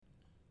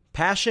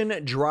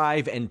Passion,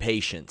 drive, and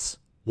patience.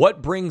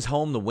 What brings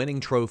home the winning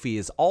trophy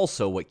is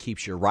also what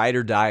keeps your ride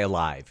or die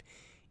alive.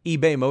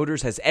 eBay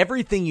Motors has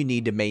everything you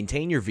need to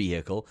maintain your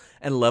vehicle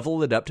and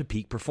level it up to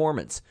peak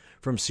performance.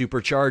 From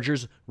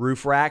superchargers,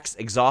 roof racks,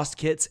 exhaust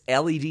kits,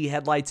 LED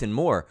headlights, and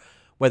more.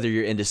 Whether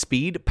you're into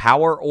speed,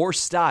 power, or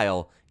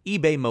style,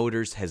 eBay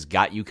Motors has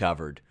got you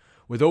covered.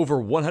 With over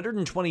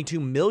 122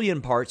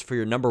 million parts for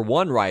your number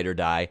one ride or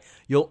die,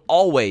 you'll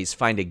always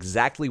find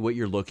exactly what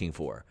you're looking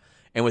for.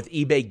 And with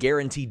eBay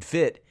Guaranteed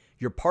Fit,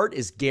 your part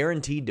is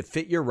guaranteed to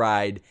fit your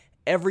ride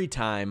every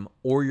time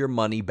or your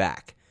money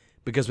back.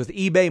 Because with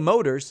eBay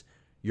Motors,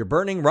 you're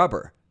burning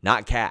rubber,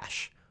 not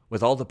cash.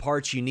 With all the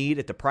parts you need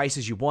at the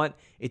prices you want,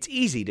 it's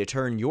easy to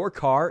turn your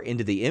car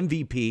into the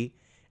MVP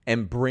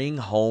and bring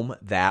home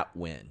that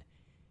win.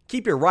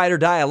 Keep your ride or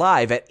die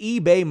alive at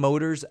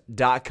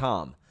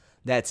ebaymotors.com.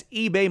 That's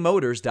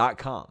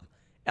ebaymotors.com.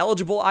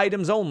 Eligible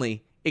items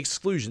only.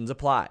 Exclusions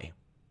apply.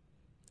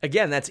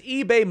 Again, that's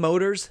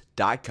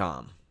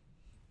ebaymotors.com.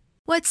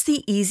 What's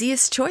the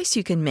easiest choice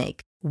you can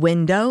make?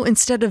 Window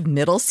instead of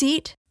middle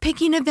seat?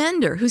 Picking a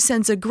vendor who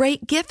sends a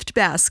great gift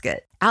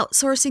basket?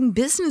 Outsourcing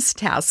business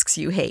tasks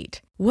you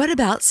hate? What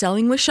about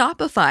selling with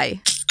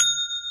Shopify?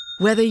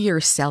 Whether you're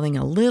selling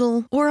a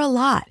little or a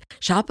lot,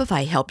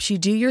 Shopify helps you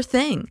do your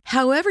thing,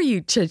 however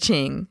you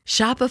cha-ching.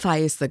 Shopify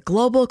is the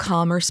global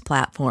commerce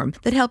platform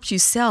that helps you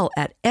sell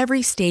at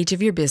every stage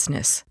of your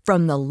business.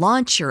 From the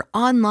launch your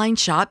online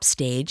shop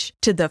stage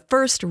to the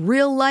first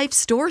real-life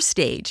store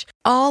stage,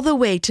 all the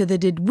way to the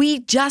did we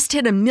just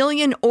hit 1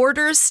 million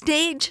orders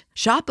stage.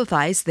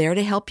 Shopify's there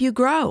to help you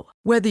grow.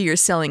 Whether you're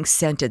selling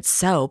scented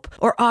soap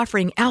or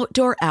offering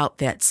outdoor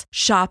outfits,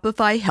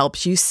 Shopify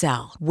helps you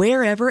sell.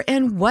 Wherever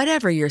and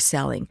whatever you're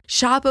selling,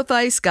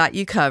 Shopify's got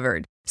you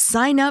covered.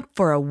 Sign up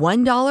for a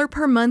 $1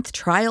 per month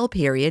trial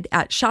period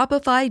at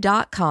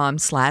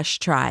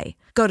shopify.com/try.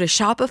 Go to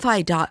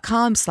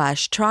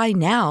shopify.com/try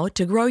now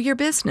to grow your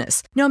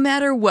business, no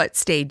matter what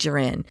stage you're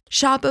in.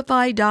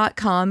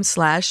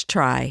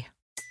 Shopify.com/try.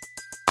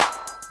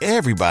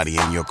 Everybody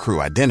in your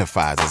crew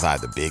identifies as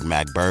either Big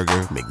Mac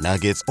Burger,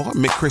 McNuggets, or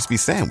McCrispy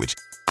Sandwich.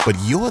 But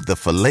you're the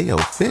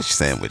Filet-O-Fish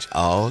Sandwich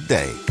all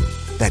day.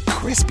 That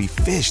crispy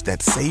fish,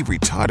 that savory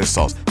tartar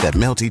sauce, that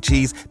melty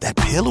cheese, that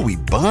pillowy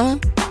bun.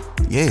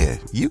 Yeah,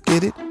 you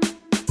get it.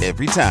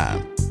 Every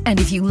time. And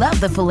if you love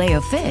the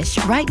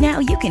Filet-O-Fish, right now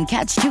you can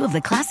catch two of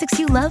the classics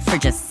you love for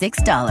just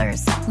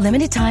 $6.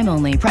 Limited time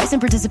only. Price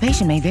and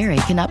participation may vary.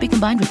 Cannot be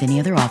combined with any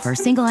other offer.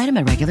 Single item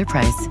at regular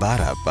price.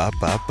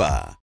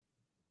 Ba-da-ba-ba-ba.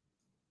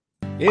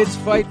 It's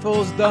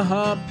Fightful's The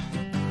Hump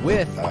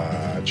with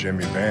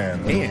Jimmy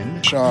Van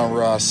and Sean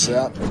Ross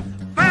Sapp.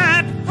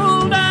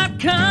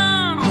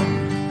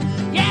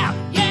 Fightful.com. Yeah.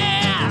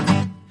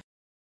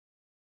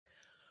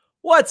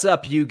 What's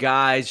up, you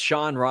guys?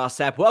 Sean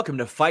Rossap. Welcome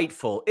to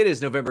Fightful. It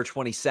is November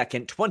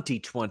 22nd,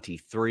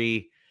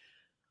 2023.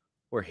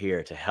 We're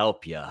here to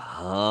help you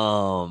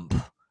hump.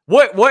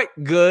 What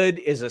good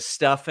is a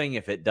stuffing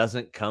if it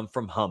doesn't come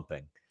from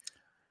humping?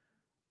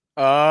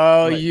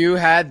 Oh, you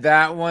had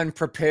that one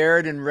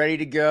prepared and ready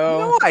to go?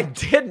 No, I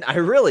didn't. I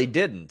really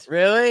didn't.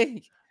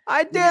 Really?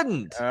 I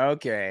didn't.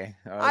 Okay.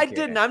 I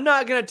didn't. I'm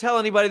not going to tell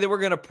anybody that we're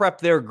going to prep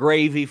their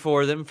gravy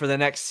for them for the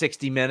next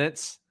 60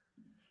 minutes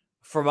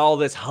from all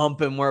this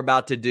humping we're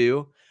about to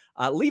do.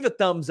 Leave a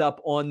thumbs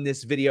up on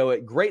this video.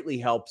 It greatly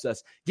helps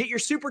us. Get your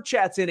super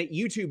chats in at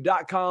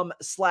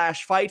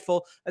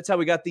youtube.com/Fightful. That's how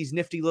we got these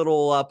nifty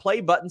little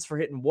play buttons for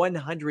hitting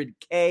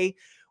 100K.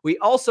 We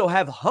also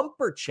have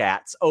Humper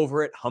Chats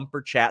over at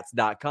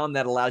humperchats.com.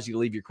 That allows you to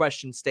leave your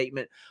question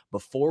statement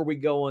before we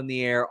go on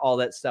the air. All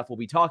that stuff. We'll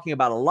be talking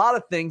about a lot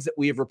of things that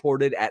we have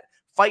reported at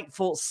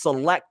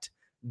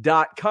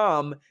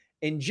FightfulSelect.com.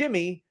 And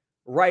Jimmy,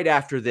 right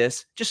after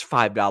this, just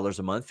 $5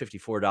 a month,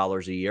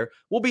 $54 a year,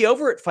 we'll be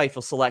over at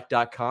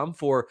FightfulSelect.com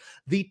for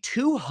the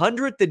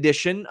 200th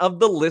edition of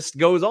The List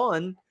Goes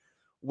On,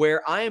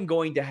 where I am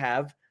going to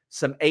have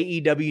some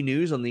AEW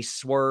news on the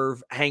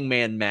Swerve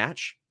Hangman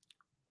match,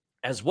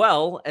 as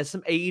well as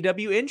some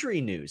AEW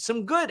injury news,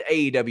 some good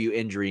AEW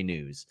injury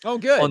news. Oh,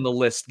 good. On The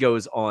List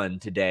Goes On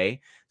today.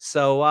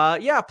 So,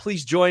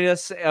 please join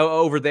us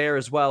over there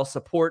as well.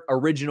 Support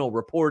original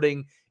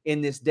reporting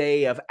in this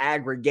day of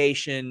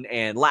aggregation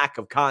and lack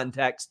of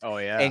context. Oh,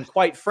 yeah. And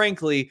quite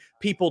frankly,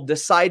 people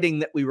deciding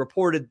that we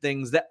reported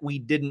things that we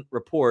didn't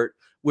report,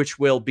 which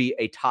will be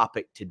a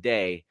topic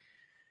today.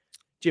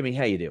 Jimmy,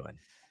 how you doing?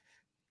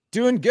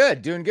 Doing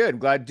good.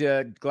 Glad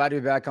to be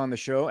back on the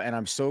show, and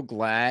I'm so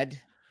glad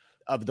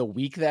of the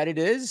week that it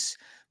is,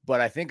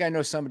 but I think I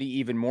know somebody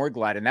even more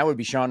glad, and that would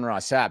be Sean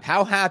Ross Sapp.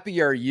 How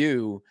happy are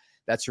you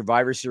that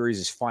Survivor Series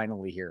is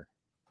finally here?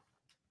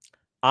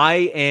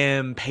 I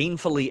am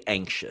painfully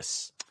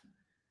anxious.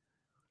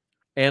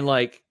 And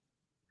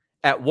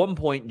at one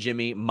point,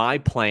 Jimmy, my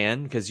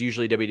plan, because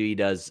usually WWE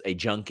does a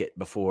junket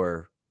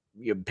before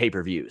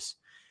pay-per-views,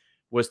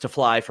 was to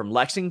fly from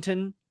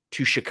Lexington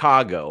to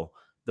Chicago.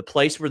 The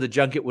place where the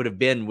junket would have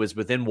been was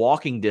within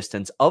walking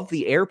distance of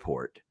the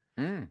airport.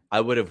 I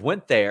would have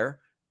went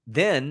there,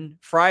 Then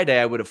Friday,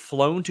 I would have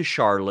flown to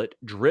Charlotte,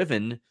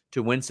 driven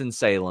to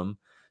Winston-Salem,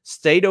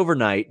 stayed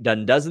overnight,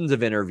 done dozens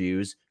of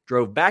interviews,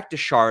 drove back to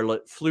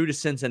Charlotte, flew to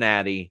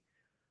Cincinnati,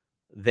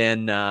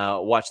 then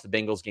watched the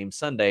Bengals game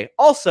Sunday.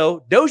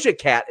 Also, Doja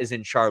Cat is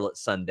in Charlotte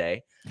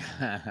Sunday,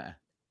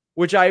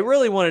 which I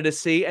really wanted to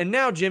see. And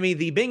now, Jimmy,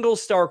 the Bengals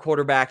star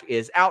quarterback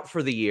is out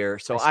for the year.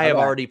 So I have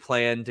already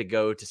planned to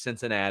go to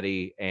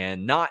Cincinnati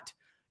and not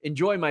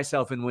enjoy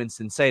myself in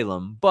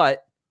Winston-Salem.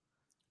 But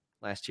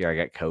last year I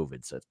got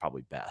COVID, so it's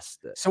probably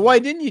best. So why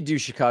didn't you do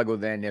Chicago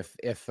then? If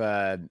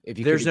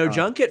you there's no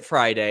junket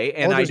Friday,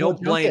 and I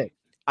don't blame. junket.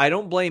 I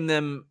don't blame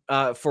them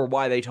for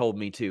why they told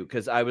me to,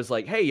 because I was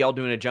like, hey, y'all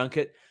doing a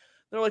junket?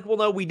 They're like, well,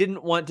 no, we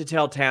didn't want to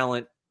tell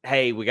talent,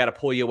 hey, we got to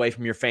pull you away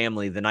from your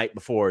family the night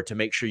before to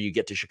make sure you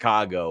get to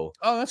Chicago.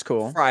 Oh, that's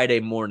cool. Friday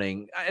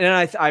morning.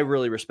 And I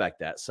really respect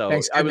that. So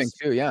Thanksgiving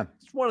too, yeah.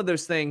 It's one of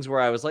those things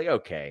where I was like,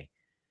 okay,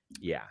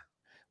 yeah.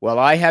 Well,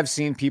 I have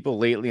seen people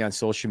lately on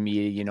social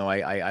media. You know,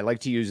 I like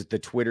to use the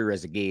Twitter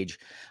as a gauge.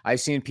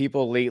 I've seen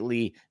people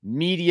lately,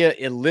 media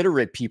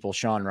illiterate people,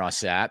 Sean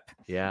Ross Sapp.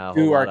 Yeah, a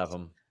whole lot of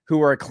them.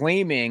 Who are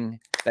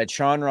claiming that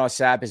Sean Ross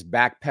Sapp is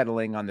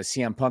backpedaling on the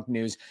CM Punk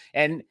news.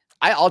 And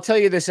I'll tell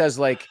you this as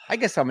like, I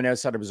guess I'm an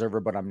outside observer,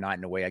 but I'm not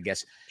in a way, I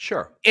guess.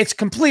 Sure. It's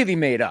completely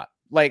made up.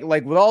 Like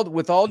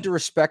with all due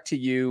respect to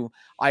you,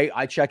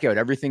 I check out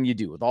everything you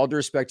do. With all due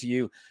respect to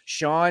you,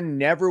 Sean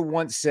never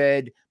once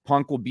said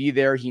Punk will be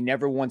there. He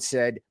never once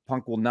said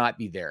Punk will not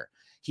be there.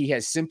 He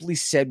has simply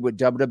said what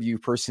WWE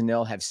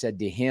personnel have said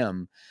to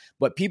him.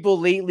 But people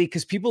lately,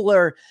 because people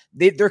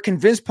they're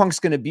convinced Punk's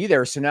going to be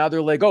there. So now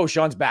they're like, oh,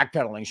 Sean's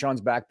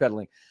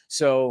backpedaling.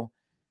 So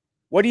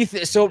what do you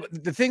think? So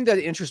the thing that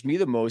interests me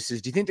the most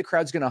is, do you think the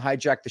crowd's going to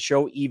hijack the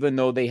show, even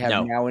though they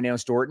have now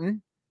announced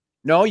Orton?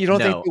 No, you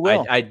don't think they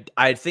will?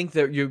 I think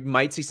that you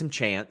might see some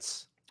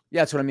chance.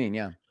 Yeah, that's what I mean.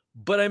 Yeah.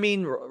 But I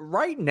mean,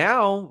 right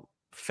now,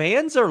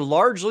 fans are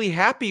largely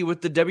happy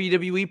with the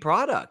WWE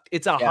product.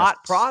 It's a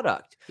hot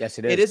product. Yes,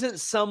 it is. It isn't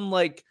some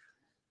like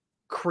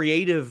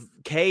creative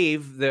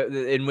cave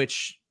in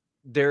which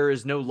there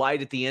is no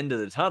light at the end of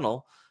the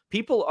tunnel.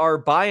 People are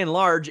by and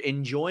large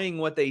enjoying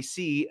what they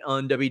see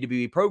on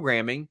WWE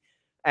programming,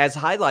 as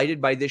highlighted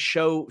by this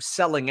show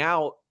selling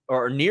out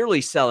or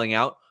nearly selling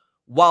out,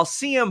 while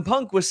CM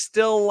Punk was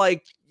still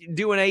like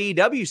doing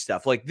AEW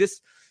stuff. Like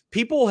this,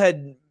 people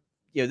had,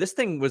 this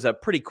thing was a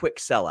pretty quick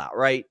sellout,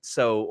 right?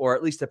 So, or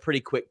at least a pretty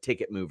quick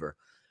ticket mover.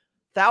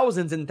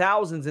 Thousands and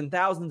thousands and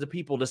thousands of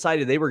people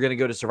decided they were going to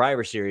go to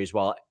Survivor Series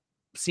while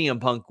CM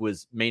Punk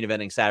was main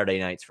eventing Saturday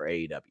nights for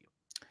AEW.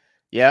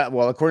 Yeah,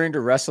 well, according to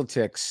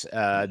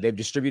WrestleTix, they've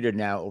distributed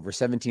now over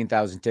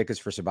 17,000 tickets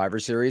for Survivor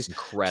Series.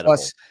 Incredible.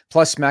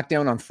 Plus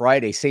SmackDown on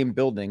Friday, same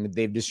building,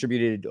 they've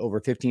distributed over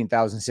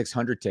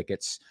 15,600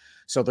 tickets.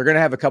 So they're going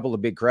to have a couple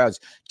of big crowds.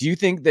 Do you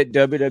think that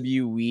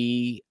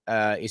WWE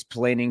is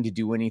planning to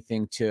do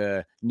anything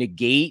to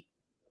negate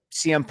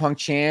CM Punk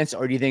chance,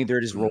 or do you think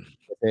they're just rolling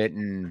with it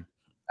and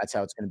that's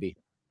how it's going to be?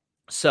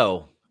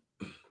 So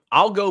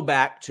I'll go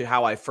back to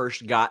how I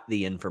first got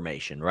the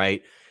information,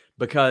 right?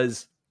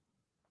 Because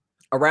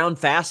around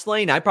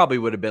Fastlane, I probably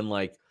would have been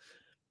like,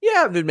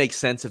 yeah, it would make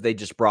sense if they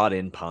just brought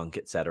in Punk,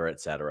 et cetera, et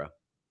cetera.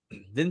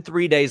 Then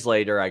 3 days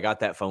later, I got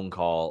that phone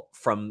call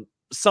from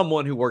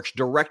someone who works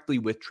directly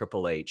with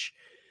Triple H,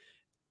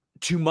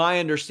 to my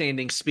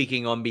understanding,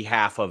 speaking on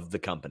behalf of the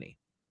company.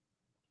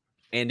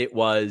 And it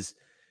was,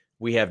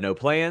 we have no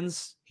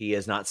plans. He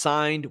is not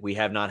signed. We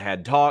have not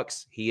had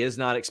talks. He is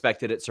not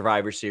expected at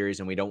Survivor Series,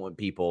 and we don't want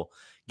people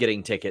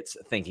getting tickets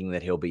thinking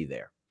that he'll be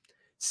there.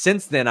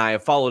 Since then, I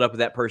have followed up with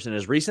that person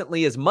as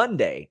recently as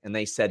Monday, and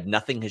they said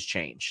nothing has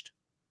changed.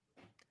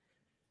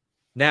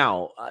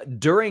 Now,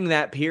 during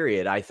that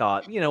period, I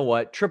thought, you know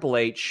what? Triple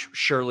H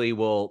surely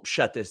will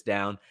shut this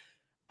down.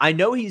 I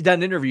know he's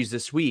done interviews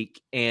this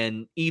week,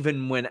 and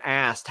even when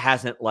asked,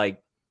 hasn't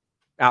like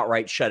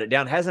outright shut it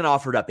down, hasn't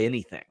offered up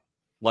anything,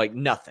 like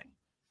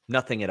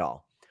nothing at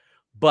all.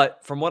 But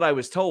from what I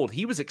was told,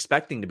 he was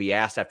expecting to be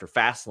asked after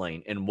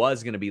Fastlane and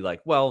was going to be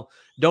like, well,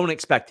 don't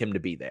expect him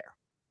to be there.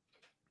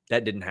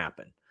 That didn't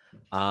happen.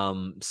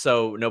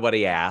 So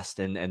nobody asked,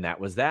 and that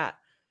was that.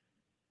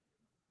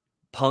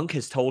 Punk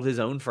has told his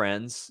own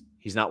friends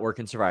he's not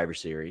working Survivor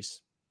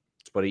Series.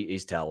 That's what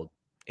he's told.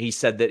 He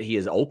said that he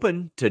is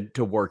open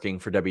to working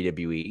for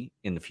WWE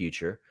in the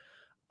future.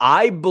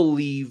 I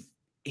believe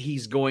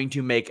he's going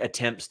to make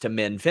attempts to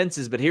mend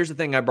fences, but here's the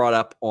thing I brought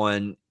up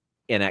on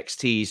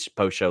NXT's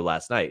post show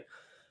last night.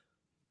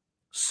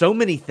 So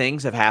many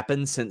things have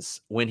happened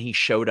since when he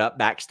showed up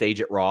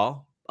backstage at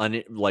Raw,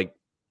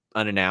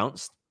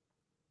 unannounced.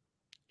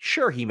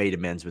 Sure, he made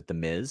amends with The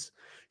Miz.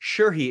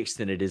 Sure, he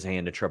extended his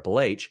hand to Triple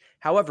H.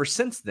 However,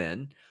 since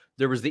then,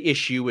 there was the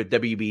issue with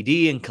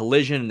WBD and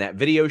Collision in that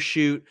video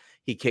shoot.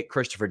 He kicked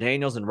Christopher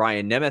Daniels and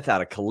Ryan Nemeth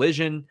out of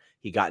Collision.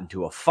 He got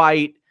into a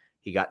fight.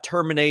 He got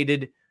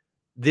terminated.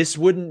 This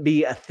wouldn't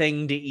be a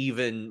thing to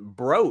even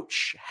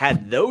broach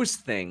had those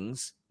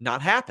things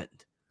not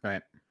happened.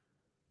 Right.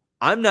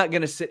 I'm not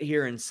going to sit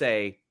here and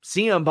say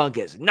CM Punk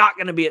is not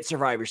going to be at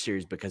Survivor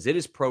Series because it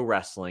is pro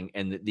wrestling.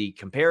 And the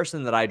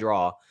comparison that I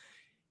draw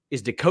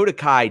is Dakota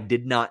Kai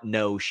did not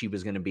know she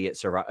was going to be at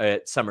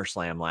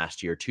SummerSlam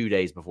last year, 2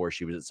 days before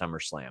she was at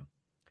SummerSlam.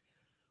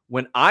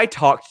 When I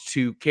talked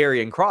to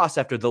Karrion Kross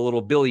after the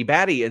little Billy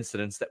Batty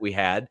incidents that we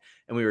had,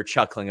 and we were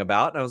chuckling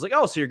about, and I was like,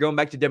 oh, so you're going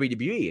back to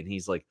WWE? And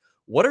he's like,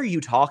 what are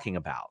you talking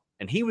about?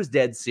 And he was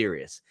dead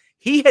serious.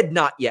 He had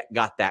not yet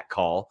got that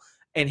call,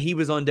 and he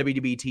was on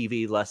WWE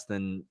TV less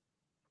than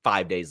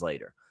 5 days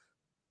later.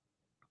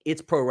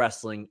 It's pro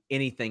wrestling.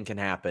 Anything can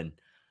happen.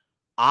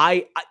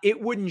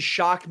 It wouldn't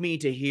shock me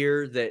to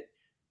hear that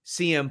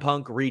CM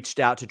Punk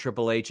reached out to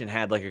Triple H and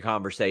had like a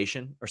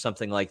conversation or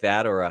something like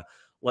that, or a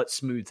let's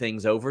smooth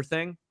things over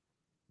thing.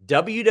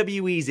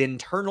 WWE's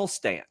internal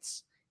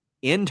stance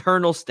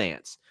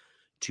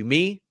to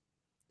me,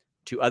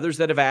 to others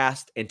that have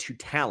asked, and to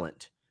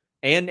talent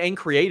and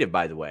creative,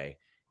 by the way,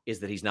 is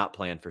that he's not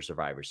planned for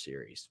Survivor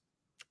Series.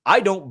 I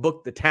don't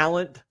book the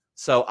talent,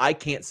 so I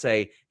can't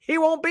say he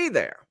won't be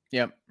there.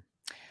 Yep.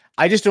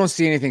 I just don't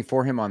see anything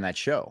for him on that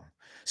show.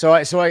 So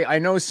I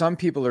know some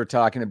people are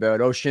talking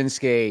about,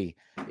 Shinsuke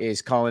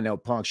is calling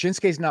out Punk.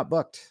 Shinsuke's not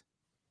booked.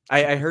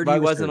 I heard he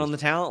Survivor wasn't Series. on the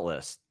talent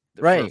list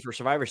for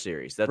Survivor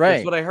Series.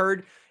 That's what I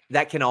heard.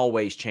 That can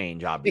always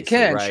change, obviously. It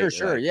can, right?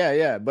 sure.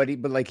 Yeah. But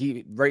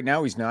right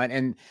now he's not.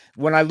 And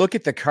when I look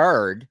at the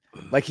card,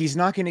 like he's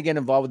not going to get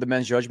involved with the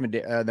men's judgment,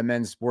 the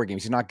men's war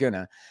games. He's not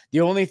gonna.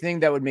 The only thing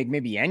that would make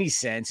maybe any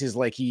sense is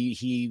like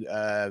he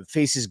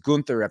faces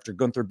Gunther after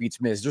Gunther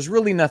beats Miz. There's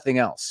really nothing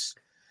else.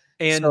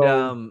 And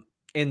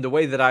in the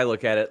way that I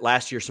look at it,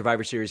 last year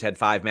Survivor Series had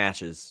 5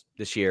 matches.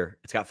 This year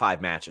it's got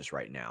 5 matches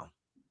right now.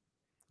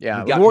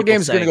 Yeah, the war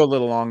game's going to go a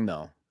little long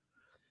though.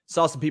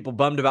 Saw some people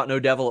bummed about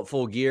No Devil at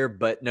Full Gear,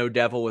 but No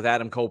Devil with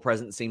Adam Cole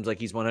present seems like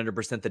he's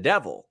 100% the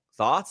devil.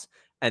 Thoughts?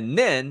 And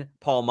then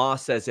Paul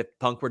Moss says if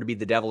Punk were to be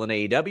the devil in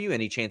AEW,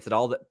 any chance at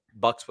all that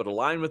Bucks would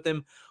align with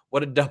him,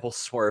 what a double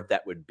swerve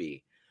that would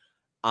be.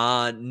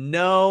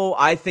 No,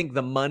 I think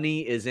the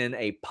money is in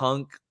a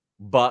Punk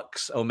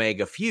Bucks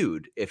Omega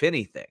feud, if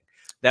anything.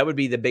 That would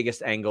be the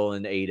biggest angle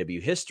in AEW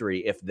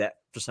history if that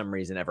for some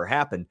reason ever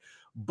happened.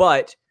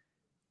 But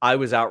I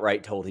was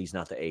outright told he's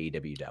not the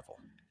AEW devil.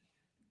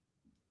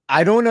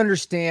 I don't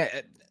understand.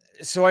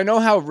 So I know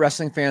how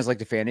wrestling fans like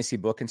to fantasy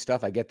book and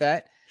stuff. I get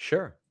that.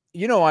 Sure.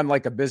 You know, I'm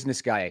like a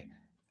business guy.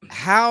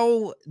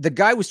 How the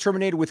guy was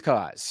terminated with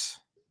cause.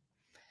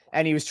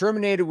 And he was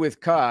terminated with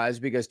cause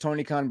because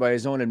Tony Khan, by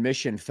his own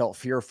admission, felt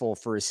fearful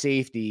for his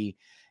safety.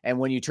 And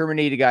when you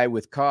terminate a guy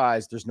with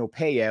cause, there's no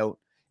payout.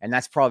 And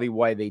that's probably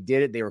why they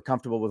did it. They were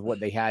comfortable with what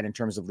they had in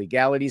terms of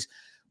legalities.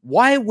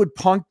 Why would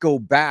Punk go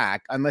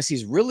back unless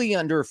he's really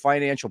under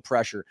financial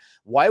pressure?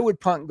 Why would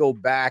Punk go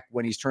back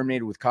when he's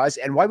terminated with cause?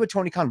 And why would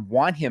Tony Khan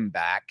want him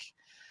back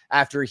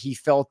after he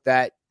felt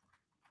that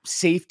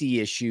safety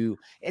issue?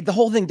 The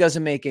whole thing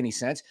doesn't make any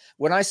sense.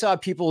 When I saw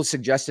people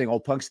suggesting,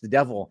 Punk's the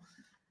devil,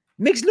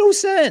 makes no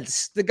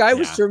sense. The guy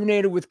was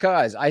terminated with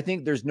cause. I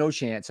think there's no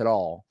chance at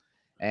all.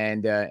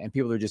 And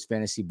people are just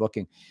fantasy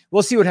booking.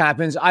 We'll see what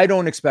happens. I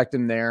don't expect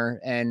him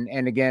there.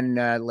 And again,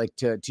 like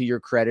to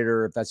your credit,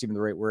 or if that's even the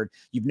right word,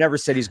 you've never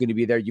said he's going to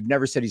be there. You've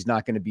never said he's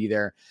not going to be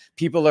there.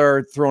 People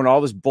are throwing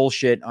all this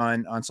bullshit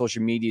on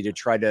social media to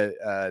try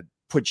to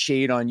put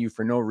shade on you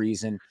for no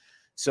reason.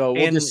 So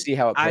we'll just see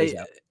how it plays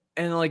out.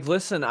 And like,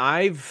 listen,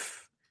 I've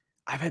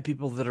had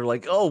people that are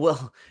like, oh,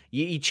 well,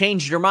 you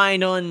changed your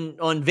mind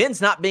on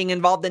Vince not being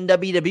involved in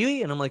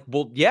WWE. And I'm like,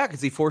 well, yeah,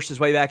 because he forced his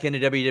way back into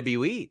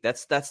WWE.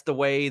 That's the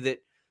way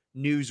that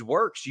news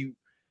works.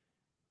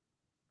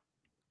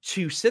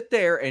 To sit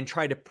there and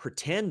try to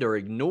pretend or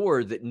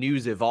ignore that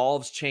news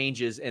evolves,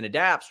 changes, and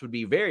adapts would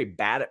be very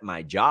bad at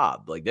my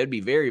job. Like, that'd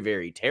be very,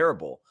 very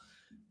terrible.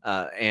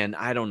 And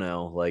I don't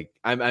know, like,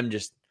 I'm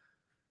just,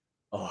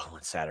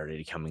 when's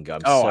Saturday to come and go?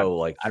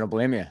 I don't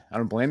blame you.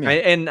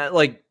 And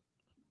like,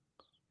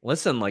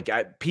 listen, like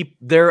I've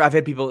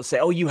had people that say,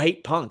 "Oh, you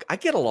hate Punk." I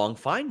get along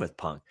fine with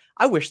Punk.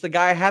 I wish the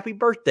guy a happy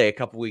birthday a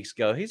couple weeks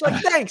ago. He's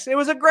like, "Thanks, it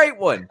was a great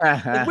one."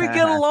 Like, we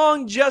get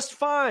along just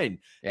fine.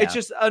 Yeah. It's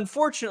just,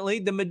 unfortunately,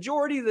 the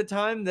majority of the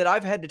time that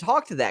I've had to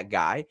talk to that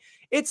guy,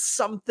 it's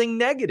something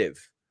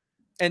negative,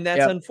 and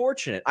that's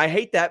unfortunate. I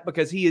hate that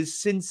because he is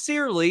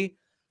sincerely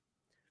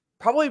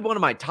probably one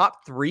of my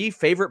top 3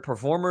 favorite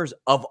performers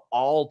of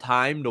all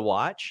time to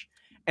watch,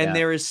 and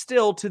there is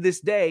still to this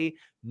day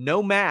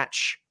no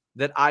match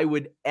that I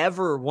would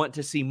ever want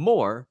to see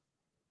more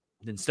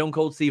than Stone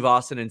Cold Steve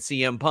Austin and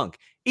CM Punk,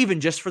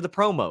 even just for the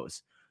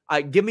promos.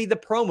 Give me the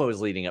promos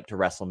leading up to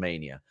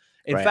WrestleMania.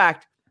 In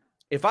fact,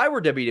 if I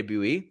were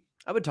WWE,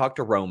 I would talk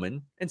to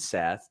Roman and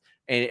Seth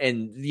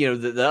and you know,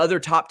 the other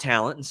top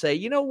talent and say,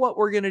 you know what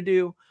we're going to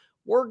do?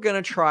 We're going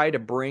to try to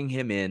bring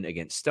him in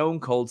against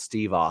Stone Cold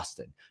Steve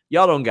Austin.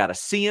 Y'all don't got to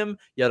see him.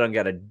 Y'all don't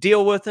got to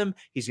deal with him.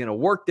 He's going to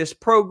work this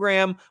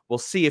program. We'll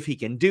see if he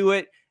can do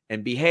it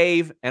and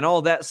behave and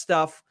all that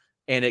stuff.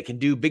 And it can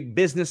do big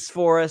business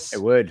for us.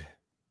 It would.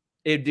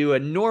 It'd do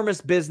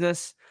enormous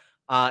business.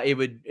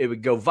 It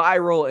would go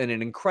viral in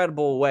an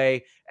incredible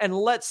way, and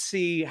let's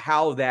see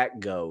how that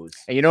goes.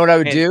 And you know what I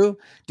would do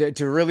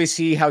to really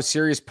see how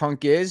serious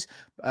Punk is?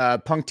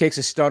 Punk takes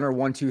a stunner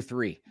 1, 2,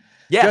 3.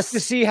 Yes. Just to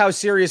see how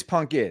serious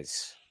Punk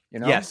is.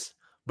 Yes,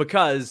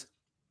 because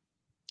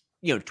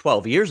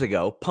 12 years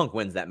ago, Punk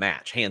wins that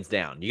match, hands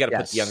down. You got to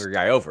put the younger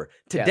guy over.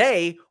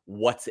 Today,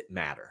 what's it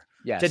matter?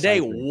 Yes, Today,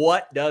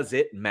 what does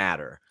it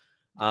matter?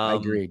 I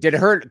agree. Did it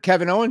hurt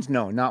Kevin Owens?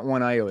 No, not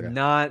one iota.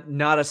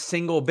 Not a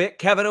single bit.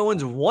 Kevin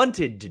Owens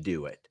wanted to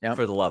do it,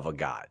 for the love of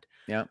God.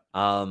 Yeah.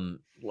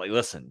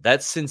 Listen,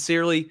 that's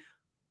sincerely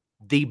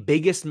the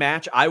biggest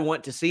match I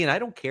want to see, and I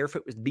don't care if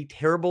it would be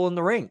terrible in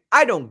the ring.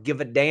 I don't give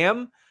a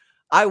damn.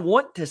 I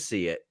want to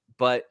see it,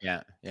 but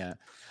yeah.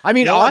 I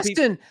mean,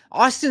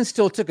 Austin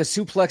still took a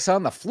suplex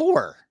on the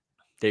floor.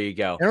 There you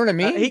go. You know what I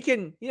mean? He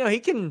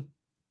can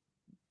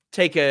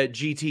take a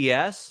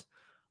GTS.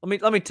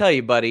 Let me tell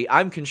you, buddy,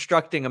 I'm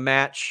constructing a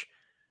match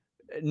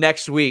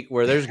next week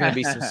where there's going to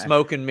be some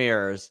smoke and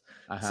mirrors.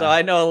 So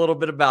I know a little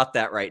bit about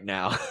that right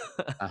now.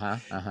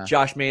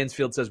 Josh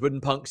Mansfield says,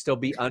 wouldn't Punk still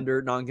be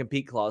under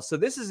non-compete clause? So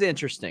this is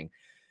interesting.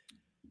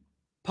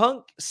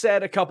 Punk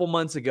said a couple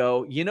months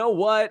ago, you know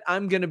what?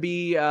 I'm going to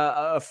be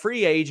a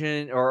free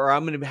agent, or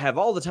I'm going to have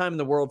all the time in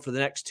the world for the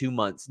next 2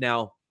 months.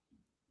 Now,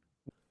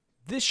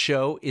 this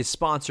show is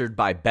sponsored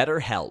by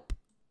BetterHelp.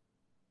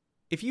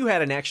 If you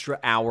had an extra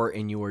hour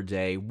in your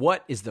day,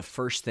 what is the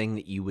first thing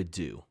that you would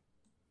do?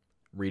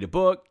 Read a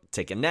book,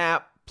 take a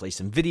nap, play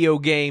some video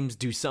games,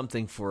 do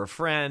something for a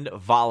friend,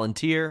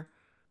 volunteer.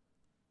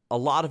 A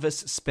lot of us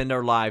spend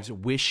our lives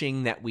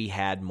wishing that we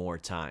had more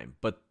time.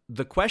 But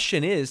the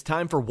question is,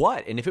 time for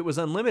what? And if it was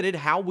unlimited,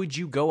 how would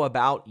you go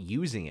about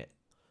using it?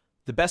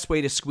 The best way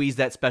to squeeze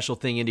that special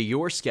thing into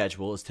your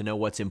schedule is to know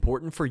what's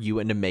important for you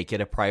and to make it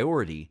a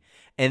priority.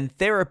 And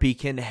therapy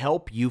can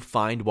help you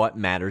find what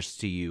matters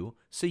to you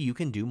so you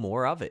can do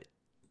more of it.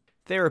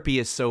 Therapy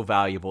is so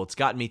valuable. It's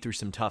gotten me through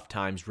some tough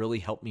times, really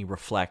helped me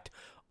reflect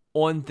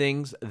on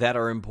things that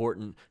are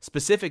important,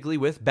 specifically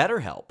with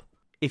BetterHelp.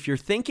 If you're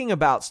thinking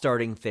about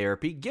starting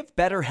therapy, give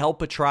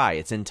BetterHelp a try.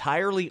 It's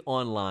entirely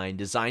online,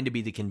 designed to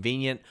be the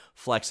convenient,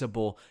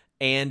 flexible,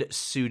 and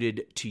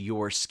suited to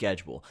your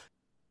schedule.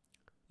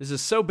 This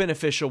is so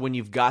beneficial when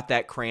you've got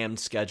that crammed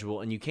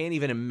schedule and you can't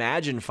even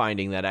imagine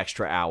finding that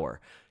extra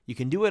hour. You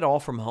can do it all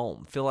from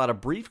home. Fill out a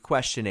brief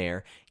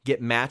questionnaire,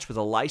 get matched with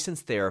a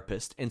licensed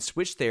therapist, and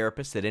switch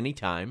therapists at any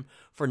time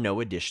for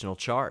no additional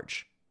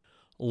charge.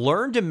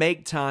 Learn to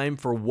make time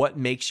for what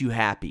makes you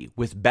happy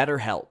with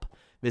BetterHelp.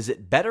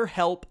 Visit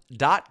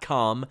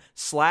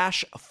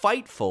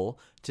BetterHelp.com/Fightful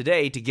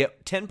today to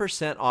get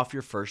 10% off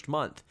your first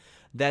month.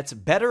 That's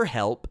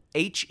BetterHelp,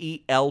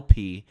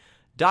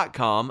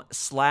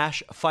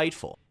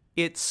 HELP.com/Fightful.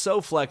 It's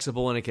so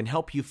flexible and it can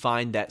help you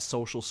find that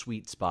social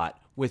sweet spot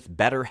with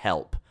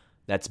BetterHelp.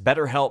 That's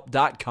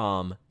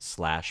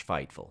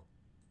BetterHelp.com/Fightful.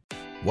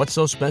 What's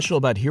so special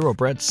about Hero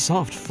Bread's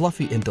soft,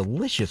 fluffy, and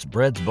delicious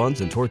breads,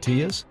 buns, and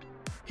tortillas?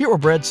 Hero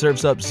Bread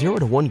serves up 0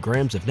 to 1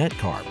 grams of net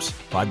carbs,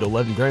 5 to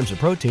 11 grams of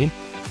protein,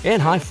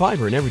 and high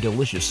fiber in every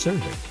delicious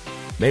serving.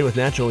 Made with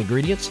natural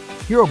ingredients,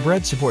 Hero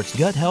Bread supports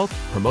gut health,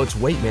 promotes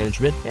weight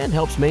management, and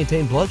helps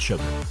maintain blood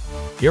sugar.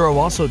 Hero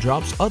also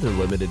drops other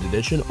limited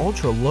edition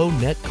ultra-low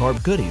net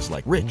carb goodies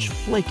like rich,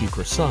 flaky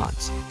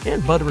croissants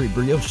and buttery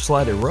brioche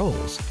slider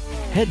rolls.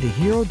 Head to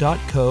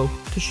hero.co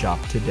to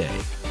shop today.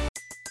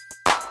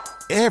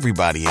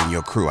 Everybody in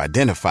your crew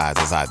identifies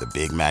as either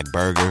Big Mac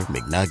Burger,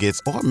 McNuggets,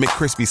 or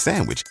McCrispy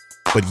Sandwich.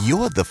 But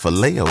you're the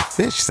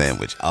Filet-O-Fish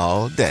Sandwich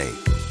all day.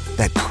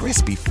 That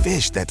crispy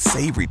fish, that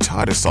savory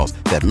tartar sauce,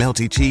 that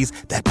melty cheese,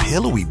 that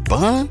pillowy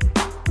bun.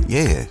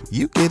 Yeah,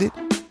 you get it.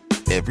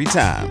 Every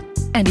time.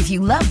 And if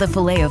you love the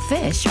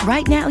Filet-O-Fish,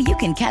 right now you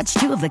can catch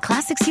 2 of the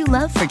classics you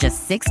love for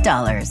just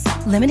 $6.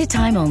 Limited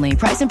time only.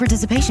 Price and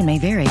participation may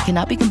vary.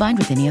 Cannot be combined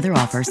with any other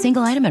offer.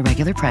 Single item at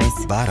regular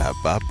price.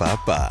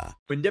 Ba-da-ba-ba-ba.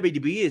 When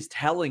WWE is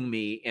telling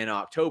me in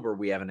October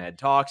we haven't had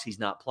talks, he's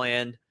not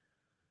planned,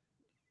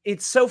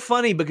 it's so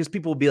funny because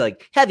people will be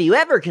like, have you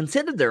ever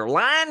considered they're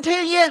lying to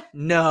you?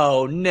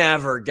 No,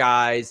 never,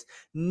 guys.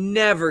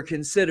 Never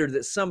considered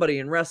that somebody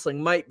in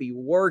wrestling might be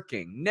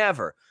working.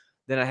 Never.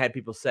 Then I had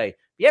people say,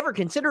 you ever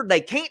considered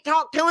they can't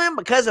talk to him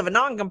because of a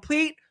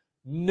non-compete?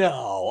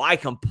 No, I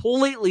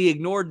completely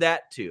ignored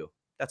that too.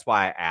 That's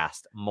why I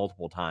asked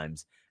multiple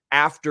times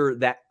after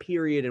that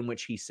period in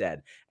which he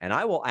said, and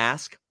I will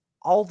ask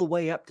all the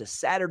way up to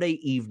Saturday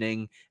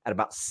evening at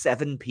about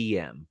 7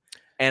 p.m.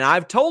 And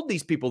I've told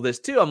these people this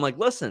too. I'm like,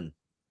 listen,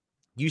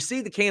 you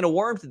see the can of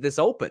worms that this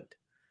opened.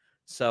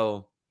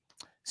 So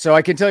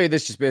I can tell you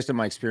this just based on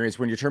my experience.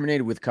 When you're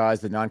terminated with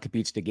cause, the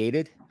non-compete's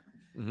negated.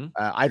 Mm-hmm.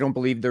 I don't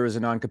believe there was a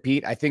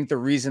non-compete. I think the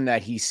reason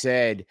that he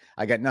said,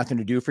 I got nothing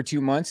to do for 2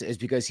 months is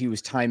because he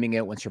was timing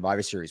it when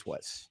Survivor Series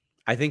was.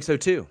 I think so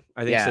too.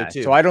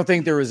 So I don't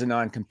think there was a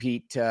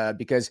non-compete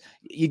because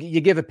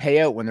you give a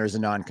payout when there's a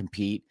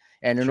non-compete.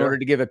 And in order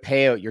to give a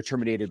payout, you're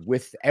terminated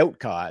without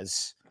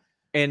cause.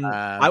 And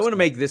I want to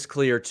make this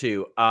clear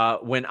too.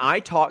 When I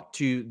talked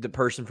to the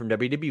person from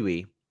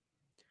WWE,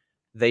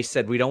 They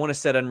said, we don't want to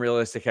set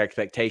unrealistic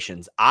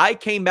expectations. I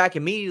came back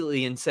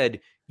immediately and said,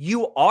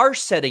 you are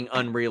setting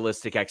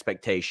unrealistic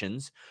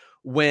expectations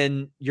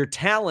when your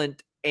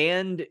talent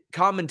and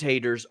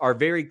commentators are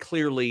very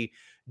clearly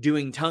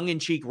doing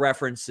tongue-in-cheek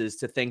references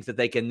to things that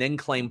they can then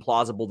claim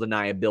plausible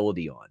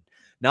deniability on.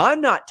 Now,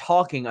 I'm not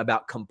talking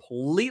about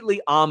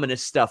completely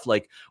ominous stuff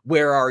like,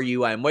 where are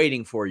you? I'm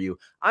waiting for you.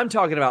 I'm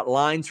talking about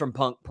lines from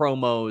Punk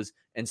promos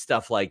and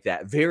stuff like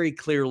that. Very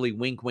clearly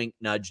wink, wink,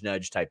 nudge,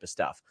 nudge type of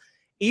stuff.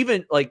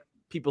 Even like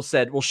people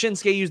said, well,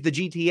 Shinsuke used the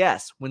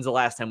GTS. When's the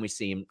last time we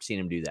seen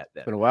him do that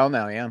then? Been a while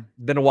now, yeah.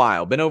 Been a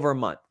while. Been over a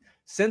month.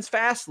 Since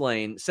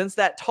Fastlane, since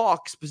that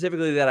talk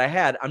specifically that I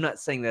had, I'm not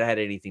saying that I had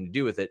anything to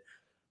do with it,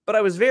 but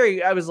I was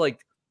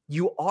like,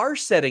 you are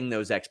setting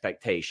those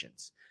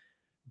expectations.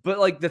 But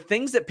like the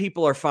things that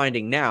people are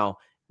finding now,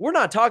 we're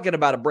not talking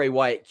about a Bray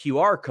Wyatt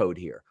QR code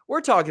here.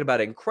 We're talking about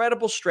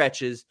incredible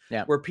stretches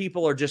where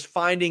people are just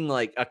finding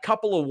like a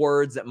couple of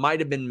words that might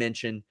have been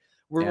mentioned.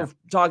 We're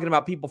talking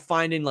about people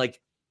finding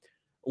like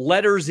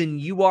letters in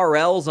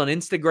URLs on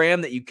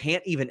Instagram that you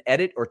can't even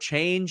edit or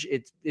change.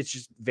 It's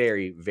just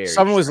very, very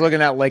Someone was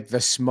looking at like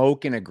the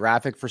smoke in a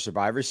graphic for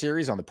Survivor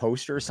Series on the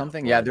poster or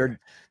something. Yeah, they're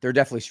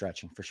definitely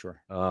stretching for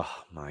sure. Oh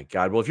my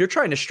God. Well, if you're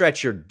trying to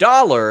stretch your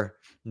dollar,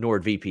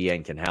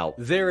 NordVPN can help.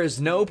 There is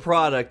no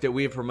product that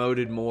we have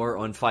promoted more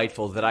on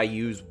Fightful that I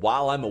use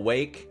while I'm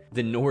awake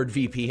than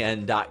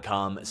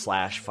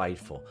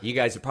NordVPN.com/Fightful. You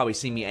guys have probably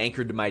seen me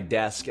anchored to my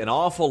desk an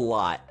awful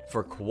lot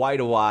for quite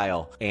a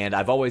while, and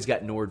I've always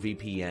got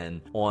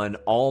NordVPN on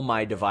all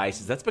my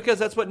devices. That's because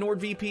that's what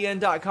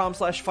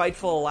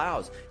NordVPN.com/Fightful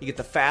allows. You get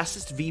the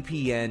fastest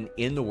VPN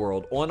in the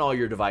world on all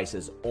your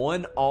devices,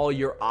 on all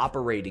your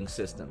operating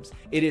systems.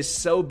 It is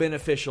so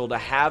beneficial to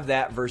have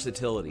that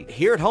versatility.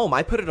 Here at home,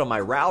 I put it on my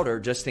router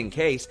just in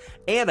case,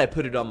 and I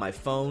put it on my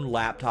phone,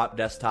 laptop,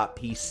 desktop,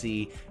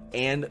 PC,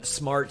 and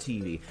smart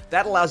TV.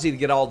 That allows you to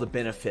get all the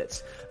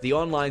benefits. The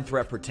online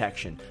threat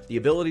protection, the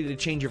ability to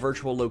change your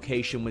virtual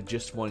location with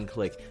just one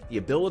click, the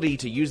ability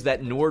to use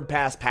that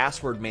NordPass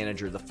password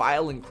manager, the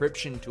file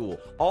encryption tool,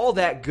 all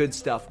that good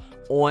stuff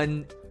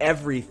on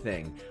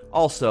everything.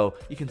 Also,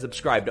 you can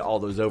subscribe to all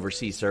those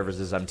overseas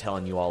services I'm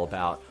telling you all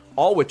about,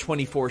 all with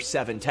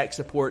 24/7 tech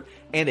support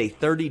and a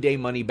 30-day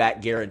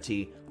money-back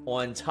guarantee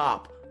on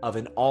top of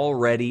an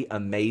already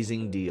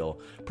amazing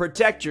deal.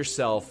 Protect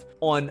yourself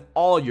on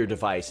all your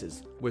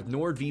devices with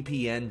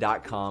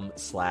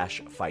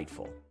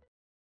NordVPN.com/Fightful.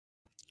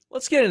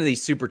 Let's get into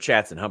these super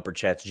chats and humper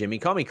chats. Jimmy,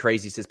 call me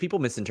crazy, says people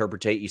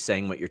misinterpret you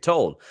saying what you're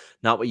told,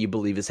 not what you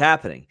believe is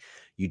happening.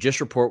 You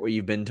just report what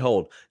you've been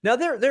told. Now,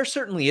 there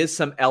certainly is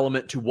some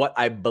element to what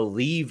I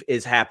believe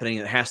is happening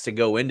that has to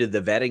go into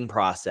the vetting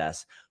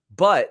process,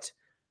 but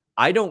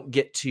I don't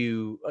get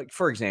to, like,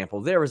 for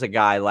example, there was a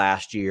guy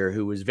last year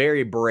who was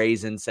very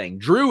brazen saying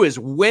Drew is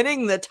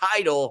winning the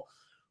title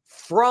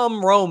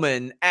from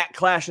Roman at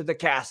Clash at the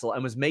Castle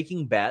and was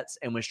making bets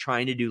and was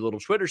trying to do little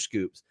Twitter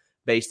scoops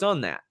based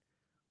on that.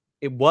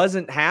 It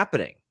wasn't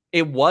happening.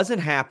 It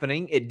wasn't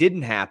happening. It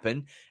didn't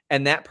happen.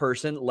 And that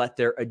person let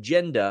their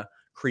agenda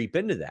creep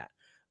into that.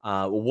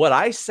 What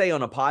I say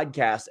on a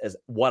podcast as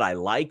what I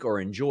like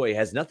or enjoy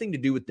has nothing to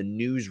do with the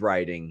news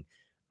writing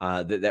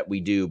that we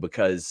do,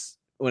 because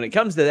when it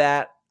comes to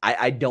that,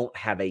 I don't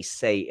have a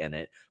say in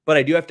it, but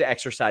I do have to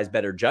exercise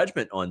better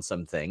judgment on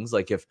some things.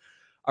 Like if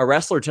a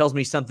wrestler tells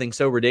me something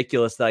so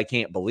ridiculous that I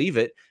can't believe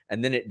it,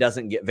 and then it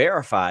doesn't get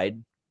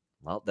verified,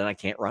 well, then I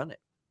can't run it.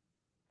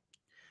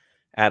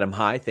 Adam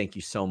High, thank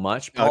you so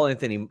much. Paul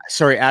Anthony.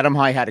 Sorry, Adam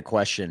High had a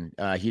question.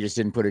 He just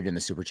didn't put it in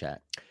the super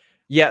chat.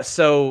 Yeah,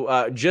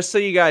 so just so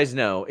you guys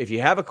know, if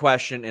you have a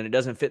question and it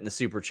doesn't fit in the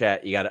super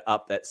chat, you got to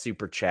up that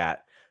super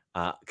chat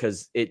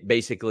because it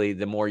basically,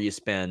 the more you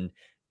spend,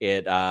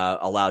 it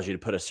allows you to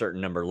put a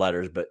certain number of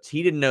letters. But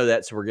he didn't know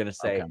that, so we're going to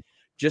say,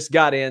 just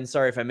got in.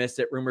 Sorry if I missed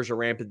it. Rumors are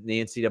rampant in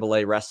the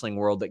NCAA wrestling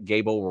world that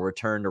Gable will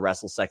return to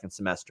wrestle second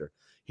semester.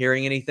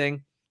 Hearing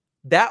anything?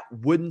 That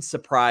wouldn't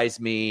surprise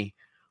me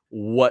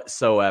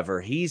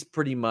whatsoever. He's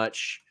pretty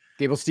much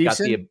Gable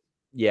Stevenson.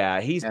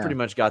 He's pretty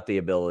much got the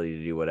ability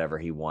to do whatever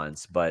he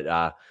wants.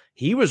 But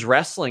he was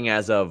wrestling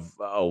as of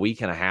a week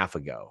and a half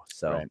ago,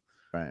 so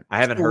right. I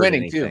haven't heard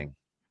anything. Too.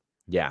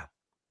 Yeah.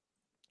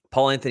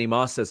 Paul Anthony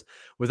Moss says,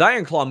 with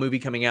Iron Claw movie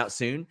coming out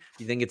soon,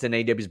 do you think it's in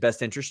AEW's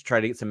best interest to try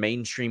to get some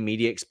mainstream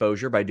media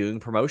exposure by doing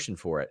promotion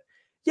for it?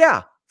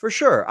 Yeah, for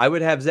sure. I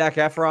would have Zac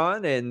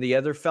Efron and the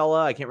other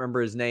fella, I can't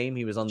remember his name.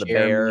 He was on The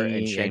Bear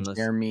and Shameless.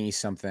 Jeremy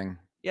something.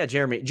 Yeah,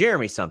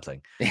 Jeremy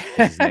something is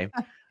his name.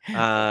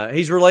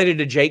 He's related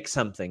to Jake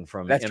something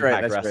from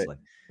Impact Wrestling.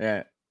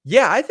 Right.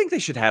 Yeah, I think they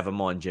should have him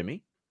on,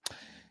 Jimmy.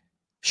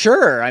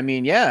 Sure. I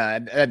mean, yeah.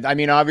 I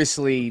mean,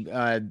 obviously,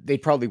 they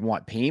probably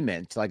want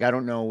payment. Like, I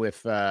don't know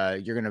if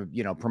you're going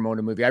to, promote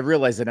a movie. I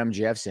realize that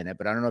MJF's in it,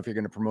 but I don't know if you're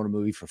going to promote a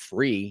movie for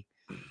free.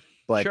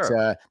 But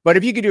sure. But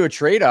if you could do a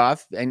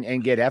trade-off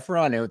and get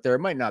Efron out there, it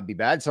might not be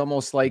bad. It's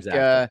almost like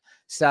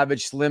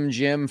Savage Slim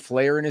Jim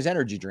Flair and his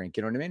energy drink.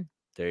 You know what I mean?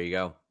 There you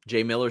go.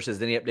 Jay Miller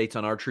says, any updates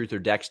on R-Truth or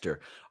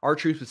Dexter?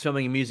 R-Truth was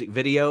filming a music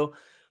video.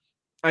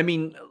 I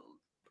mean,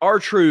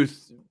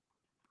 R-Truth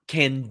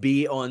can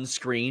be on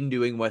screen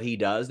doing what he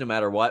does no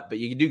matter what. But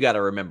you do got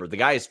to remember, the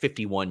guy is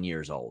 51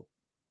 years old.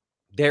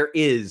 There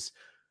is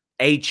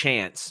a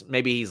chance.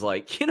 Maybe he's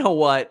like, you know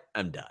what?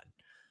 I'm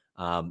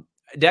done.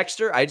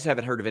 Dexter, I just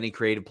haven't heard of any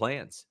creative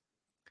plans.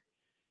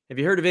 Have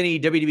you heard of any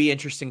WWE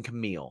interest in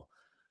Camille?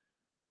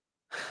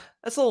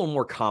 That's a little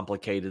more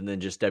complicated than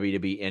just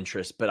WWE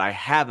interest, but I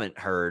haven't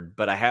heard,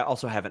 but I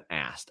also haven't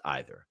asked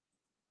either.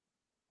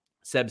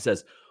 Seb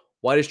says,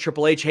 why does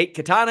Triple H hate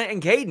Katana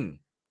and Caden?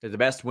 They're the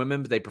best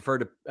women, but they prefer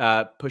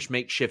to push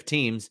makeshift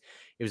teams.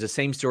 It was the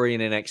same story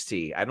in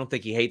NXT. I don't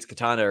think he hates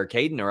Katana or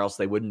Caden, or else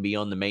they wouldn't be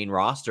on the main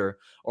roster,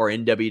 or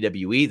in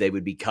WWE, they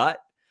would be cut.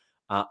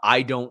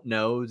 I don't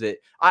know that.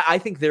 I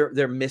think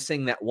they're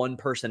missing that one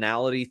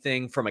personality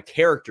thing from a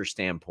character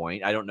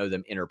standpoint. I don't know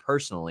them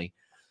interpersonally,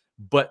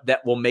 but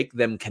that will make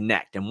them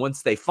connect. And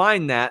once they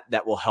find that,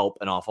 that will help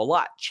an awful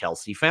lot.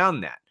 Chelsea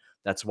found that.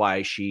 That's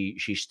why she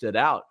stood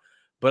out.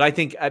 But I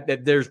think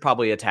there's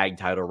probably a tag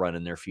title run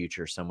in their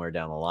future somewhere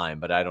down the line.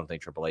 But I don't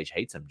think Triple H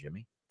hates them,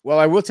 Jimmy. Well,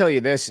 I will tell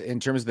you this in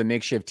terms of the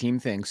makeshift team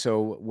thing.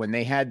 So when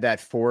they had that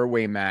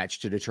 4-way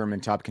match to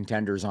determine top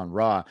contenders on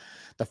Raw,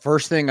 the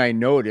first thing I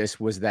noticed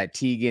was that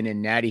Tegan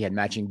and Natty had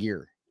matching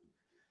gear.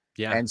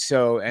 Yeah. And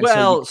so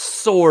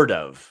sort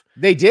of.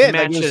 They did.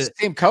 Like, it was the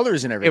same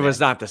colors and everything. It was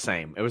not the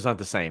same. It was not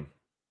the same.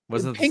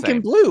 Wasn't pink the same.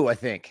 and blue, I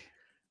think.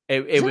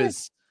 It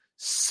was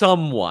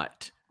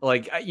somewhat.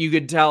 Like, you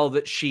could tell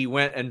that she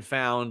went and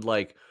found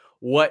like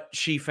what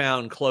she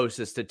found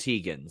closest to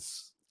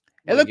Tegan's.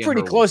 It looked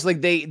pretty close.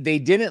 Like they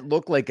didn't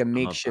look like a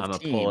makeshift I'm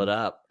team.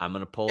 I'm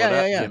gonna pull it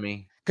up,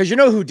 Jimmy. Because you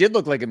know who did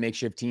look like a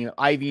makeshift team?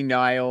 Ivy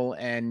Nile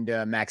and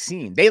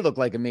Maxine. They look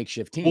like a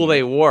makeshift team. Well,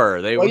 they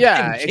were. They were.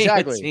 Yeah,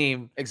 exactly.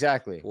 Team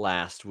exactly.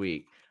 Last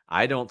week,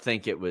 I don't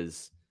think it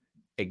was.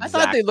 Exactly.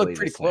 I thought they looked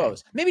pretty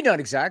close. Maybe not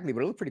exactly,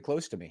 but it looked pretty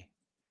close to me.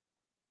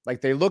 Like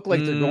they look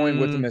like they're going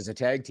with them as a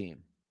tag team.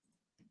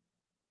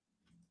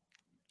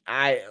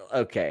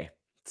 Okay.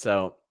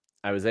 So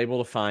I was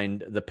able to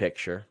find the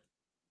picture.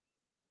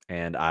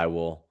 And I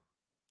will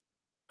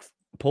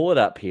pull it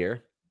up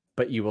here,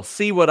 but you will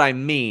see what I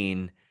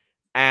mean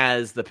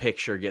as the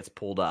picture gets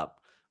pulled up.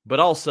 But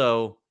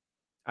also,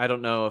 I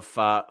don't know if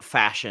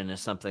fashion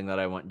is something that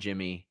I want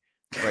Jimmy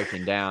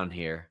breaking down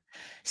here.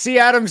 See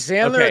Adam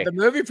Sandler at the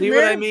movie premiere?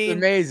 See what I mean? It's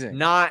amazing.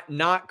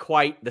 Not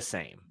quite the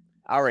same.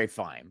 All right,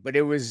 fine. But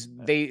it was,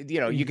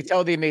 you could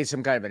tell they made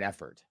some kind of an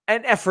effort.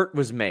 An effort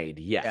was made,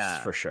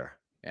 yes, for sure.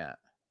 Yeah.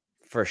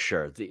 For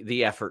sure.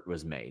 The effort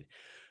was made.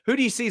 Who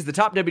do you see as the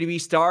top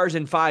WWE stars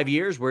in 5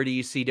 years? Where do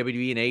you see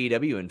WWE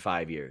and AEW in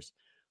 5 years?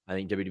 I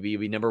think WWE will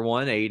be number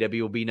 1.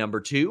 AEW will be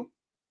number 2.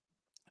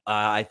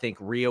 I think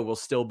Rhea will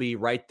still be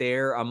right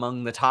there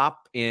among the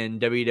top in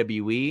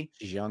WWE.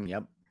 She's young,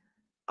 yep.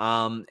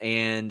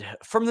 And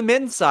from the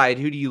men's side,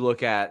 who do you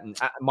look at? And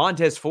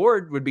Montez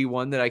Ford would be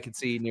one that I could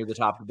see near the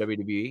top of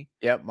WWE.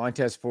 Yep,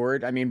 Montez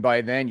Ford. I mean,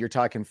 by then, you're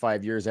talking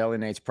 5 years. LA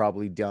Knight's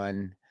probably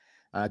done.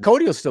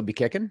 Cody will still be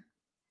kicking.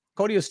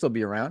 Cody will still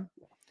be around.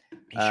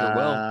 He sure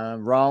will.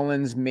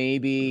 Rollins,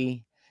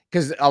 maybe,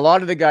 because a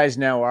lot of the guys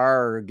now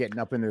are getting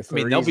up in their 30s. I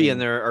mean, they'll be in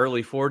their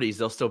early 40s.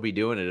 They'll still be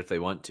doing it if they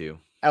want to.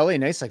 LA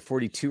Knight's like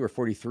 42 or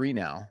 43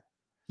 now.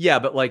 Yeah,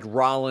 but like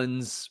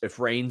Rollins, if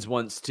Reigns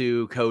wants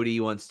to, Cody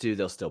wants to,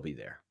 they'll still be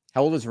there.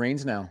 How old is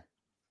Reigns now?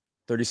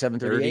 37,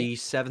 38?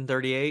 37,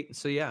 38.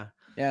 So, yeah.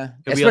 Yeah.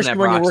 He'll especially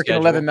when you're working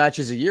 11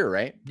 matches a year,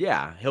 right?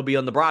 Yeah. He'll be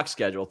on the Brock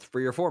schedule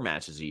 3 or 4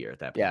 matches a year at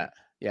that point. Yeah.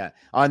 Yeah.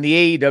 On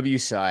the AEW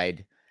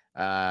side,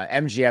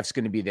 MJF's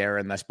going to be there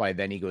unless by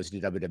then he goes to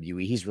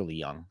WWE. He's really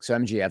young. So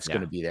MJF's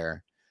going to be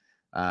there.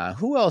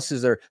 Who else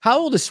is there? How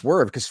old is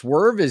Swerve? Because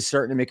Swerve is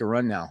starting to make a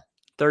run now.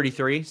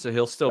 33, so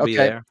he'll still be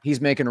there.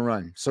 He's making a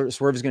run. So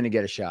Swerve's going to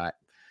get a shot.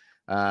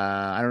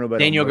 I don't know about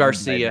Daniel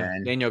Garcia.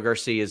 Daniel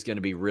Garcia is going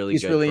to be really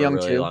good really for young a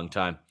really too. long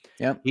time.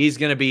 Yeah. He's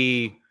going to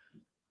be,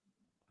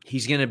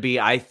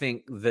 I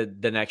think,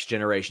 the next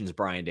generation's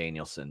Bryan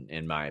Danielson,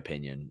 in my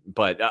opinion,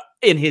 but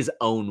in his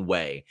own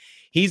way.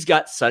 He's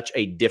got such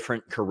a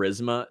different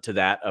charisma to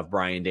that of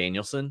Bryan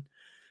Danielson,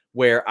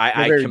 where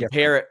I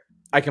compare it.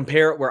 I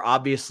compare it where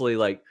obviously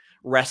like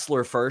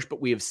wrestler first, but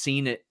we have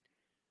seen it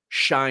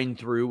shine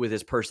through with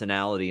his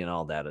personality and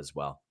all that as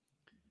well.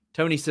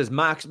 Tony says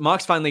Mox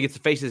finally gets to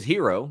face his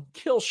hero,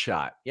 Kill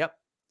Shot. Yep.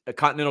 A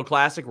Continental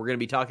Classic. We're going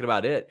to be talking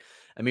about it.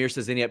 Amir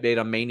says, any update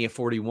on Mania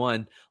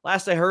 41?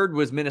 Last I heard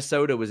was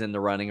Minnesota was in the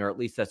running, or at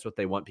least that's what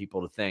they want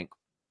people to think.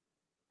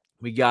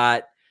 We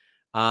got,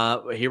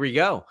 here we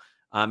go.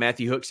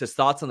 Matthew Hook says,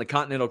 thoughts on the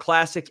Continental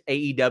Classic?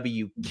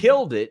 AEW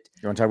killed it.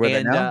 You want to talk about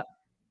that now?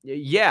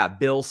 Yeah.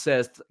 Bill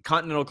says,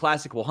 Continental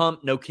Classic will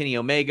hump. No Kenny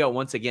Omega.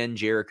 Once again,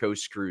 Jericho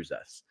screws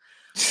us.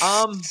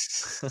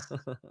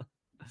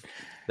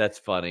 That's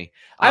funny.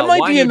 I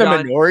might be in the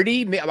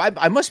minority.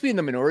 I must be in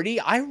the minority.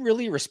 I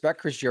really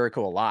respect Chris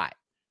Jericho a lot.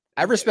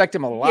 I respect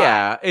him a lot.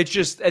 Yeah, it's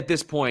just at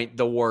this point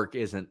the work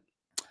isn't.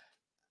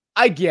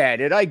 I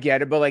get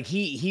it, but like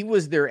he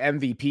was their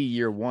MVP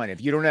year one.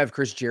 If you don't have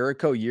Chris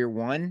Jericho year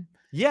one,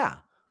 yeah,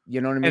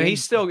 You know what I mean? And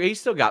he's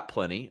still got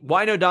plenty.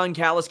 Why no Don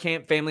Callis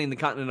Camp family in the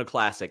Continental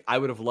Classic? I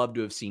would have loved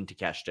to have seen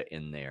Takeshita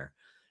in there.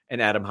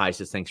 And Adam High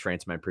says, thanks for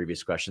answering my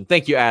previous question.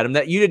 Thank you, Adam.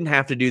 That you didn't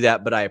have to do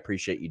that, but I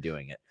appreciate you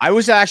doing it. I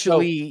was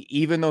actually,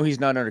 even though he's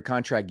not under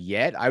contract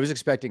yet, I was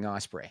expecting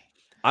Ospreay.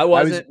 I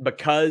wasn't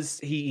because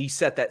he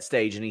set that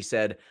stage and he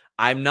said,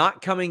 I'm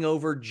not coming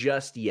over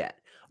just yet.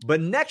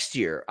 But next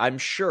year, I'm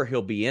sure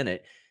he'll be in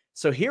it.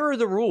 So here are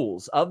the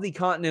rules of the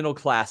Continental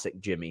Classic,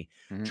 Jimmy.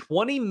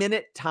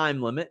 20-minute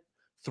time limit,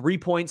 3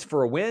 points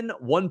for a win,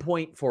 1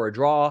 point for a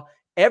draw.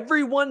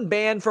 Everyone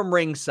banned from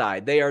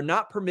ringside. They are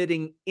not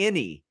permitting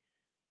any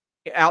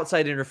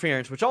outside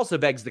interference, which also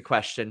begs the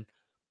question,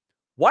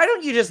 why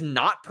don't you just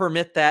not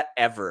permit that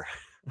ever?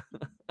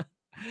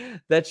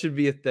 That should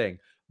be a thing.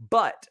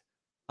 But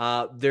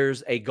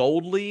there's a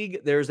gold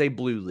league, there's a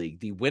blue league.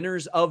 The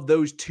winners of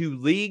those two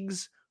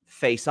leagues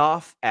face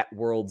off at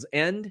World's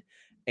End.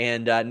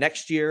 And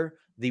next year,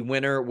 the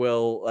winner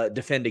will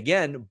defend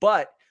again.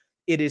 But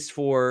it is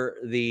for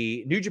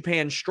the New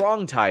Japan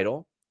Strong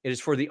title. It is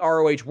for the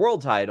ROH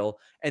World title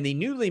and the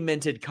newly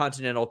minted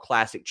Continental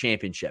Classic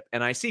Championship.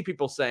 And I see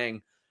people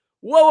saying,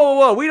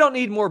 whoa, we don't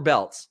need more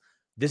belts.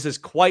 This is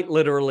quite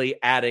literally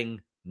adding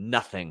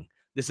nothing.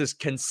 This is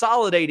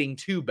consolidating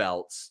 2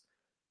 belts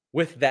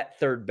with that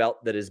third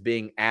belt that is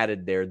being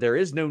added there. There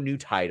is no new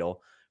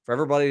title. For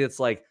everybody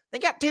that's like, they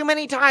got too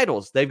many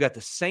titles. They've got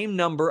the same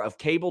number of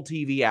cable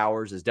TV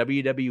hours as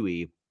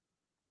WWE,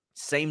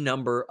 same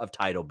number of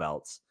title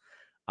belts.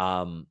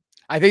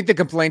 I think the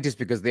complaint is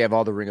because they have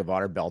all the Ring of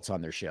Honor belts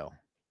on their show.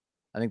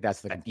 I think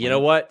that's the complaint. You know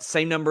what?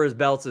 Same number of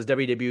belts as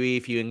WWE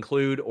if you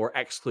include or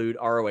exclude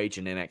ROH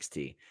and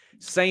NXT.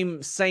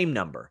 Same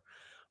number.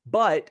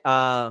 But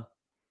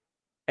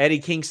Eddie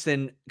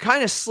Kingston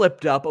kind of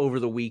slipped up over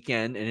the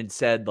weekend and had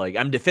said, like,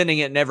 I'm defending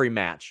it in every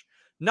match.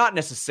 Not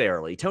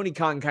necessarily. Tony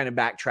Khan kind of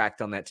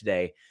backtracked on that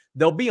today.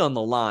 They'll be on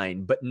the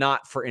line, but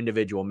not for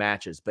individual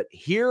matches. But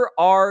here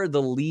are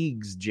the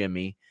leagues,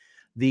 Jimmy.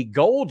 The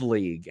Gold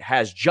League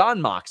has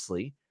Jon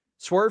Moxley,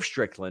 Swerve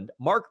Strickland,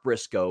 Mark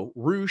Briscoe,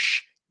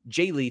 Roosh,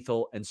 Jay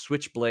Lethal, and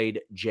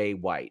Switchblade Jay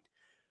White.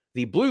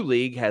 The Blue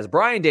League has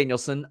Bryan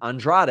Danielson,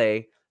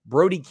 Andrade,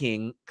 Brody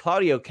King,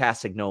 Claudio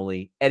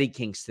Castagnoli, Eddie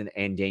Kingston,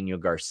 and Daniel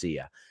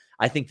Garcia.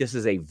 I think this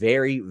is a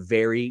very,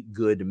 very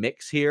good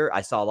mix here.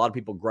 I saw a lot of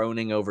people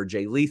groaning over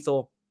Jay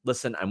Lethal.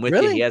 Listen, I'm with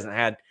you. He hasn't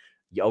had...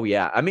 Oh,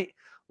 yeah. I mean,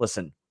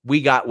 listen,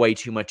 we got way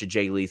too much of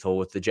Jay Lethal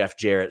with the Jeff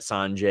Jarrett,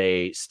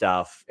 Sanjay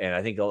stuff. And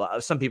I think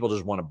some people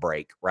just want to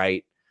break,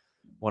 right?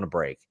 Want to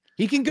break.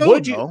 He can go,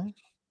 though,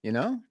 you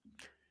know?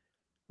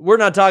 We're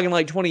not talking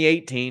like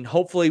 2018.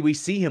 Hopefully we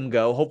see him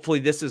go. Hopefully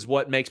this is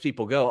what makes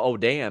people go, oh,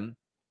 damn.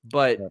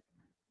 But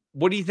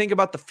what do you think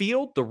about the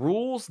field, the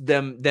rules,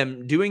 them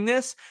doing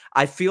this?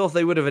 I feel if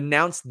they would have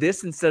announced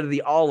this instead of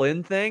the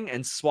all-in thing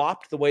and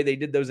swapped the way they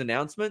did those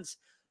announcements,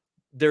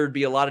 there would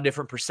be a lot of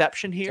different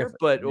perception here.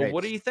 But right.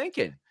 What are you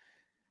thinking?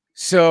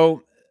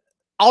 So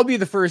I'll be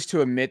the first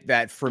to admit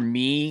that for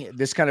me,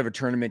 this kind of a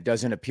tournament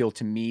doesn't appeal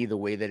to me the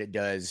way that it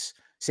does,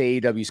 say,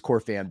 AEW's core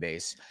fan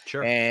base.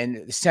 Sure.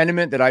 And the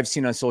sentiment that I've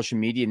seen on social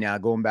media now,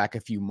 going back a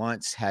few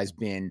months, has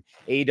been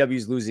AEW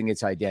is losing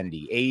its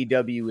identity.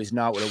 AEW is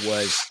not what it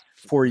was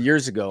 4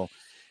 years ago.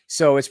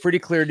 So it's pretty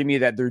clear to me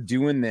that they're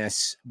doing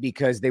this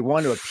because they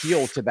want to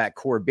appeal to that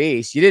core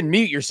base. You didn't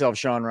mute yourself,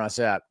 Sean Ross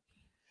Sapp.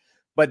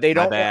 But they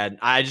don't. My bad.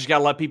 I just got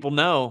to let people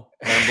know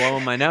I'm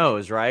blowing my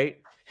nose, right?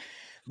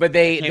 But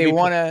they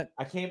want to.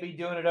 I can't be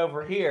doing it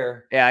over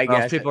here. Yeah, I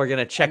guess people are going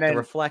to check the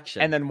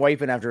reflection and then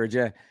wiping after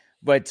a.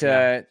 But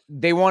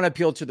they want to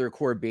appeal to their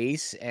core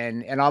base,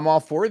 and I'm all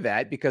for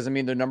that because I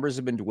mean their numbers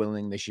have been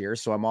dwindling this year,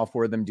 so I'm all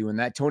for them doing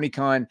that. Tony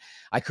Khan,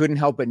 I couldn't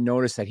help but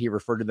notice that he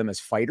referred to them as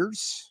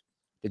fighters.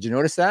 Did you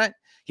notice that?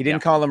 He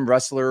didn't call them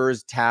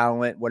wrestlers,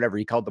 talent, whatever.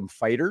 He called them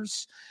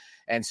fighters,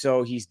 and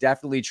so he's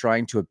definitely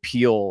trying to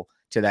appeal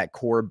to that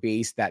core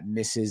base that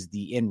misses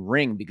the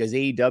in-ring because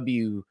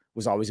AEW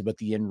was always about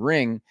the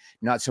in-ring,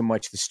 not so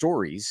much the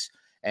stories.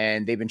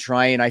 And they've been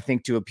trying, I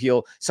think, to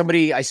appeal.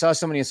 I saw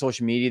somebody on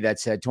social media that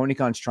said Tony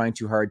Khan's trying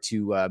too hard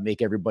to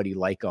make everybody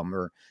like him,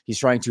 or he's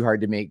trying too hard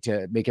to make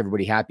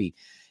everybody happy.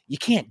 You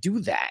can't do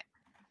that.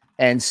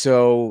 And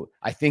so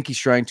I think he's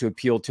trying to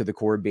appeal to the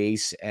core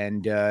base,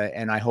 and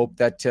I hope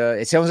that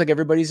it sounds like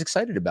everybody's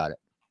excited about it.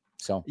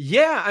 So,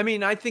 yeah, I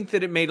mean, I think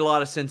that it made a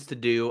lot of sense to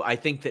do. I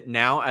think that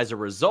now, as a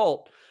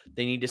result,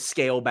 they need to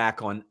scale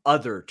back on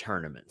other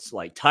tournaments,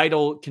 like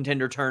title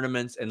contender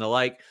tournaments and the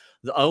like.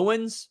 The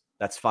Owens,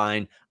 that's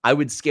fine. I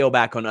would scale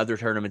back on other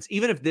tournaments,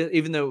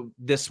 even though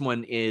this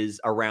one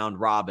is a round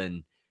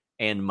robin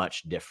and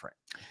much different.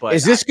 But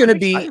is this going to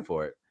be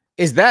for it?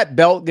 Is that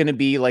belt going to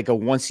be like a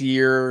once a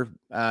year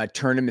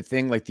tournament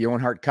thing, like the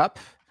Owen Hart Cup?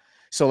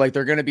 So like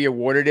they're going to be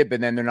awarded it,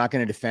 but then they're not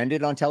going to defend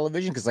it on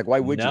television? Because like, why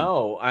would you?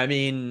 No, I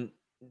mean,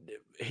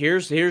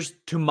 here's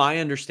to my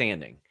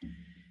understanding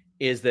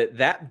is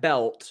that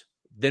belt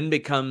then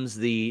becomes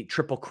the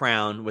Triple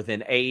Crown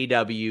within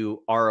AEW,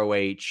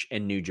 ROH,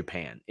 and New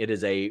Japan. It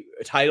is a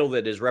title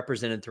that is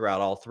represented throughout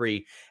all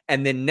three.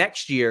 And then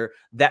next year,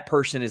 that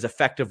person is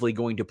effectively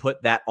going to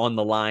put that on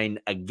the line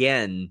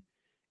again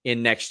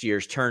in next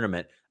year's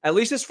tournament. At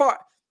least as far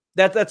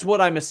that's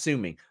what I'm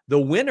assuming. The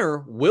winner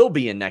will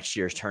be in next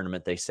year's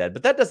tournament, they said,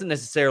 but that doesn't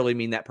necessarily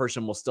mean that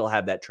person will still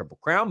have that Triple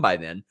Crown by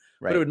then,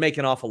 but it would make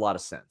an awful lot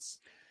of sense.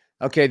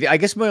 Okay. I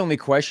guess my only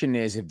question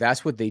is, if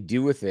that's what they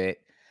do with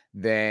it,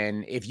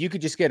 then if you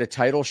could just get a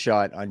title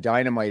shot on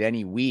Dynamite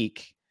any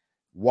week,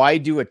 why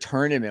do a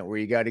tournament where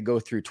you got to go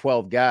through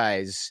 12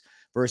 guys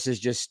versus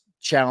just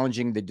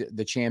challenging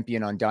the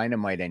champion on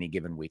Dynamite any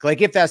given week?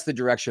 Like, if that's the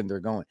direction they're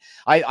going.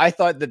 I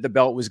thought that the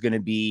belt was going to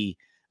be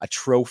a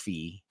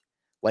trophy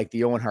like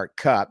the Owen Hart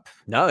Cup.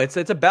 No, it's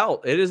a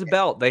belt. It is a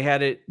belt. They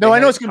had it. No, I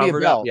know it's going to be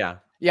a belt.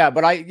 Up. Yeah,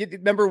 but I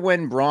remember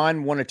when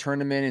Braun won a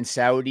tournament in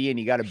Saudi and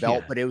he got a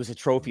belt, but it was a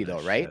trophy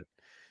though, right?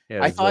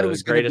 Yeah, I thought it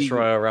was greatest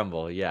Royal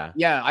Rumble. Yeah.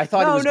 Yeah, I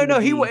thought it was no.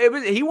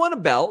 He won a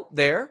belt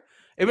there.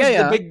 It was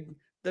the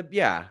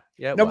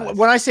big. No,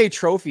 when I say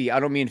trophy, I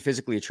don't mean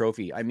physically a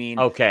trophy. I mean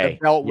the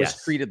belt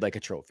was treated like a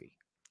trophy.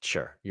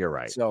 Sure, you're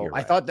right. So you're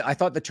right. I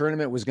thought the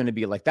tournament was going to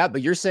be like that,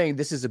 but you're saying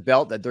this is a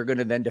belt that they're going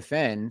to then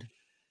defend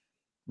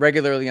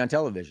regularly on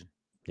television.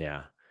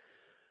 Yeah.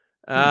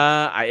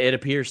 It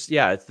appears.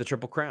 Yeah, it's the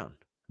Triple Crown.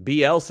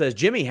 BL says,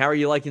 Jimmy, how are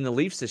you liking the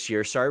Leafs this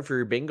year? Sorry for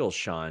your Bengals,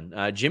 Sean.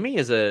 Jimmy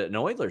is an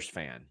Oilers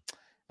fan.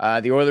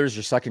 The Oilers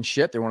are sucking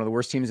shit. They're one of the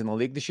worst teams in the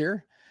league this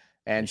year.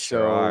 And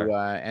so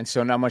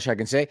not much I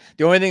can say.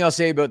 The only thing I'll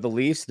say about the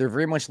Leafs, they're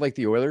very much like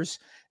the Oilers.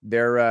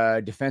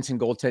 Their defense and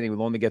goaltending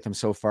will only get them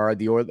so far.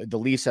 The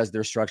Leafs, as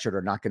they're structured,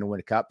 are not going to win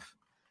a cup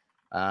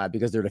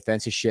because their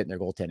defense is shit and their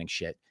goaltending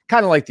shit.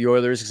 Kind of like the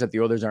Oilers, except the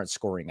Oilers aren't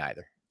scoring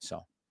either.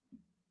 So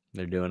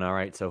they're doing all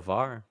right so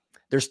far.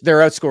 They're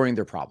outscoring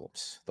their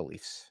problems, the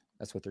Leafs.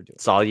 That's what they're doing.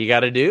 That's all you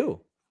got to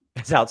do.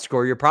 Is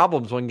outscore your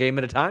problems one game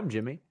at a time,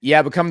 Jimmy.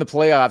 Yeah, but come the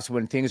playoffs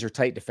when things are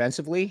tight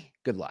defensively,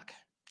 good luck.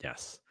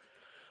 Yes.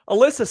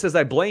 Alyssa says,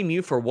 I blame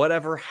you for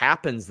whatever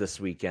happens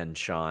this weekend,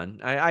 Sean.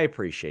 I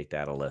appreciate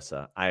that,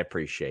 Alyssa. I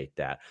appreciate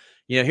that.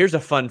 Here's a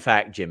fun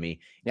fact, Jimmy.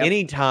 Yep.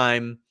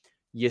 Anytime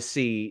you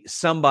see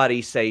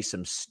somebody say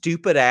some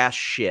stupid ass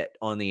shit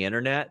on the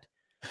internet,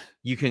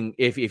 you can,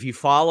 if you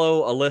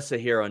follow Alyssa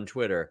here on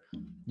Twitter,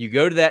 you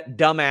go to that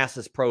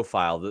dumbass's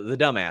profile, the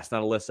dumbass,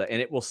 not Alyssa,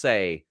 and it will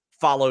say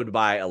followed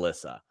by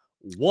Alyssa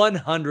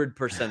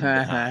 100% of the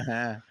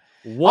time.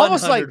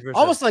 100%.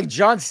 Almost like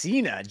John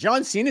Cena.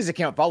 John Cena's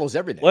account follows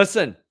everything.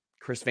 Listen,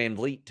 Chris Van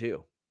Vliet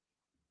too.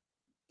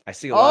 I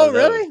see a lot of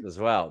those as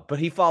well, but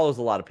he follows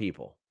a lot of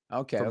people.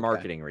 For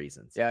marketing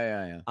reasons.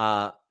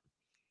 Yeah.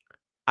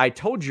 I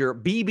told your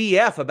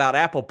BBF about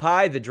apple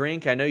pie, the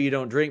drink. I know you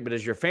don't drink, but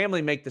does your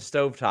family make the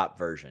stovetop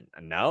version?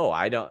 No,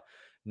 I don't.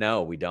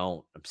 No, we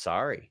don't. I'm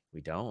sorry.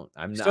 We don't.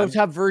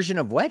 Stovetop version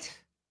of what?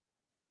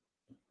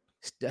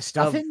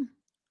 Stuffing?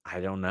 I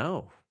don't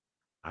know.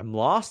 I'm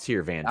lost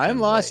here, Van. I'm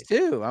lost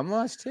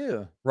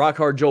too. Rock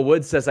Hard Joel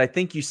Wood says, I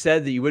think you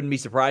said that you wouldn't be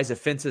surprised if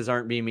fences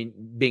aren't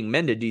being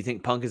mended. Do you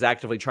think Punk is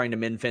actively trying to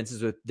mend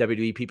fences with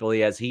WWE people he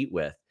has heat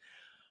with?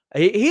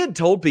 He had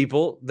told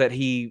people that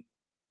he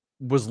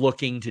was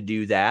looking to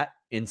do that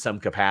in some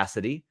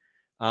capacity.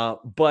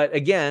 But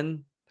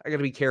again, I got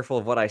to be careful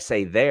of what I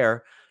say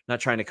there. Not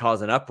trying to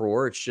cause an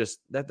uproar. It's just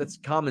that's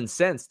common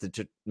sense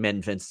to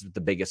mend fences with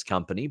the biggest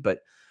company, but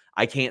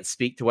I can't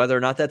speak to whether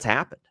or not that's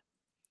happened.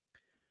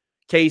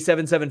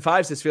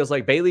 K775 says, feels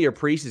like Bailey or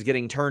Priest is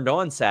getting turned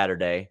on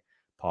Saturday.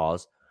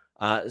 Pause.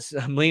 So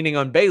I'm leaning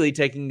on Bailey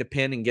taking the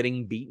pin and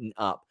getting beaten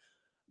up.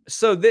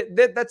 So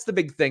that's the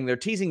big thing. They're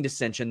teasing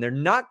dissension. They're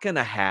not going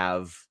to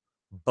have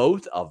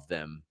both of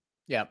them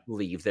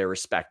leave their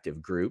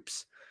respective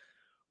groups.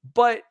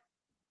 But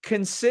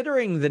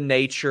considering the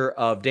nature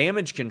of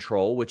Damage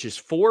Control, which is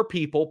 4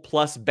 people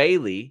plus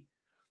Bailey,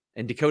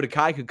 and Dakota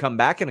Kai could come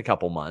back in a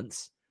couple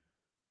months,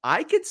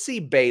 I could see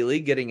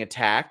Bailey getting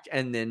attacked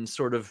and then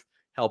sort of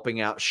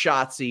helping out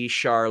Shotzi,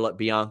 Charlotte,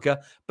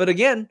 Bianca. But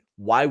again,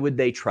 why would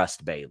they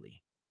trust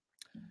Bailey?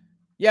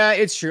 Yeah,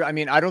 it's true. I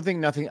mean, I don't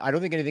think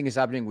anything is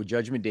happening with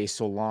Judgment Day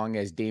so long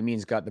as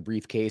Damien's got the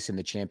briefcase and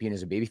the champion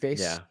is a babyface.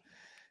 Yeah.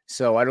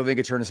 So I don't think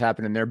a turn is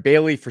happening there.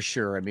 Bailey for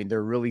sure. I mean,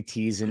 they're really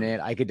teasing it.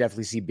 I could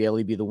definitely see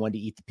Bailey be the one to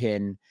eat the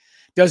pin.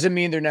 Doesn't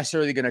mean they're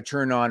necessarily going to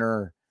turn on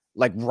her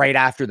like right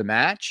after the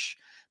match,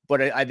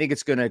 but I think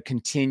it's going to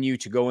continue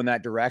to go in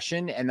that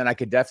direction. And then I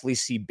could definitely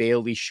see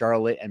Bailey,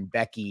 Charlotte, and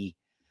Becky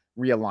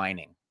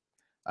realigning.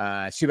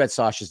 It's too bad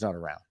Sasha's not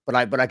around, but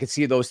I could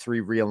see those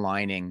 3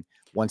 realigning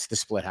once the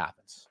split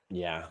happens.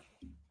 Yeah.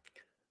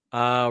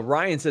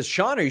 Ryan says,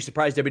 Sean, are you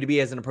surprised WWE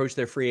hasn't approached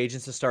their free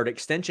agents to start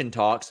extension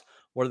talks?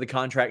 What are the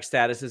contract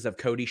statuses of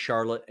Cody,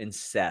 Charlotte, and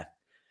Seth?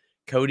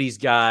 Cody's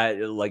got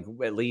like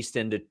at least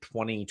into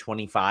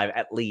 2025,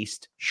 at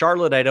least.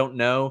 Charlotte, I don't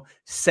know.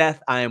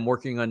 Seth, I am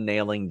working on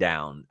nailing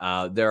down.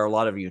 There are a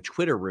lot of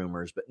Twitter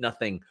rumors, but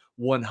nothing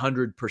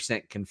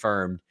 100%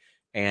 confirmed.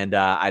 And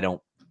I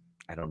don't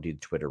do the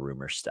Twitter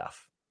rumor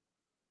stuff.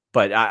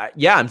 But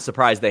yeah, I'm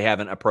surprised they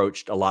haven't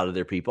approached a lot of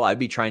their people. I'd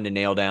be trying to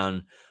nail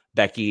down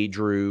Becky,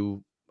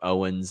 Drew,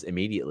 Owens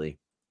immediately.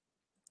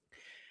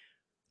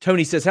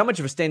 Tony says, how much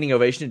of a standing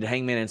ovation did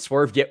Hangman and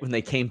Swerve get when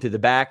they came to the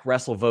back?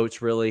 Wrestle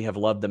Votes really have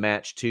loved the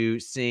match too.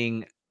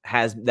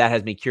 Has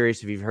me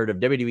curious if you've heard of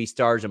WWE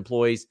stars,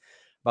 employees,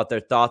 about their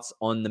thoughts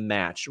on the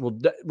match. Well,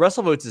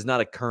 Wrestle Votes is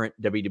not a current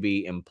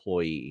WWE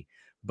employee,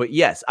 but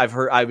yes, I've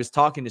heard. I was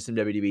talking to some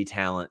WWE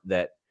talent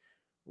that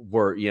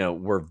were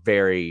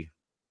in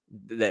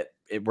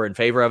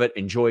favor of it,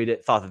 enjoyed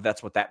it, thought that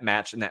that's what that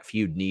match and that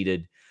feud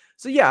needed.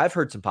 So yeah, I've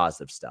heard some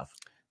positive stuff.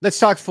 Let's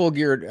talk Full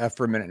Gear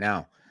for a minute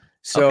now.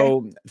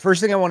 So First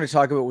thing I want to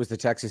talk about was the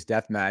Texas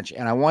Death Match,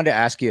 and I wanted to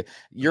ask you,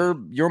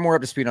 you're more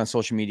up to speed on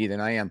social media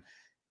than I am.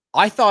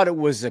 I thought it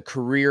was a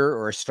career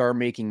or a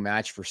star-making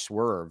match for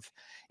Swerve,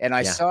 and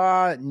I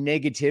saw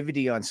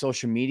negativity on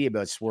social media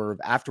about Swerve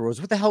afterwards.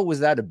 What the hell was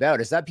that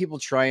about? Is that people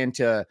trying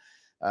to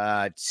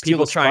steal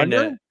his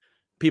thunder?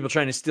 People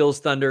trying to steal his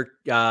thunder,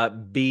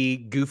 be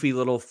goofy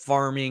little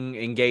farming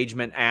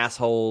engagement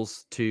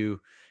assholes to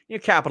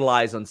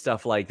capitalize on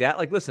stuff like that.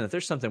 Like, listen, if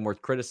there's something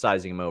worth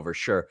criticizing him over,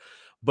 sure.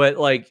 But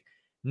like,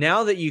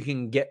 now that you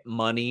can get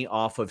money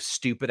off of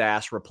stupid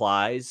ass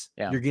replies,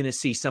 you're going to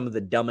see some of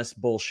the dumbest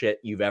bullshit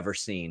you've ever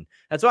seen.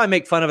 That's why I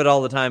make fun of it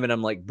all the time. And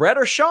I'm like, Brett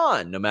or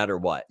Sean, no matter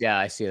what. Yeah,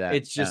 I see that.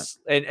 It's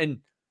just, and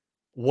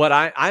what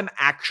I'm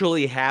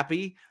actually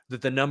happy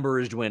that the number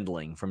is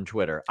dwindling from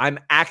Twitter. I'm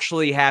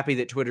actually happy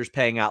that Twitter's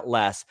paying out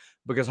less,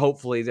 because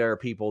hopefully there are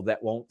people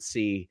that won't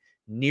see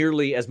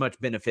nearly as much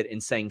benefit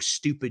in saying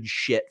stupid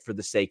shit for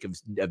the sake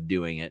of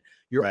doing it.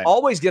 You're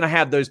always going to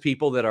have those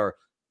people that are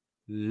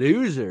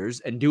losers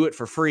and do it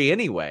for free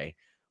anyway,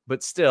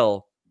 but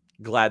still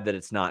glad that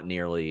it's not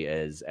nearly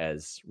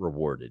as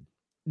rewarded.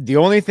 The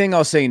only thing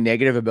I'll say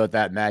negative about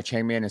that match,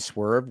 Hangman and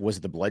Swerve, was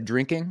the blood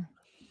drinking.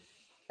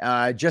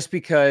 Just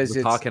because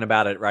we're talking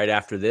about it right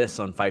after this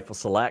on Fightful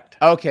Select.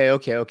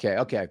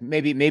 Okay.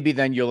 Maybe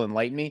then you'll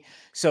enlighten me.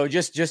 So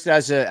just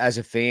as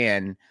a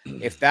fan,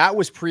 if that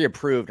was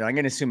pre-approved, and I'm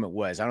going to assume it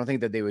was, I don't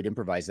think that they would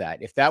improvise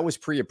that. If that was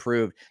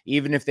pre-approved,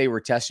 even if they were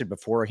tested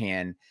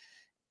beforehand,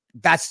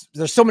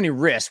 there's so many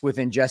risks with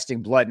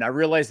ingesting blood. And I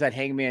realize that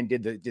Hangman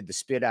did the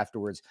spit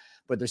afterwards,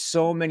 but there's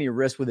so many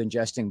risks with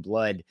ingesting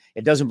blood.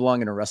 It doesn't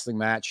belong in a wrestling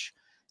match,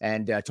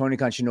 and Tony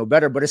Khan should know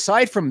better. But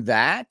aside from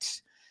that,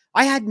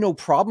 I had no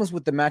problems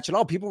with the match at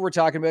all. People were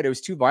talking about it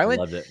was too violent.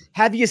 Loved it.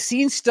 Have you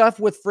seen stuff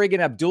with friggin'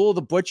 Abdullah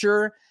the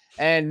Butcher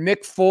and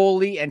Mick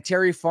Foley and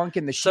Terry Funk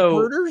and the Sheep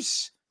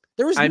Herders?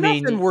 There was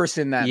nothing worse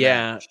in that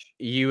match.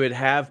 You would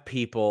have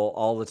people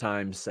all the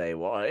time say,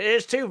 well,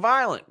 it's too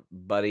violent,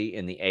 buddy,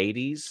 in the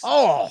 80s.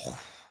 Oh,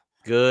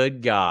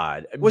 good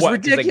God. It was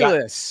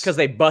ridiculous. Because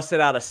they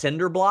busted out a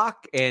cinder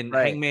block and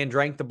Hangman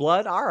drank the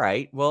blood? All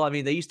right. Well, I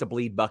mean, they used to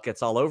bleed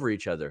buckets all over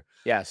each other.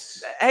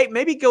 Yes. Hey,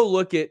 maybe go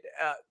look at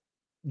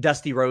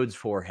Dusty Rhodes'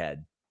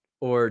 forehead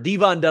or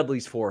Devon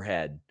Dudley's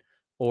forehead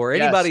or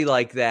anybody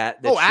like that.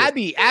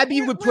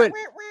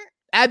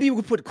 Abby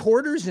would put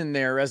quarters in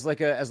there as like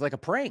a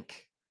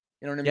prank.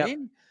 You know what I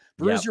mean?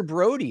 Bruiser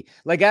Brody.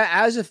 Like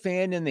as a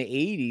fan in the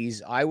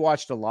 80s, I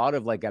watched a lot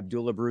of like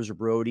Abdullah Bruiser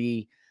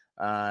Brody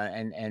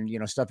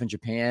and stuff in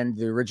Japan,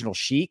 the original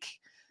Sheik.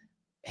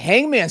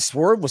 Hangman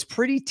Swerve was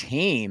pretty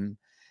tame,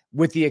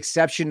 with the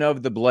exception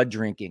of the blood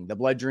drinking. The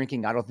blood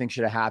drinking, I don't think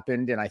should have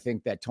happened. And I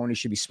think that Tony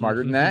should be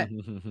smarter than that.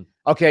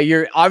 Okay.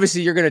 You're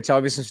going to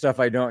tell me some stuff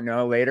I don't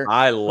know later.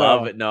 I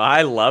love it. No,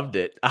 I loved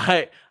it.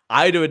 I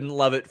didn't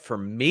love it for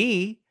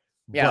me,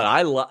 but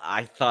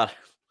I thought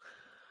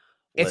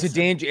it's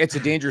a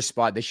dangerous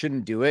spot. They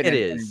shouldn't do it. It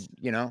is.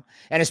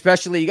 And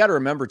especially you got to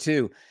remember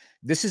too,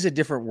 this is a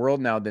different world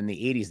now than the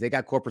 80s. They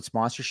got corporate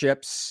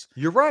sponsorships.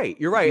 You're right.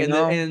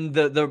 And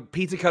the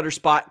pizza cutter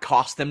spot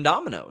cost them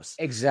Domino's.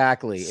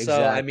 Exactly.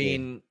 So, I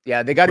mean,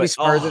 they got to be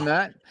smarter than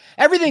that.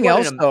 Everything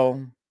else,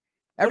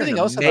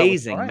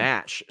 amazing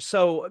match.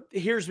 So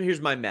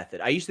here's my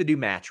method. I used to do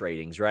match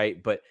ratings,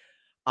 right? But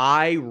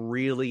I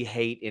really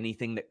hate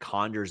anything that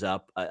conjures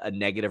up a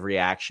negative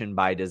reaction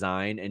by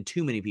design, and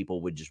too many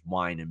people would just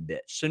whine and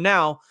bitch. So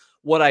now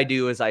what I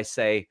do is I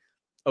say,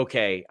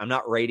 okay, I'm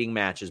not rating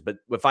matches, but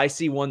if I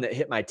see one that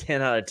hit my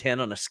 10 out of 10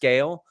 on a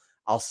scale,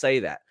 I'll say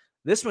that.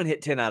 This one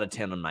hit 10 out of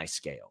 10 on my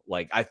scale.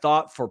 Like, I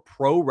thought for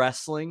pro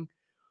wrestling,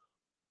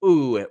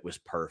 it was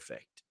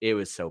perfect. It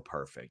was so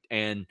perfect.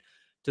 And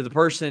to the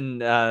person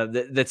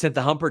that sent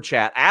the Humper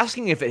chat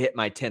asking if it hit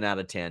my 10 out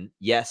of 10,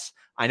 yes,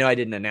 I know I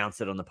didn't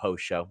announce it on the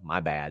post show. My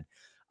bad.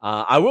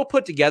 I will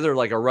put together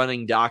like a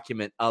running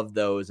document of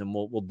those, and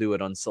we'll do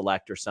it on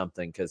Select or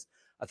something, because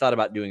I thought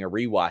about doing a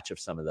rewatch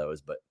of some of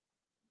those, but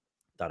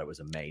thought it was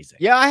amazing.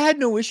 Yeah, I had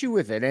no issue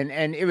with it.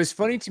 And it was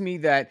funny to me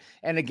that,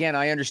 and again,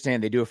 I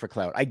understand they do it for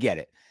clout. I get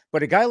it.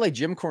 But a guy like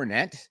Jim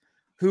Cornette,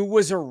 who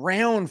was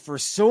around for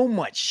so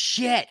much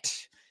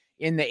shit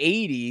in the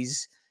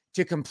 80s,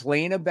 to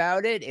complain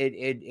about it,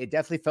 it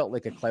definitely felt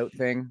like a clout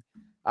thing.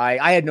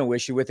 I had no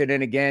issue with it.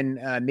 And again,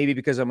 maybe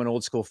because I'm an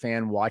old school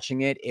fan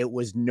watching it, it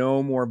was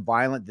no more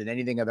violent than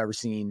anything I've ever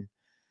seen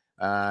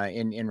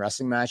in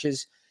wrestling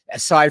matches.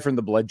 aside from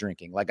the blood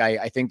drinking. Like,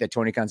 I think that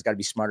Tony Khan's got to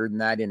be smarter than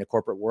that in a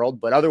corporate world.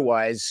 But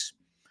otherwise,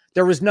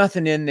 there was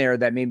nothing in there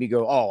that made me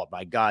go, oh,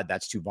 my God,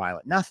 that's too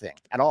violent. Nothing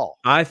at all.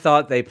 I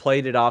thought they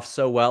played it off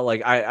so well.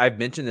 Like, I've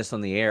mentioned this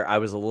on the air. I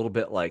was a little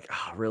bit like,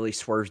 oh, really,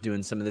 Swerve's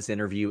doing some of this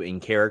interview in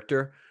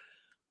character.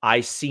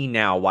 I see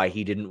now why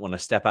he didn't want to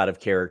step out of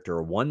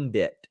character one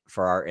bit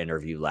for our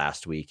interview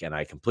last week. And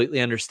I completely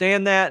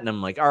understand that. And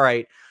I'm like, all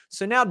right,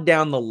 so now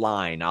down the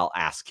line, I'll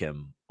ask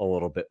him a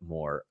little bit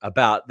more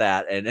about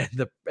that and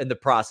the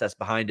process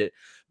behind it.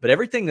 But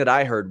everything that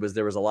I heard was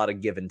there was a lot of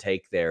give and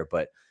take there.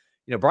 But,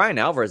 you know, Brian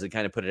Alvarez had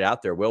kind of put it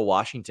out there. Will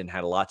Washington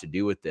had a lot to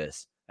do with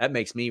this. That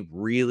makes me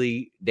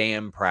really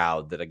damn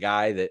proud that a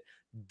guy that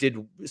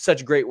did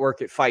such great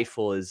work at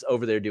Fightful is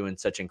over there doing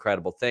such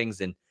incredible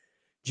things. And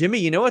Jimmy,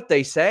 you know what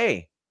they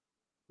say?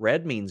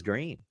 Red means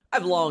green.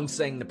 I've long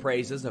sang the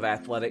praises of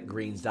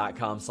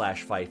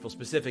athleticgreens.com/Fightful,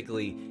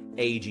 specifically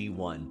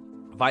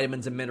AG1.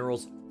 Vitamins and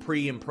minerals,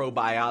 pre and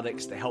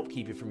probiotics to help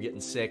keep you from getting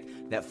sick,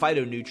 that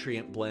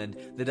phytonutrient blend,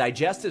 the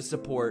digestive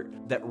support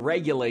that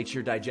regulates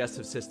your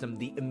digestive system,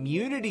 the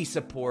immunity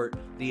support,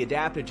 the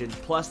adaptogens,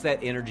 plus that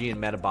energy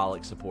and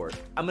metabolic support.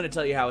 I'm going to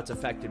tell you how it's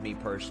affected me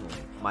personally.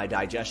 My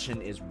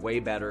digestion is way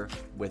better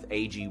with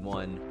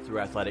AG1 through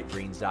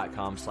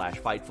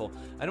athleticgreens.com/Fightful.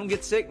 I don't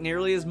get sick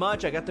nearly as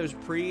much. I got those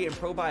pre and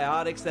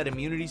probiotics, that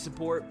immunity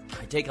support.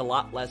 I take a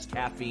lot less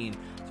caffeine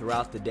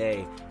throughout the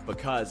day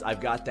because I've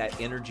got that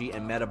energy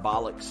and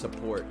metabolic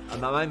support.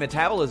 My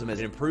metabolism has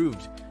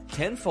improved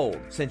tenfold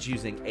since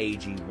using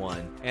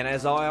AG1. And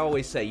as I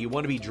always say, you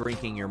want to be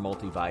drinking your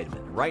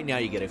multivitamin. Right now,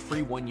 you get a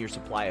free 1-year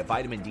supply of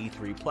vitamin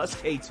D3 plus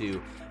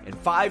K2 and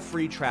 5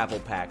 free travel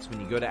packs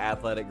when you go to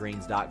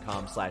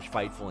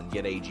athleticgreens.com/Fightful and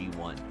get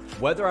AG1.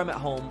 Whether I'm at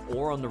home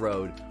or on the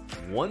road,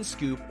 1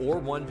 scoop or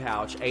 1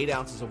 pouch, 8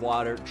 ounces of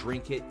water,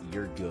 drink it,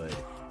 you're good.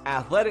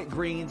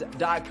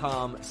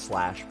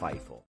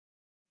 athleticgreens.com/Fightful.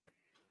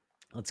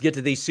 Let's get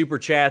to these super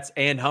chats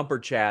and humper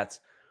chats.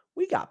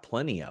 We got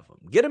plenty of them.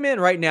 Get them in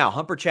right now.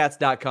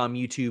 Humperchats.com,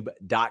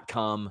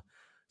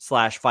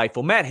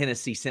 youtube.com/Fightful. Matt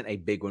Hennessy sent a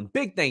big one.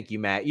 Big thank you,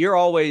 Matt. You're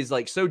always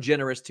like so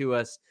generous to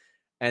us,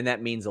 and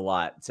that means a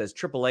lot. It says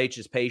Triple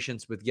H's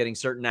patience with getting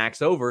certain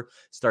acts over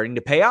starting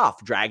to pay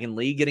off. Dragon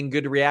Lee getting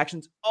good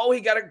reactions. Oh,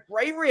 he got a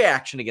great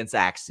reaction against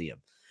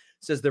Axiom.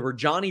 It says there were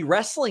Johnny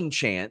wrestling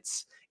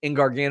chants in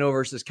Gargano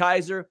versus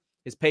Kaiser.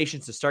 His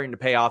patience is starting to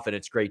pay off, and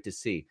it's great to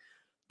see.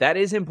 That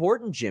is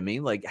important, Jimmy.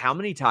 Like, how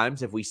many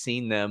times have we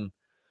seen them?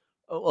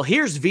 Well,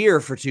 here's Veer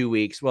for 2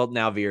 weeks. Well,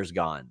 now Veer's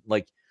gone.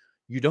 Like,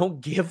 you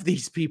don't give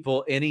these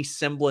people any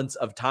semblance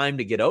of time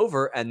to get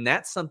over. And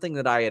that's something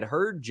that I had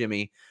heard,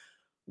 Jimmy,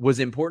 was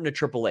important to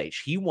Triple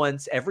H. He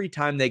wants, every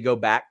time they go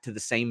back to the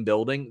same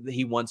building,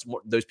 he wants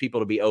those people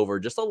to be over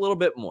just a little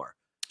bit more.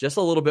 Just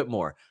a little bit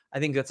more. I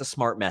think that's a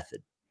smart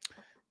method.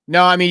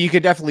 No, I mean, you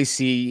could definitely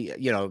see,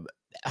 you know,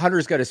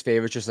 Hunter's got his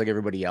favorites just like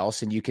everybody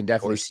else, and you can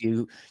definitely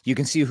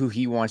see who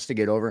he wants to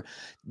get over.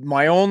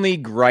 My only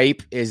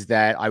gripe is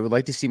that I would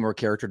like to see more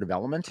character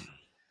development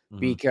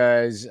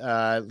because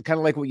kind of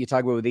like what you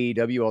talk about with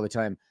AEW all the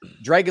time.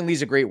 Dragon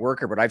Lee's a great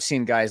worker, but I've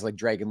seen guys like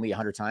Dragon Lee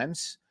 100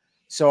 times.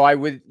 So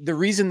the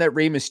reason that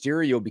Rey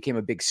Mysterio became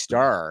a big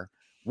star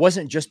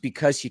wasn't just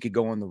because he could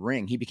go in the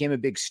ring. He became a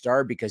big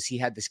star because he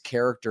had this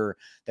character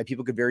that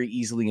people could very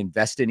easily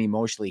invest in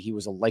emotionally. He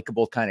was a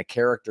likable kind of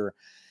character.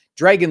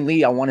 Dragon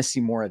Lee, I want to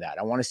see more of that.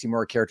 I want to see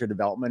more character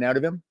development out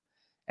of him.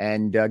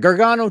 And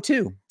Gargano,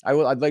 too.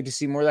 I'd like to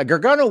see more of that.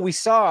 Gargano, we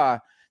saw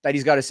that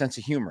he's got a sense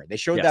of humor. They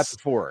showed that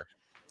before.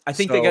 I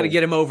think they got to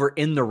get him over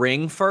in the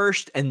ring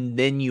first, and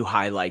then you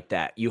highlight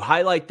that. You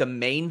highlight the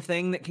main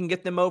thing that can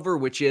get them over,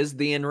 which is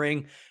the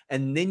in-ring,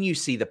 and then you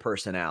see the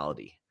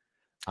personality.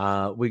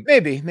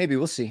 Maybe.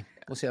 We'll see.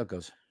 We'll see how it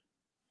goes.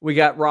 We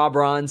got Rob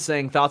Ron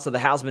saying thoughts of the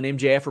Hausman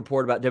MJF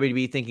report about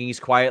WWE thinking he's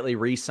quietly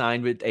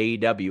re-signed with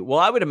AEW. Well,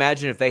 I would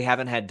imagine if they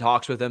haven't had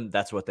talks with him,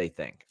 that's what they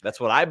think. That's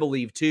what I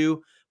believe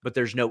too, but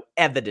there's no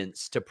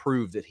evidence to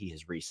prove that he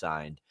has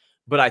re-signed.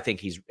 But I think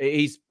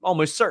he's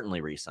almost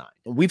certainly re-signed.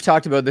 We've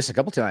talked about this a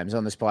couple times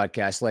on this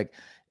podcast. Like,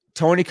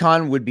 Tony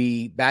Khan would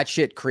be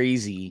batshit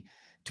crazy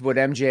to put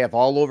MJF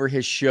all over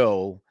his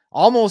show.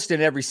 Almost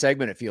in every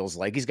segment, it feels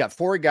like. He's got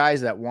 4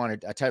 guys that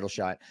wanted a title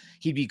shot.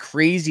 He'd be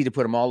crazy to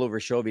put them all over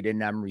a show if he didn't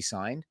have them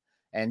re-signed.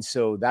 And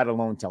so that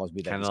alone tells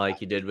me that. Kind of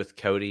like you did with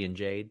Cody and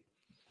Jade.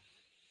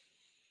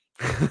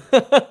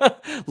 A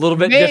little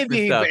bit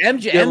maybe, different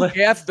but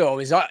MJF, though,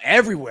 is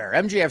everywhere.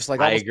 MJF's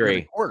like almost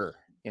every quarter.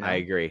 You know? I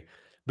agree.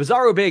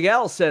 Bizarro Big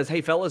L says,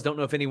 hey, fellas, don't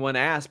know if anyone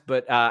asked,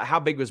 but how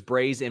big was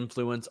Bray's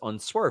influence on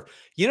Swerve?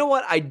 You know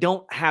what? I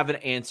don't have an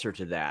answer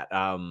to that.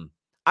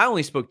 I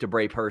only spoke to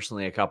Bray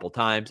personally a couple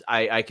times.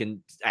 I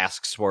can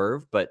ask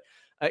Swerve, but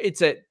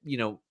it's at,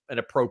 an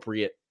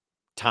appropriate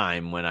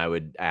time when I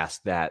would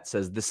ask that.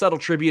 Says the subtle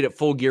tribute at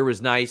Full Gear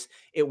was nice.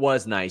 It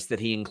was nice that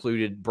he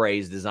included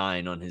Bray's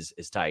design on his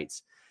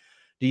tights.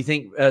 Do you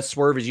think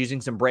Swerve is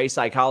using some Bray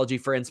psychology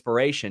for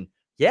inspiration?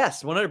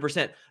 Yes,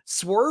 100%.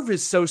 Swerve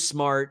is so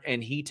smart,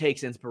 and he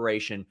takes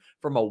inspiration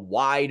from a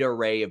wide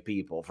array of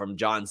people, from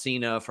John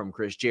Cena, from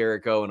Chris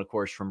Jericho, and of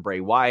course from Bray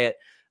Wyatt.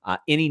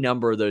 Any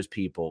number of those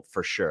people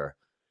for sure.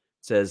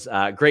 Says,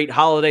 great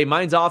holiday.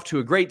 Mine's off to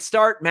a great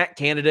start. Matt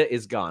Canada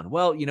is gone.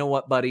 Well, you know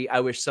what, buddy? I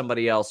wish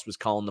somebody else was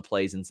calling the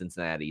plays in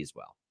Cincinnati as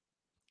well.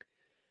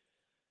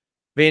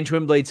 Van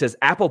Twinblade says,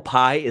 apple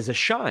pie is a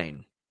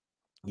shine.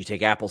 You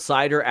take apple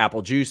cider,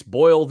 apple juice,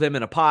 boil them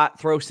in a pot,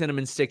 throw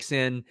cinnamon sticks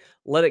in,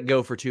 let it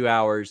go for 2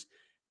 hours,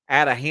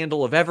 add a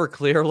handle of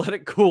Everclear, let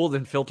it cool,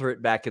 then filter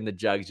it back in the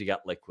jugs you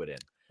got liquid in.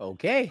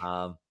 Okay.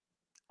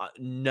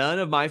 None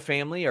of my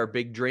family are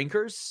big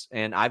drinkers,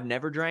 and I've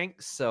never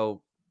drank,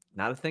 so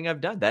not a thing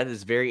I've done. That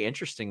is very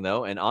interesting,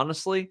 though. And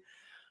honestly,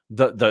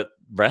 the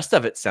rest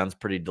of it sounds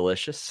pretty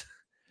delicious.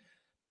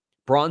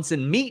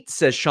 Bronson Meat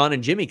says Sean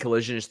and Jimmy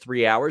collision is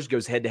 3 hours,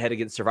 goes head-to-head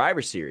against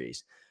Survivor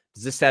Series.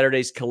 Does this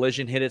Saturday's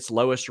collision hit its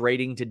lowest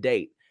rating to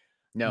date?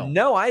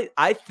 No,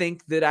 I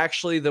think that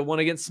actually the one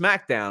against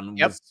SmackDown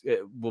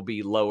will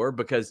be lower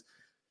because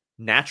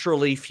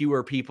naturally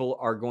fewer people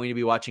are going to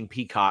be watching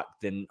Peacock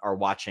than are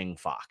watching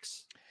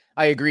Fox.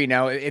 I agree.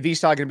 Now, if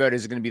he's talking about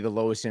is it going to be the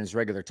lowest in his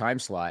regular time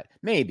slot,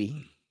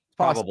 maybe.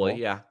 Probably,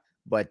 yeah.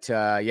 But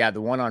the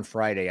one on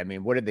Friday, I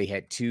mean, what did they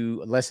hit?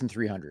 Less than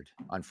 300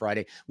 on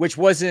Friday, which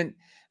wasn't,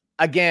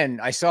 again,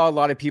 I saw a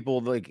lot of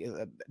people like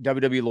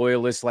WWE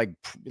loyalists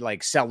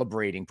like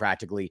celebrating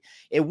practically.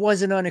 It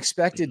wasn't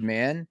unexpected,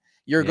 man.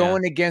 You're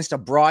going against a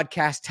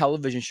broadcast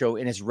television show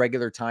in its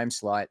regular time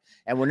slot.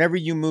 And whenever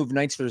you move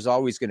nights, there's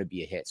always going to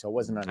be a hit. So it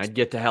wasn't unexpected. I'd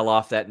get the hell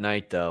off that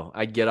night, though.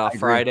 I'd get off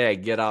Friday.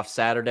 I'd get off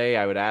Saturday.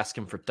 I would ask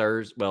him for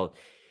Thursday. Well,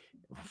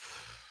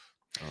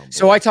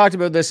 so I talked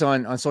about this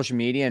on social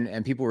media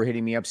and people were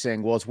hitting me up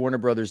saying, well, it's Warner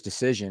Brothers'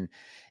 decision.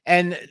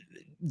 And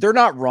they're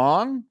not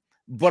wrong,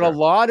 but a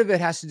lot of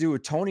it has to do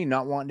with Tony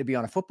not wanting to be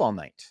on a football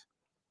night.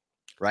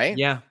 Right?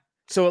 Yeah.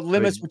 So it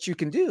limits what you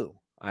can do.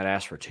 I'd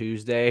ask for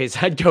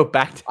Tuesdays. I'd go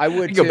back.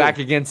 I'd go back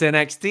against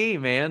NXT,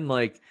 man.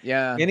 Like,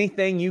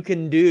 anything you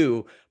can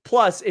do.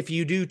 Plus, if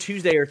you do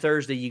Tuesday or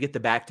Thursday, you get the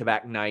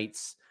back-to-back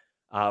nights.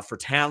 For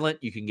talent,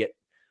 you can get.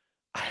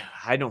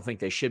 I don't think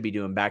they should be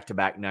doing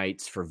back-to-back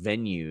nights for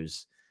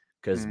venues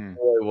because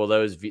boy, will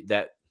those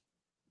that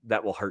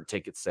will hurt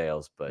ticket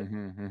sales. But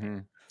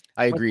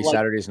I agree.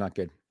 Saturday's not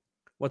good.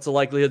 What's the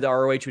likelihood that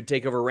ROH would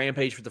take over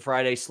Rampage for the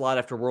Friday slot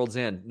after World's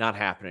End? Not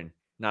happening.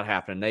 Not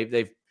happening.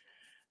 They've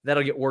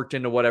that'll get worked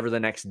into whatever the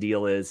next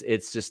deal is.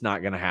 It's just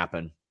not going to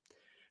happen.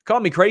 Call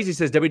Me Crazy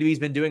says WWE's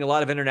been doing a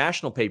lot of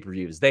international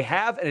pay-per-views. They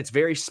have, and it's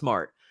very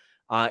smart.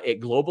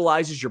 It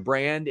globalizes your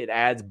brand. It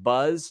adds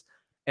buzz.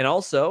 And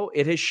also,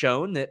 it has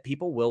shown that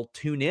people will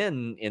tune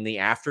in the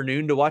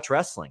afternoon to watch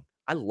wrestling.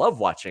 I love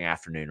watching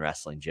afternoon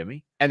wrestling,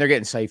 Jimmy. And they're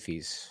getting site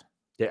fees.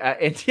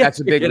 That's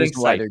a big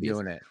reason why they're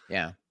doing it.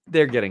 Yeah.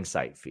 They're getting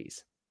site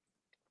fees.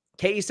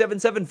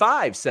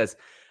 K775 says,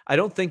 I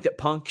don't think that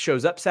Punk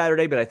shows up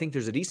Saturday, but I think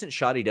there's a decent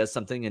shot he does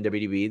something in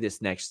WWE this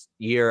next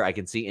year. I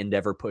can see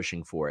Endeavor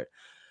pushing for it.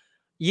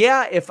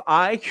 Yeah, if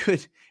I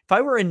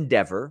were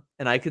Endeavor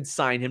and I could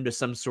sign him to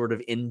some sort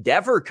of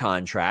Endeavor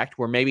contract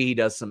where maybe he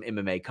does some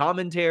MMA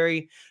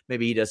commentary,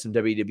 maybe he does some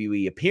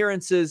WWE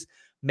appearances,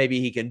 maybe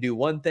he can do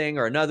one thing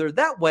or another.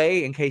 That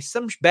way, in case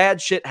some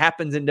bad shit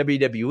happens in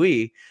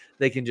WWE,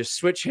 they can just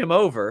switch him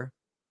over.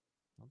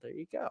 Well, there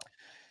you go.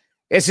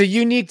 It's a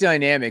unique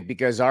dynamic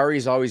because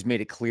Ari's always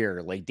made it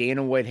clear. Like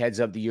Dana White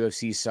heads up the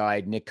UFC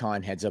side, Nick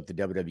Khan heads up the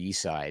WWE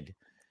side.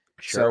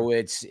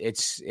 Sure. So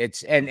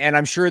it's and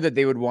I'm sure that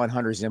they would want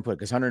Hunter's input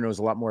because Hunter knows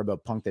a lot more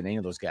about Punk than any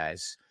of those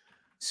guys.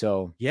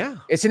 So yeah,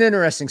 it's an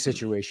interesting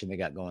situation they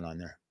got going on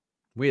there.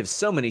 We have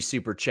so many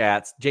super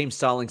chats. James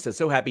Stalling says,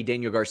 so happy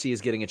Daniel Garcia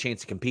is getting a chance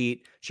to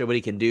compete, show what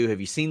he can do. Have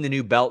you seen the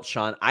new belt,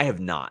 Sean? I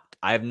have not.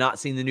 I have not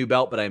seen the new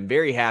belt, but I'm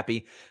very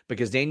happy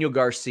because Daniel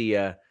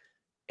Garcia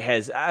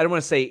has, I don't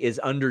want to say is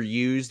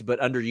underused,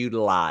 but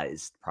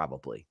underutilized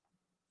probably.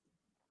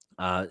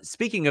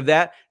 Speaking of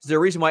that, is there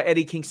a reason why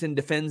Eddie Kingston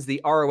defends the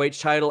ROH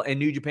title and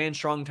New Japan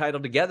Strong title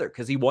together?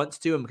 Because he wants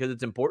to and because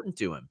it's important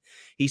to him.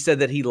 He said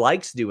that he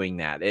likes doing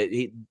that.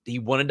 He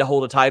wanted to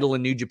hold a title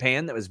in New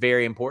Japan that was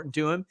very important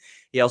to him.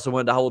 He also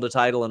wanted to hold a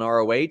title in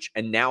ROH,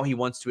 and now he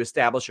wants to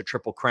establish a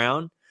triple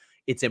crown.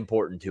 It's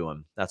important to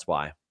him. That's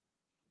why.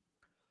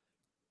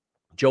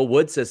 Joel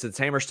Wood says, since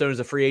Hammerstone is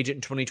a free agent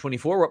in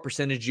 2024, what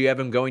percentage do you have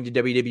him going to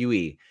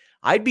WWE?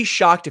 I'd be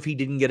shocked if he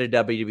didn't get a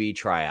WWE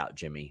tryout,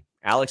 Jimmy.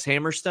 Alex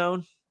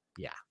Hammerstone?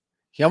 Yeah.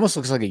 He almost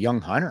looks like a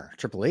young Hunter,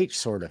 Triple H,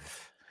 sort of.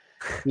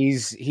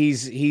 He's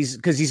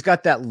because he's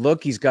got that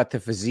look, he's got the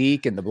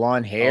physique and the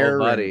blonde hair.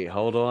 Oh, buddy,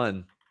 hold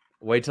on.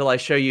 Wait till I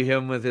show you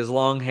him with his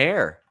long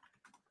hair.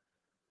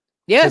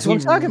 Yeah, that's what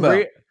I'm talking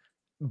about.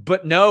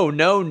 But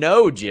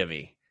no,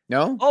 Jimmy.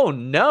 No? Oh,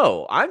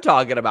 no. I'm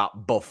talking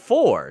about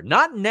before,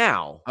 not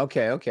now.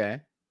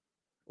 Okay.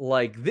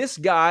 Like, this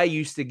guy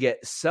used to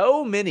get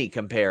so many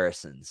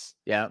comparisons.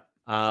 Yeah.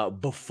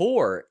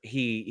 Before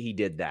he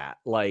did that.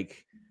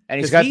 Like, and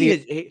he's got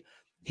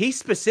he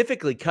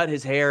specifically cut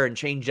his hair and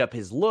changed up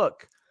his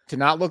look. To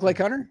not look like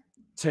Hunter?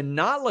 To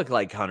not look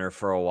like Hunter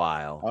for a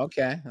while.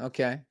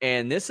 Okay.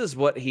 And this is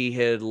what he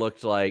had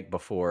looked like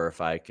before,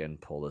 if I can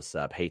pull this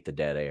up. Hate the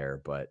dead air,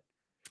 but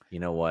you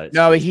know what?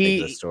 No,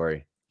 the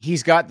story.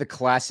 He's got the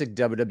classic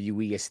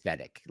WWE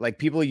aesthetic. Like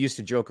people used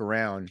to joke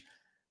around.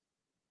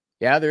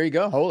 Yeah, there you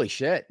go. Holy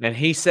shit. And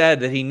he said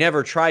that he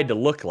never tried to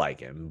look like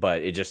him,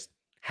 but it just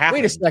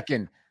happened. Wait a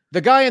second.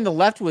 The guy on the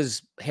left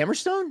was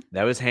Hammerstone?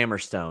 That was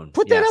Hammerstone.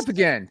 Put that up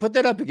again. Put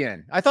that up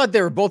again. I thought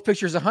they were both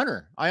pictures of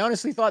Hunter. I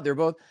honestly thought they were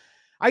both.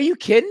 Are you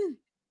kidding?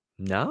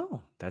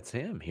 No, that's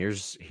him.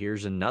 Here's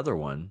another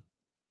one.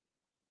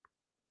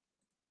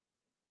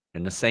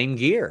 In the same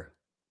gear.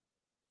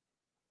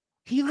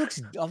 He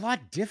looks a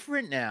lot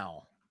different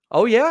now.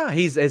 Oh yeah,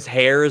 his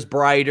hair is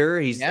brighter.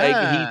 He's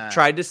like, he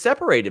tried to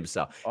separate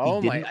himself. Oh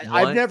my!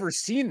 I've never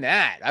seen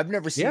that. I've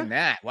never seen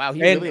that. Wow,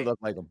 he really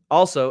looked like him.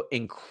 Also,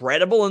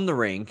 incredible in the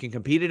ring. Can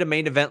compete at a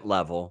main event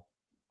level.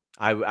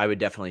 I would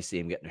definitely see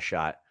him getting a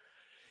shot.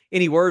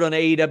 Any word on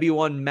AEW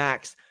on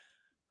Max?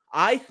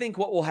 I think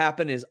what will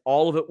happen is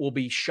all of it will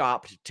be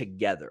shopped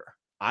together.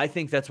 I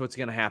think that's what's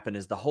going to happen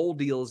is the whole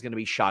deal is going to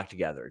be shocked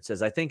together. It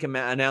says, I think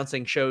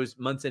announcing shows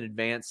months in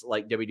advance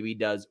like WWE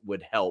does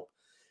would help.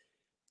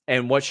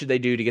 And what should they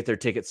do to get their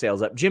ticket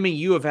sales up? Jimmy,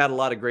 you have had a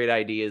lot of great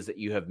ideas that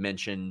you have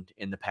mentioned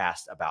in the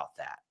past about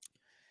that.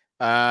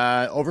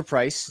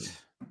 Overpriced.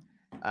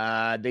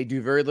 They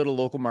do very little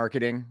local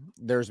marketing.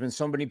 There's been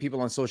so many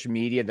people on social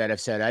media that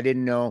have said, I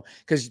didn't know.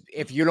 Because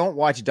if you don't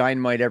watch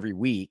Dynamite every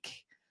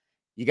week,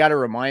 you got to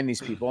remind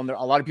these people. And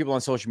a lot of people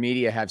on social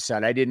media have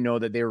said, I didn't know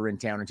that they were in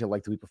town until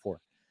like the week before.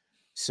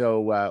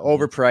 So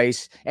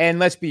overpriced. And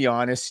let's be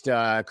honest,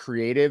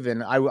 creative.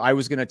 And I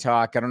was going to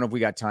talk, I don't know if we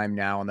got time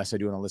now, unless I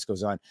do and the list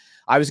goes on.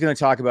 I was going to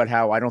talk about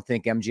how I don't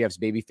think MJF's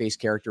babyface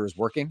character is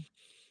working.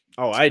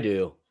 Oh, I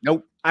do.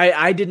 Nope.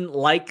 I didn't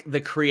like the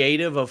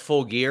creative of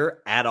Full Gear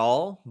at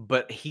all,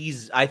 but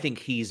I think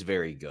he's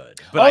very good.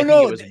 But I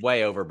think it was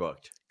way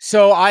overbooked.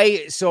 So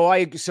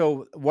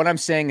what I'm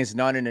saying is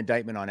not an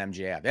indictment on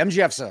MJF.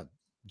 MJF's a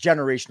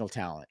generational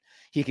talent.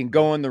 He can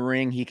go in the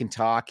ring. He can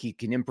talk. He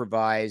can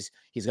improvise.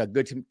 He's got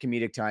good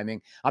comedic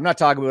timing. I'm not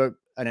talking about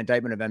an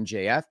indictment of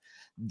MJF.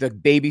 The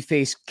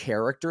babyface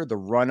character, the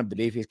run of the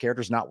babyface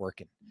character is not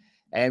working.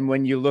 And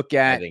when you look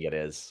at, I think it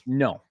is.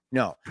 No.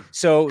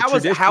 So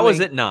how is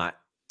it not?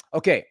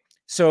 Okay.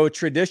 So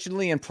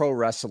traditionally in pro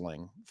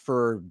wrestling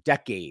for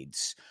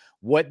decades,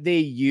 what they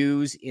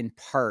use in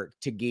part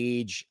to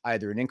gauge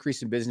either an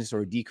increase in business or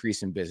a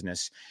decrease in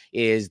business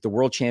is the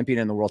world champion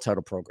and the world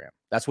title program.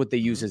 That's what they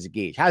use as a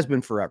gauge, has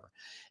been forever.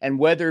 And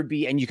whether it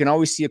be, and you can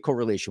always see a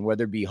correlation,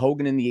 whether it be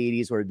Hogan in the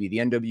 80s, whether it be the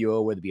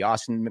NWO, whether it be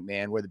Austin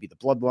McMahon, whether it be the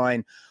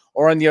Bloodline,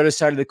 or on the other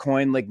side of the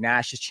coin, like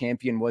Nash's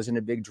champion wasn't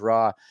a big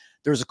draw.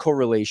 There's a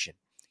correlation.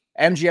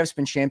 MJF's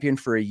been champion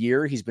for a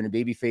year. He's been a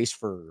babyface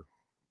for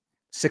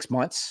 6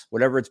 months,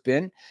 whatever it's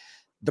been.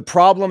 The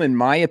problem, in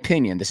my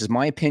opinion, this is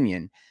my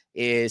opinion,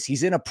 is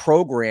he's in a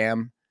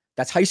program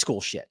that's high school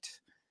shit.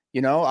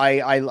 You know,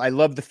 I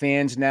love the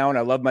fans now, and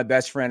I love my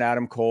best friend,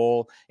 Adam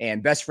Cole,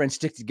 and best friends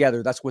stick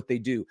together. That's what they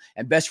do.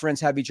 And best friends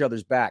have each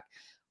other's back.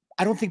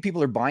 I don't think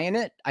people are buying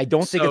it. I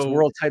don't think it's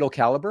world title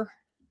caliber.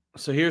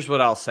 So here's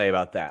what I'll say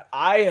about that.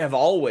 I have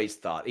always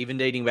thought, even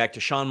dating back to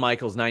Shawn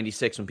Michaels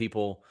 96, when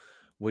people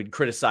would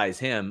criticize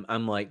him,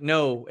 I'm like,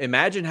 no,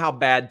 imagine how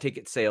bad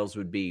ticket sales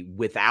would be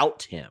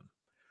without him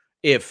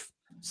if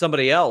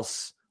somebody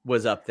else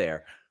was up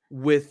there.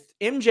 With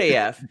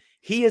MJF,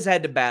 he has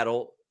had to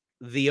battle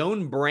the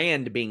own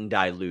brand being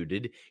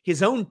diluted,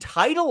 his own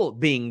title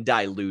being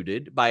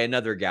diluted by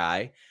another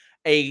guy,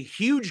 a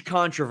huge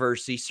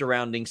controversy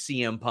surrounding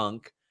CM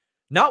Punk.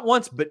 Not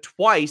once, but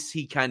twice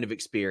he kind of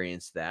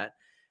experienced that.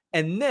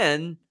 And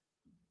then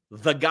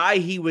the guy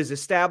he was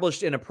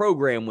established in a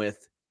program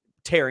with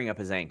tearing up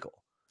his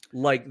ankle.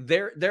 Like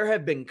there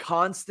have been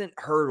constant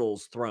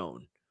hurdles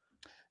thrown.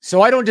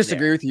 So I don't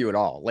disagree with you at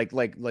all. Like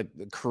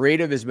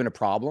creative has been a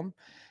problem.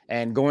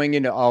 And going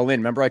into All In,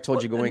 remember I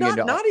told you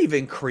not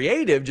even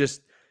creative,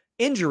 just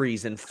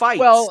injuries and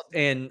fights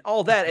and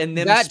all that, and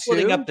then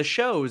splitting up the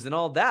shows and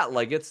all that.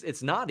 Like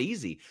it's not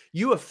easy.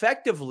 You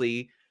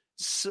effectively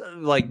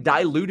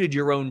diluted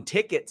your own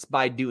tickets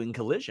by doing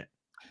Collision.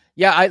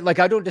 Yeah,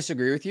 I don't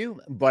disagree with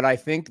you, but I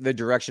think the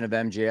direction of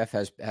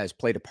MJF has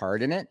played a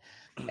part in it.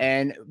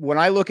 And when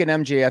I look at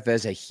MJF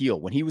as a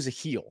heel, when he was a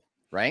heel,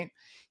 right?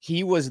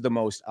 He was the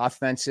most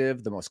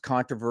offensive, the most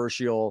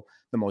controversial,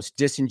 the most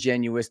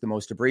disingenuous, the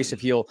most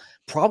abrasive heel,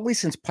 probably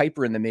since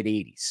Piper in the mid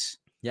 80s.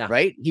 Yeah.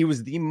 Right. He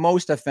was the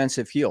most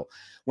offensive heel.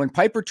 When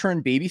Piper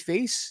turned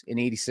babyface in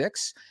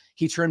 86,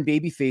 he turned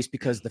babyface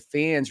because the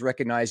fans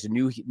recognized a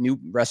new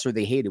wrestler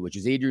they hated, which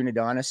is Adrian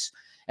Adonis.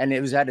 And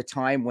it was at a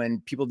time when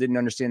people didn't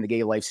understand the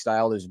gay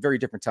lifestyle. It was a very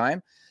different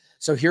time.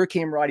 So here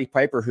came Roddy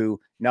Piper, who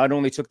not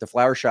only took the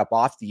flower shop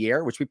off the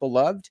air, which people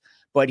loved,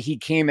 but he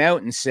came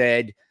out and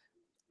said,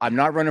 I'm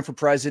not running for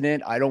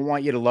president. I don't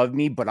want you to love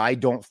me, but I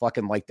don't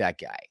fucking like that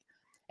guy.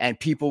 And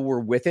people were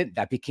with it.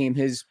 That became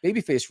his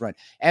babyface run.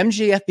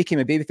 MJF became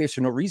a babyface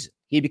for no reason.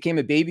 He became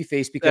a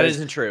babyface because... That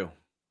isn't true.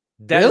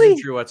 That isn't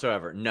true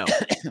whatsoever. No.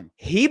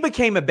 He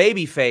became a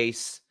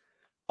babyface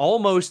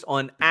almost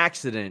on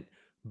accident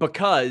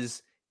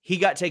because he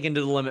got taken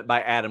to the limit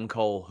by Adam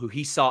Cole, who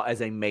he saw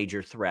as a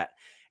major threat.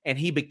 And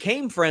he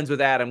became friends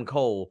with Adam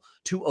Cole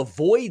to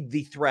avoid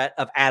the threat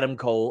of Adam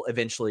Cole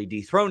eventually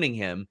dethroning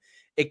him.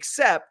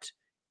 Except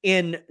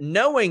in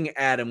knowing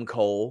Adam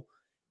Cole,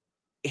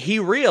 he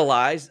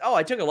realized, oh,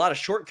 I took a lot of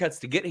shortcuts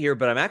to get here,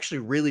 but I'm actually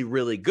really,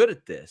 really good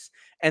at this.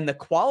 And the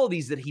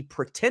qualities that he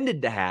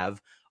pretended to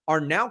have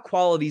are now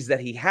qualities that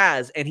he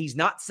has, and he's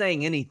not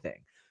saying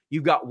anything.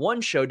 You've got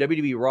one show,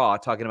 WWE Raw,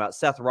 talking about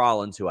Seth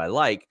Rollins, who I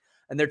like,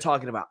 and they're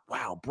talking about,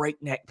 wow,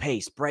 breakneck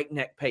pace,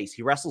 breakneck pace.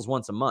 He wrestles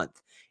once a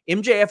month.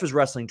 MJF is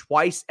wrestling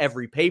twice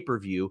every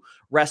pay-per-view,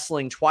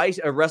 wrestling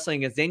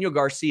against Daniel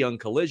Garcia on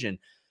Collision.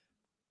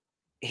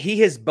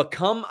 He has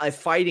become a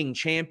fighting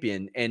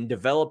champion and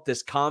developed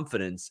this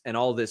confidence and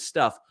all this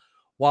stuff,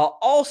 while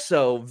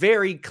also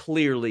very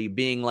clearly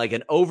being like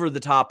an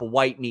over-the-top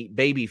white meat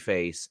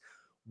babyface,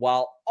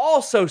 while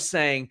also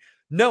saying,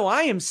 no,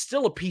 I am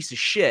still a piece of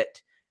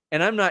shit,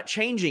 and I'm not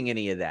changing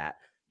any of that.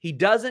 He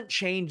doesn't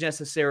change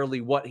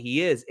necessarily what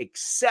he is,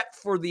 except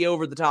for the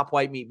over-the-top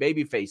white meat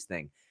babyface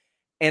thing.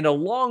 And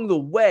along the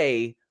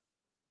way,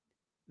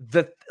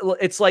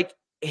 it's like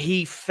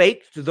he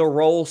faked the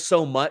role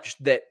so much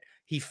that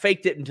he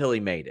faked it until he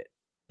made it.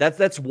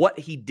 That's what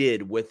he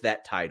did with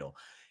that title.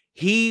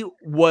 He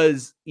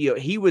was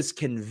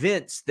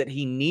convinced that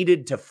he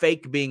needed to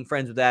fake being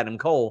friends with Adam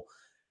Cole.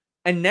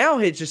 And now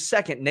it's just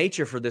second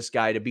nature for this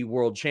guy to be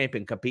world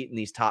champion, compete in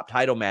these top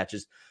title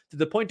matches, to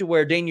the point to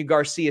where Daniel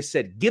Garcia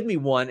said, give me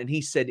one. And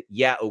he said,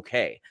 yeah,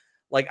 okay.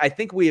 Like, I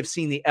think we have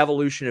seen the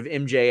evolution of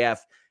MJF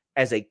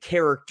as a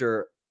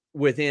character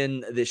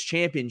within this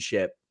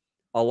championship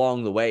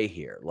along the way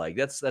here. Like,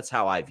 that's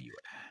how I view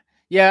it.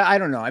 Yeah, I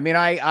don't know. I mean,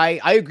 I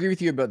agree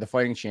with you about the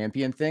fighting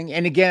champion thing.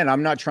 And again,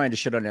 I'm not trying to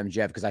shit on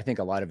MJF because I think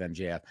a lot of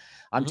MJF.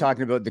 I'm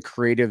talking about the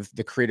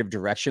creative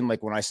direction.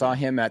 Like when I saw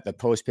him at the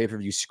post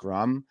pay-per-view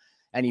scrum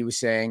and he was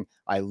saying,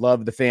 I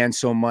love the fans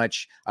so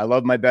much. I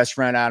love my best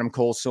friend Adam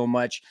Cole so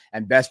much.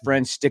 And best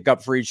friends stick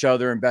up for each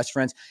other and best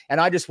friends. And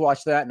I just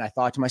watched that and I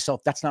thought to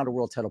myself, that's not a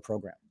world title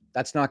program.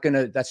 That's not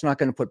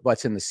gonna put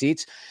butts in the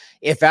seats.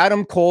 If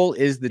Adam Cole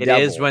is the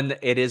devil,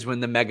 it is when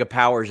the mega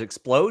powers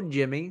explode,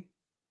 Jimmy.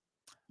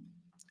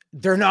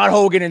 They're not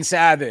Hogan and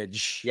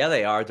Savage. Yeah,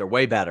 they are. They're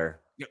way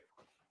better.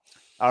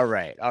 All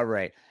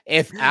right.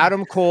 If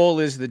Adam Cole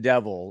is the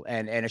devil,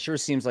 and it sure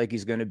seems like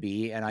he's going to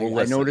be, and I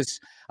noticed.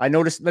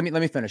 Let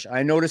me finish.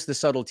 I noticed the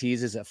subtle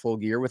teases at Full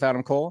Gear with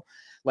Adam Cole.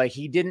 Like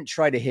he didn't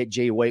try to hit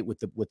Jay White with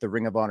the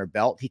Ring of Honor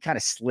belt. He kind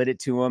of slid it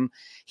to him.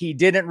 He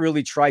didn't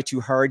really try too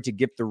hard to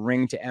get the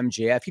ring to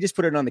MJF. He just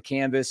put it on the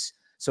canvas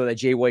so that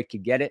Jay White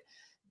could get it.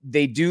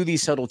 They do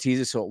these subtle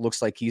teases so it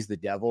looks like he's the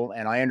devil.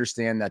 And I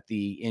understand that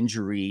the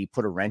injury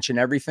put a wrench in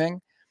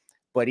everything.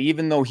 But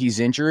even though he's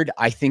injured,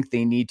 I think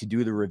they need to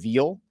do the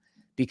reveal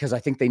because I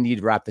think they need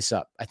to wrap this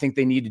up. I think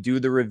they need to do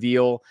the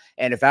reveal.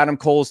 And if Adam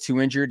Cole's too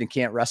injured and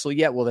can't wrestle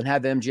yet, well, then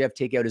have MJF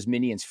take out his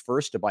minions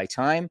first to buy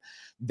time,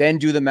 then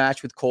do the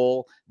match with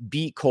Cole,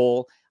 beat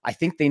Cole. I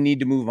think they need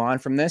to move on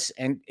from this.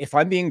 And if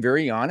I'm being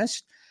very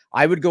honest,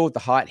 I would go with the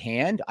hot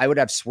hand. I would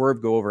have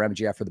Swerve go over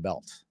MJF for the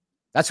belt.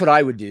 That's what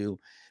I would do.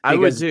 I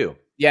would too.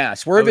 Yeah,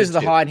 Swerve is the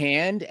hot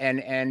hand.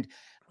 And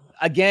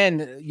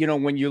again, you know,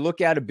 when you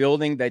look at a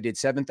building that did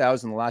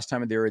 7,000 the last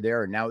time they were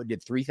there, and now it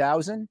did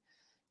 3,000,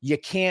 you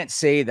can't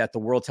say that the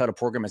world title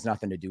program has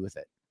nothing to do with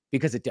it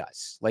because it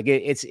does. Like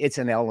it's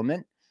an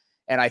element.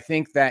 And I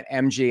think that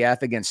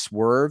MJF against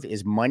Swerve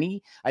is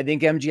money. I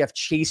think MJF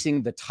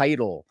chasing the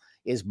title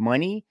is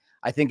money.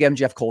 I think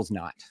MJF Cole's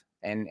not.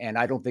 And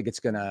I don't think it's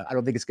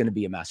gonna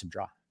be a massive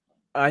draw.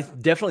 I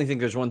definitely think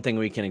there's one thing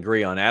we can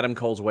agree on. Adam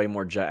Cole's way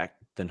more jacked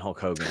than Hulk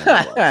Hogan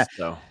was,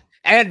 so.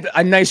 And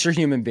a nicer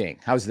human being.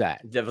 How's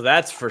that?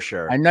 That's for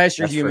sure. A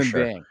nicer human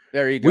being.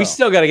 There you go. We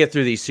still got to get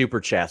through these super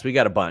chats. We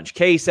got a bunch.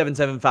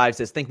 K775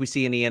 says, think we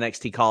see any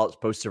NXT call-ups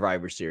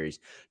post-Survivor Series.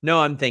 No,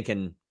 I'm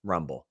thinking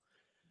Rumble.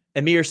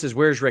 Amir says,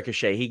 where's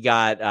Ricochet? He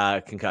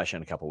got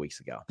concussion a couple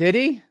weeks ago. Did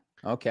he?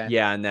 Okay.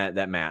 Yeah, in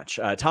that match.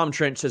 Tom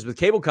Trench says, with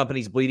cable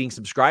companies bleeding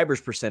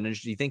subscribers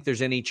percentage, do you think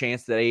there's any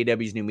chance that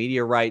AEW's new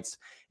media rights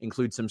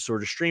include some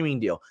sort of streaming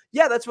deal?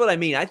 Yeah, that's what I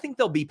mean. I think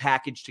they'll be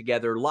packaged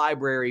together,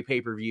 library,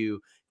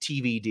 pay-per-view,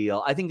 TV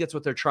deal. I think that's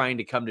what they're trying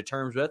to come to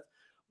terms with.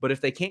 But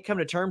if they can't come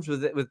to terms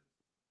with it with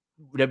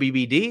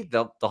WBD,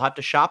 they'll have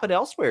to shop it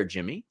elsewhere,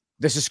 Jimmy.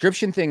 The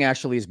subscription thing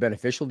actually is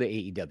beneficial to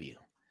AEW.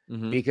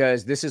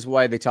 Because this is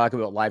why they talk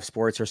about live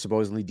sports are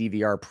supposedly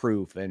DVR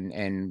proof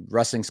and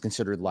wrestling's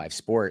considered live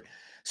sport.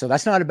 So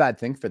that's not a bad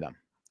thing for them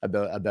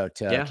about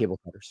cable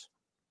cutters.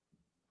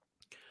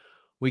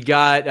 We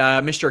got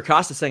Mr.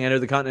 Acosta saying, I know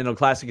the Continental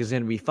Classic is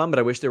going to be fun, but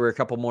I wish there were a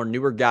couple more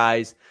newer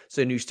guys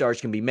so new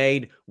stars can be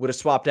made. Would have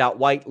swapped out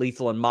White,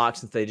 Lethal, and Mox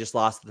since they just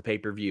lost at the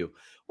pay-per-view.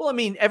 Well, I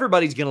mean,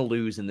 everybody's going to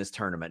lose in this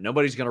tournament.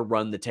 Nobody's going to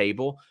run the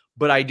table.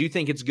 But I do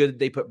think it's good that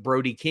they put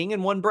Brody King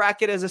in one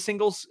bracket as a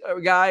singles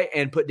guy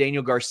and put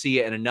Daniel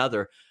Garcia in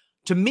another.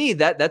 To me,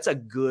 that's a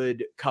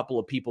good couple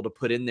of people to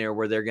put in there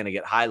where they're going to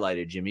get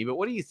highlighted, Jimmy. But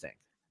what do you think?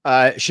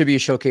 Should be a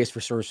showcase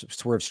for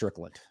Swerve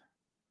Strickland.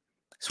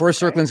 Swerve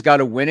Strickland's got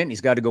to win it. And he's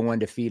got to go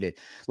undefeated.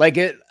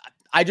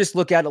 I just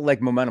look at it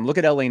like momentum. Look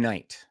at LA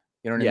Knight.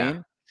 You know what I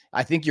mean?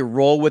 I think you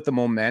roll with the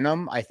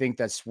momentum. I think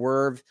that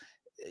Swerve,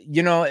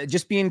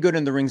 just being good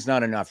in the ring's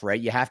not enough, right?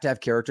 You have to have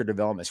character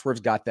development.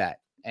 Swerve's got that.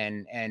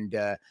 And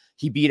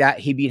he beat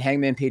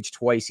Hangman Page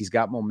twice. He's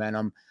got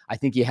momentum. I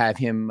think you have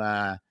him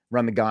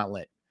run the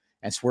gauntlet,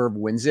 and Swerve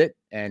wins it.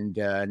 And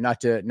not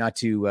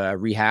to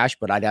rehash,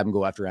 but I'd have him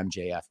go after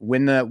MJF,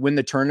 win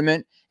the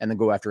tournament, and then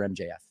go after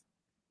MJF.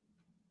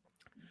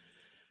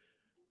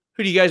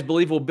 Who do you guys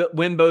believe will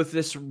win both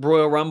this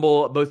Royal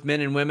Rumble, both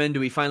men and women? Do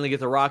we finally get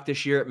The Rock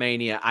this year at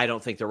Mania? I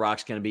don't think The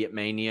Rock's going to be at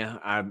Mania.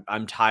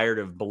 I'm tired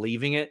of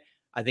believing it.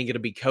 I think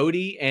it'll be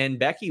Cody and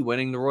Becky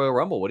winning the Royal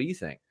Rumble. What do you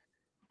think?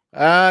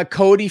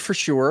 Cody for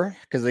sure,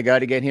 because they got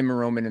to get him and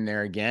Roman in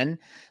there again.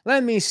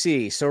 Let me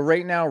see. So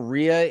right now,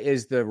 Rhea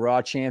is the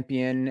Raw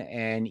champion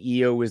and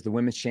Io is the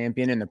women's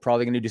champion, and they're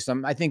probably going to do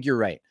something. I think you're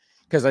right,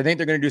 because I think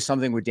they're going to do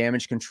something with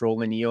Damage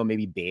Control and Io,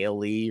 maybe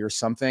Bailey or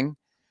something.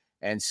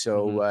 And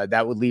so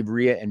that would leave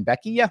Rhea and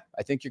Becky. Yeah,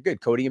 I think you're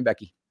good. Cody and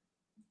Becky.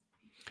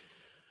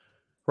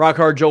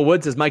 Rockhard Joel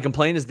Wood says, my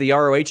complaint is the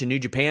ROH and New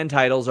Japan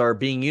titles are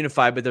being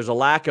unified, but there's a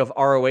lack of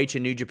ROH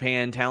and New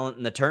Japan talent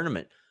in the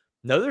tournament.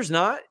 No, there's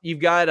not. You've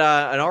got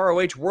an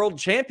ROH world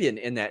champion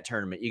in that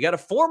tournament. You got a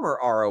former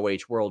ROH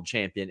world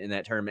champion in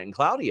that tournament in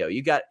Claudio.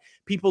 You got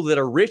people that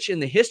are rich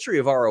in the history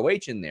of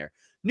ROH in there.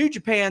 New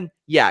Japan,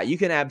 yeah, you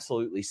can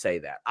absolutely say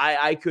that.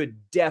 I could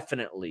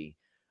definitely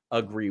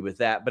agree with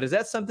that. But is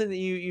that something that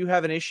you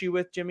have an issue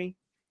with, Jimmy?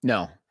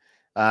 No.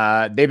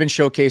 They've been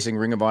showcasing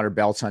Ring of Honor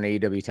belts on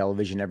AEW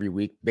television every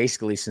week,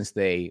 basically since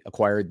they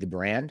acquired the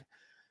brand.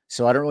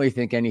 So I don't really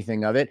think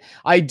anything of it.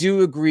 I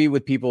do agree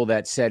with people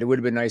that said it would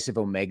have been nice if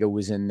Omega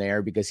was in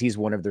there because he's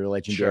one of their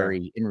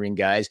legendary in-ring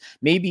guys.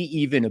 Maybe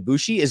even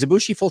Ibushi. Is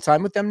Ibushi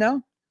full-time with them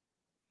now?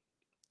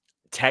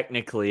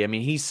 Technically. I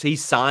mean,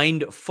 he's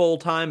signed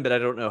full-time, but I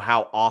don't know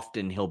how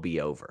often he'll be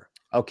over.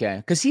 Okay.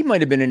 Because he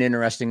might have been an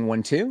interesting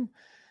one too.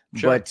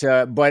 Sure.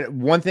 But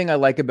one thing I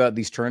like about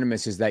these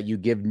tournaments is that you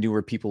give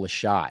newer people a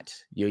shot.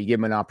 You give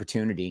them an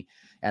opportunity.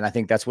 And I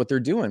think that's what they're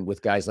doing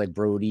with guys like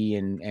Brody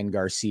and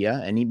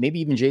Garcia and maybe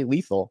even Jay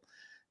Lethal.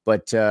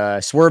 But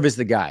Swerve is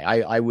the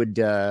guy.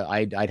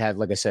 I'd have,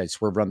 like I said,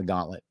 Swerve run the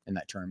gauntlet in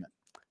that tournament.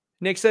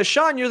 Nick says,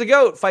 Sean, you're the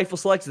GOAT. Fightful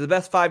Select is the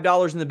best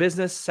 $5 in the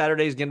business.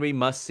 Saturday is going to be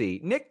must see.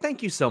 Nick,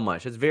 thank you so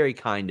much. It's very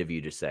kind of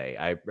you to say.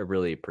 I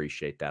really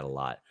appreciate that a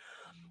lot.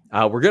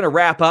 We're going to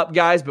wrap up,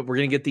 guys, but we're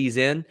going to get these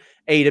in.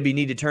 AEW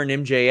need to turn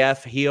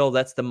MJF heel.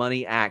 That's the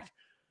money act.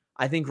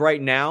 I think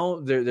right now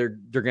they're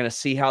going to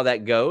see how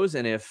that goes,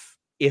 and if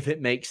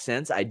it makes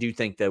sense, I do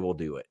think they will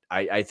do it.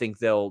 I think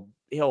he'll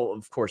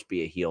of course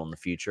be a heel in the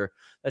future.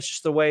 That's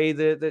just the way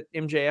that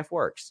MJF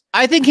works.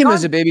 I think him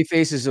as a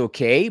babyface is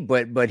okay,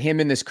 but him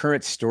in this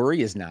current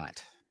story is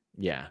not.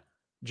 Yeah.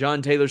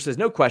 John Taylor says,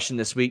 no question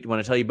this week. I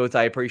want to tell you both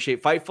I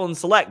appreciate Fightful and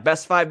Select.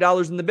 Best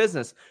 $5 in the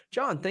business.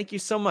 John, thank you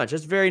so much.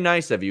 That's very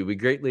nice of you. We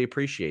greatly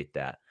appreciate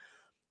that.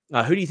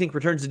 Who do you think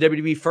returns to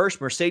WWE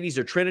first, Mercedes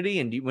or Trinity?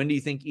 And when do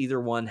you think either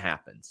one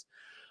happens?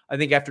 I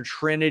think after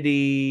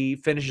Trinity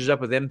finishes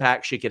up with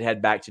Impact, she could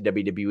head back to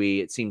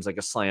WWE. It seems like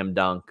a slam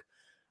dunk.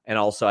 And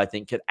also I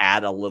think could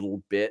add a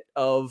little bit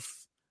of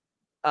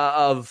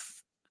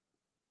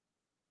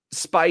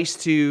spice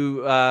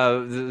to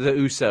the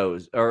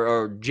Usos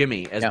or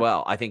Jimmy as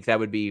well. I think that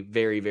would be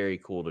very, very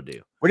cool to do.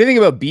 What do you think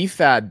about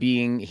BFAB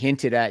being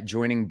hinted at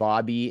joining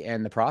Bobby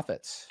and the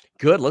Profits?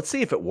 Good. Let's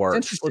see if it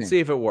works. Let's see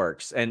if it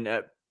works.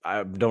 And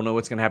I don't know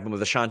what's going to happen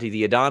with Ashanti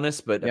the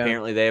Adonis, but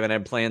apparently they haven't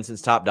had plans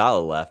since Top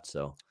Dollar left.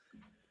 So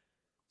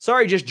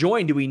sorry, just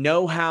joined. Do we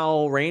know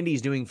how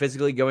Randy's doing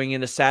physically going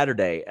into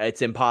Saturday?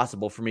 It's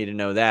impossible for me to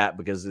know that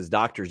because his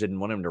doctors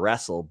didn't want him to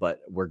wrestle, but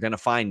we're going to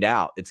find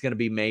out. It's going to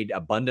be made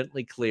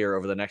abundantly clear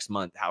over the next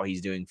month how he's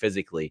doing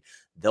physically.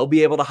 They'll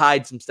be able to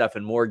hide some stuff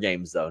in more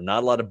games, though.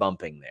 Not a lot of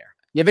bumping there.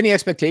 You have any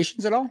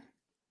expectations at all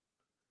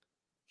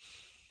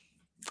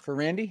for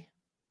Randy?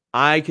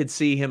 I could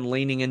see him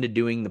leaning into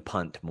doing the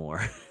punt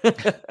more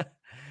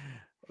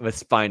with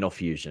spinal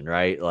fusion,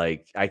 right?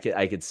 Like I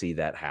could see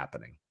that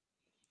happening.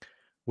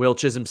 Will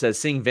Chisholm says,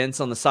 seeing Vince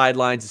on the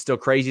sidelines is still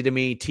crazy to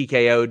me.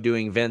 TKO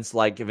doing Vince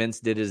like Vince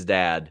did his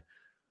dad.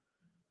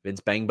 Vince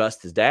bang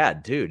bust his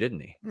dad too,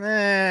 didn't he?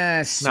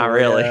 Not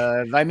really.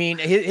 I mean,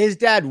 his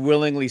dad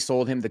willingly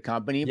sold him the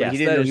company, but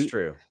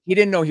true. He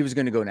didn't know he was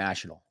going to go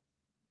national.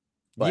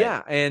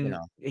 But,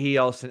 he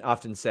also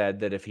often said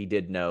that if he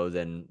did know,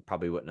 then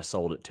probably wouldn't have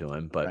sold it to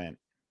him. But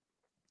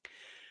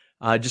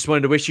just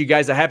wanted to wish you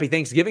guys a happy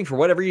Thanksgiving for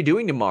whatever you're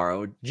doing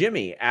tomorrow.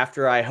 Jimmy,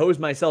 after I hose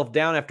myself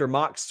down after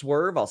mock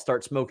swerve, I'll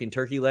start smoking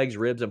turkey legs,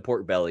 ribs, and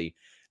pork belly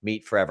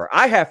meat forever.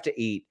 I have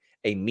to eat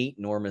a meat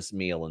enormous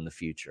meal in the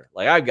future.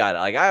 Like I've got it.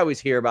 Like I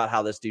always hear about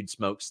how this dude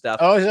smokes stuff.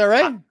 Oh, is that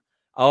right?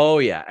 Oh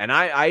yeah. And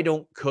I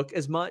don't cook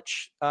as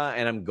much,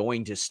 and I'm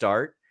going to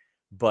start,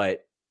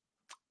 but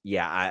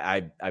yeah,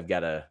 I've got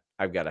to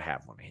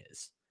have one of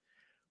his.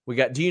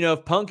 Do you know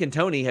if Punk and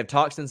Tony have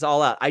talked since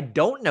All Out? I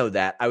don't know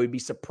that. I would be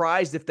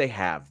surprised if they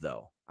have,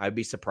 though. I'd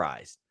be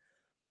surprised.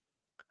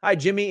 Hi,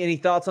 Jimmy. Any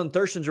thoughts on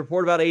Thurston's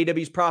report about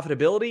AEW's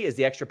profitability? Is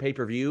the extra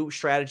pay-per-view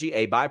strategy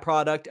a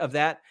byproduct of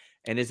that?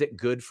 And is it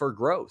good for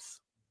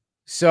growth?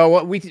 So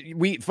what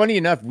we funny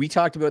enough, we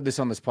talked about this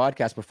on this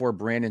podcast before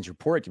Brandon's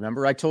report. Do you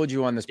remember? I told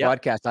you on this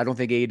podcast, I don't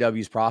think AEW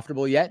is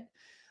profitable yet.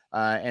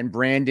 And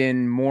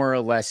Brandon more or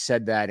less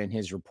said that in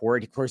his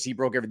report. Of course, he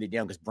broke everything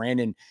down because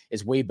Brandon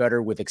is way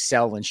better with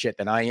Excel and shit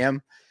than I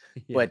am.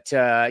 Yeah. But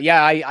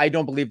I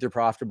don't believe they're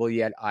profitable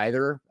yet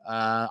either.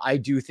 I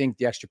do think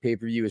the extra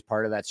pay-per-view is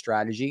part of that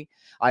strategy.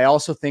 I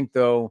also think,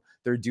 though,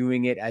 they're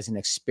doing it as an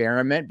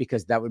experiment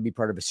because that would be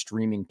part of a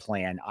streaming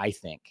plan, I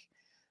think.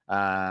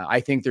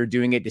 I think they're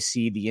doing it to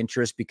see the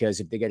interest because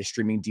if they get a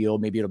streaming deal,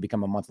 maybe it'll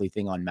become a monthly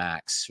thing on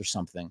Max or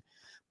something.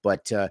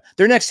 But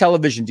their next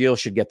television deal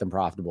should get them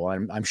profitable.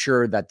 I'm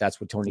sure that's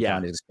what Tony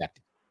Khan is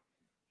expecting.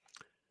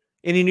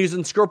 Any news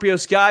on Scorpio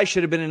Sky?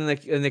 Should have been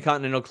in the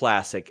Continental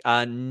Classic.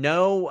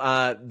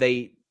 No,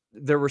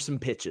 there were some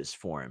pitches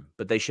for him,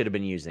 but they should have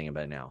been using him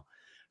by now.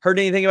 Heard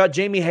anything about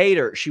Jamie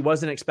Hayter? She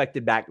wasn't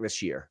expected back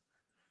this year.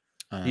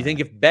 Do you think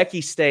if Becky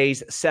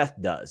stays, Seth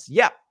does?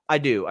 Yeah, I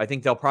do. I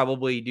think they'll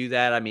probably do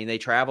that. I mean, they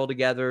travel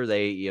together.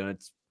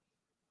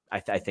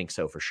 I think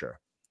so for sure.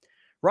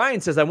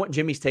 Ryan says, I want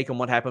Jimmy's take on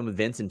what happened with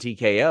Vince and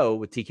TKO,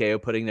 with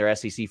TKO putting their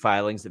SEC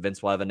filings that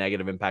Vince will have a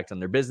negative impact on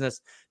their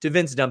business, to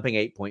Vince dumping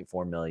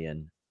 $8.4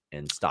 million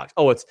in stocks.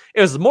 Oh, it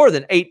was more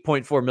than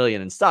 $8.4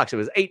 million in stocks. It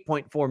was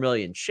 8.4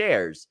 million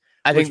shares.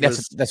 I think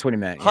that's what he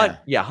meant.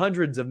 Yeah.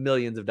 Hundreds of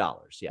millions of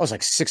dollars. Yeah. It was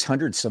like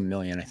 600 some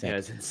million, I think. Yeah,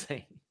 it's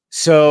insane.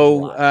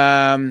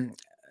 So,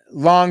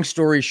 long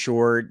story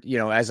short,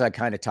 as I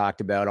kind of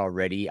talked about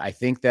already, I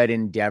think that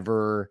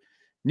Endeavor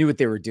knew what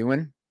they were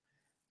doing.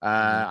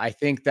 I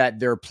think that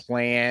their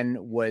plan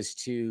was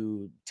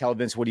to tell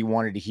Vince what he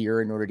wanted to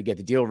hear in order to get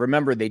the deal.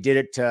 Remember, they did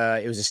it.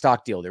 It was a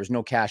stock deal. There was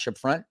no cash up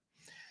front.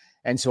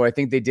 And so I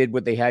think they did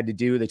what they had to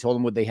do. They told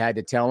him what they had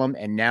to tell him.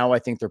 And now I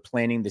think they're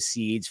planting the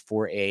seeds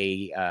for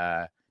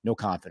a no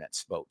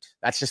confidence vote.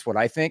 That's just what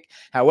I think.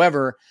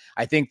 However,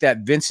 I think that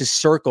Vince's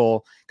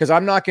circle, because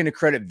I'm not going to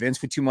credit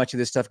Vince with too much of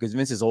this stuff because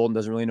Vince is old and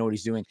doesn't really know what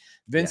he's doing.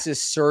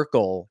 Vince's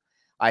circle,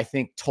 I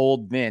think,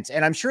 told Vince,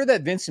 and I'm sure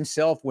that Vince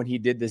himself, when he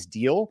did this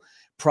deal,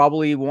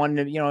 probably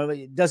wanted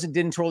to,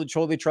 didn't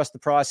totally trust the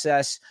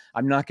process.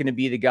 I'm not going to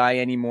be the guy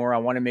anymore. I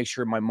want to make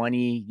sure my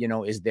money,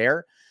 is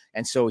there.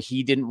 And so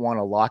he didn't want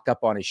to lock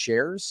up on his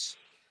shares.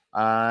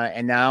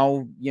 And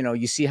now,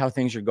 you see how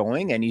things are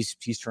going, and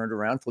he's turned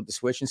around, flipped the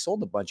switch, and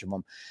sold a bunch of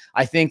them.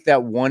 I think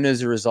that one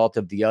is a result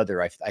of the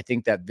other. I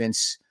think that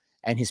Vince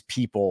and his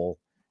people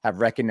have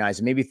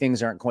recognized maybe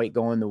things aren't quite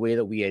going the way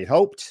that we had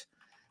hoped.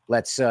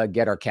 Let's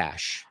get our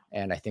cash.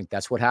 And I think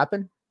that's what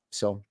happened.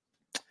 So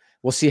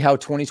we'll see how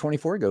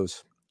 2024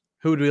 goes.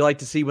 Who would we like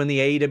to see win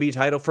the AEW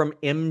title from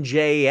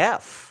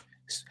MJF?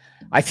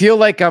 I feel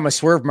like I'm a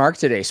Swerve Mark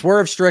today.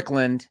 Swerve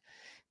Strickland.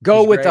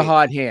 Go with the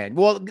hot hand.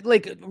 Well,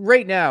 like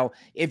right now,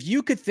 if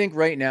you could think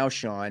right now,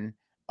 Sean,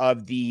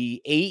 of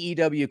the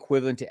AEW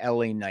equivalent to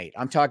LA Knight,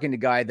 I'm talking to a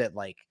guy that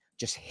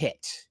just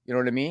hit. You know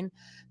what I mean?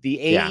 The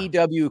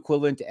AEW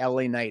equivalent to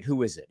LA Knight,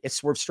 who is it? It's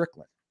Swerve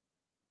Strickland.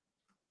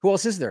 Who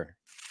else is there?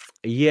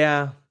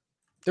 Yeah.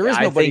 There is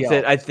nobody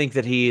else. I think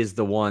that he is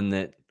the one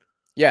that,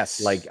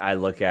 yes, I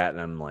look at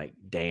and I'm like,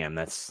 damn,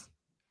 that's.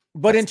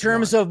 But in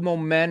terms of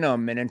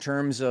momentum and in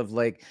terms of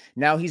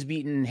now he's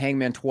beaten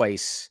Hangman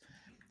twice.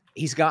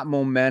 He's got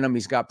momentum.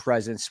 He's got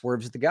presence.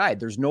 Swerve's the guy.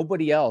 There's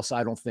nobody else,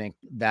 I don't think,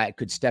 that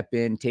could step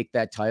in, take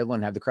that title,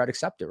 and have the crowd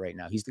accept it right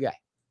now. He's the guy.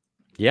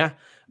 Yeah.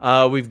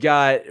 We've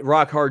got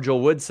Rock Hard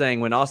Joel Wood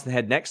saying when Austin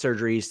had neck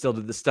surgery, he still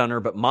did the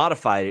stunner, but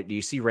modified it. Do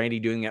you see Randy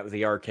doing that with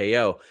the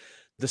RKO?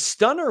 The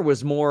stunner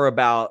was more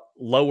about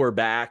lower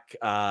back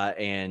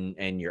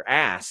and your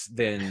ass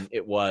than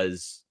it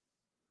was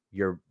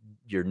your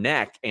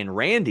neck. And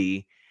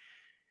Randy,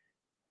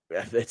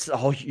 it's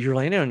all you're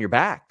landing on your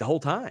back the whole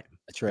time.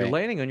 That's right. You're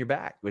landing on your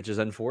back, which is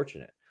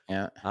unfortunate.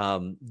 Yeah.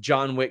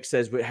 John Wick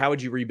says, how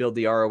would you rebuild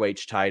the ROH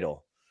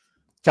title?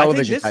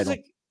 Television title.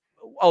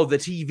 The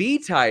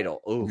TV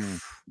title.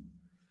 Oof.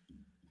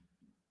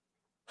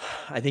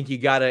 I think you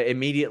got to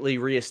immediately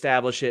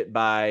reestablish it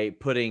by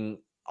putting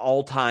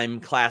all-time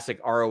classic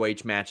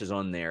ROH matches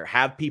on there.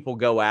 Have people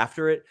go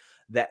after it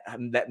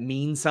that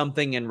means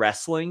something in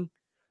wrestling.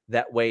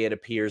 That way it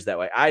appears that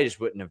way.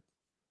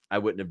 I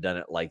wouldn't have done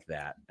it like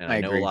that. And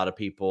I know agree. A lot of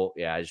people,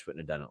 I just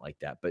wouldn't have done it like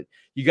that. But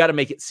you got to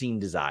make it seem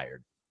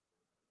desired.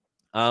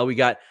 We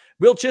got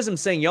Will Chisholm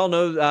saying, y'all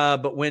know,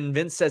 but when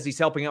Vince says he's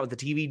helping out with the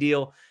TV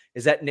deal,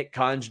 is that Nick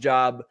Khan's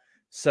job?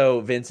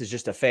 So Vince is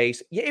just a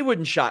face? Yeah, it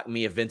wouldn't shock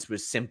me if Vince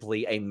was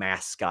simply a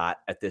mascot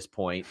at this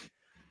point.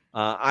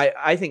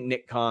 I think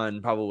Nick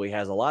Khan probably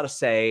has a lot of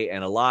say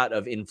and a lot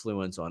of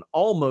influence on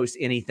almost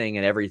anything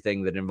and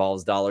everything that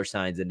involves dollar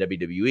signs in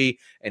WWE.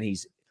 And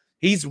he's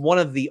one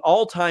of the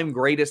all-time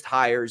greatest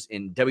hires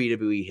in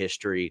WWE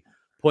history,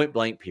 point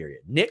blank period.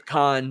 Nick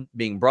Khan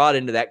being brought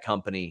into that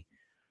company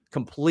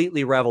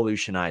completely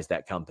revolutionized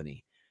that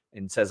company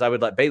and says, I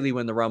would let Bayley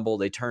win the Rumble.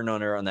 They turned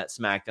on her on that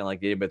SmackDown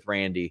like they did with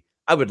Randy.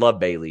 I would love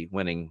Bayley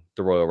winning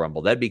the Royal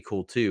Rumble. That'd be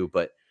cool too.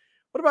 But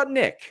what about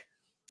Nick?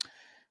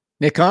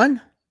 Nick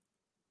Khan?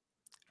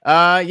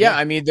 Yeah.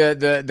 I mean,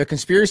 the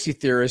conspiracy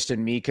theorist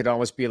in me could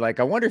almost be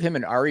like, I wonder if him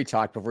and Ari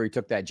talked before he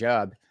took that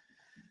job.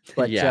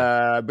 But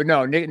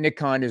no, Nick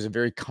Khan is a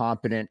very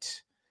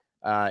competent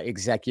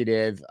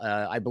executive.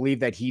 I believe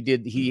that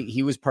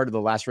he was part of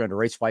the last round of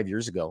rights 5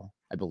 years ago,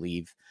 I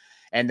believe.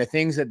 And the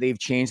things that they've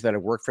changed that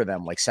have worked for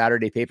them, like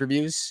Saturday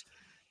pay-per-views,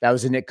 that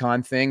was a Nick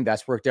Khan thing.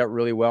 That's worked out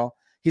really well.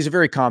 He's a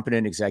very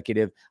competent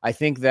executive. I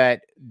think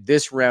that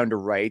this round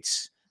of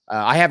rights,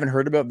 I haven't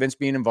heard about Vince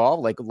being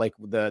involved, like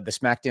the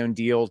SmackDown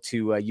deal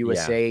to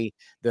USA,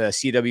 the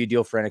CW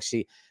deal for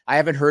NXT. I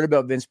haven't heard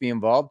about Vince being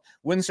involved.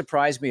 Wouldn't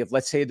surprise me if,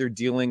 let's say, they're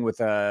dealing with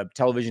a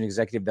television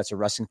executive that's a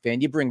wrestling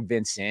fan. You bring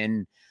Vince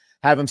in,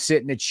 have him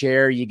sit in a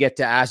chair. You get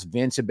to ask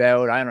Vince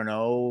about, I don't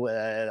know,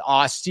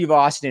 Steve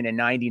Austin in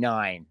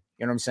 '99.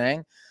 You know what I'm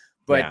saying?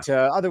 But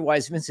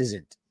otherwise,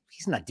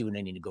 he's not doing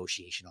any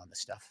negotiation on this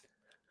stuff.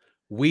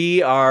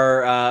 We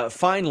are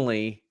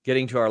finally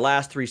getting to our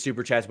last 3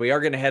 super chats. We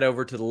are going to head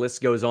over to the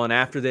list goes on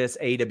after this.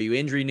 AEW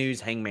injury news,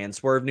 Hangman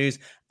Swerve news.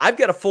 I've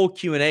got a full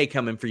Q&A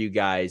coming for you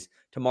guys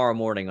tomorrow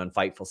morning on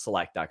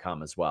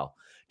FightfulSelect.com as well.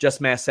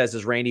 Just Mass says,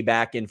 is Randy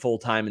back in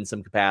full-time in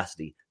some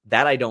capacity?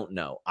 That I don't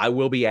know. I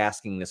will be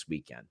asking this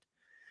weekend.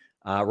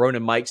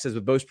 Ronan Mike says,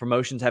 with both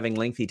promotions having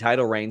lengthy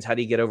title reigns, how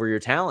do you get over your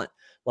talent?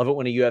 Love it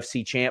when a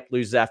UFC champ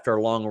loses after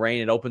a long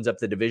reign. It opens up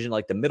the division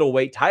like the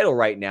middleweight title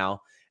right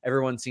now.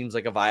 Everyone seems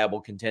like a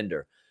viable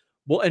contender.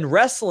 Well, in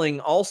wrestling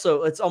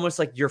also, it's almost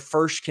like your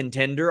first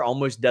contender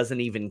almost doesn't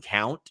even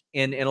count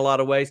in a lot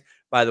of ways.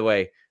 By the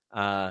way,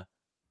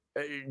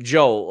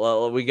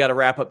 Joel, we got to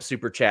wrap up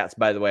super chats,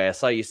 by the way. I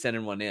saw you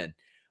sending one in.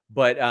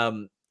 But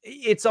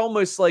it's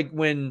almost like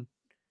when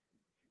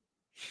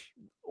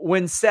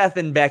Seth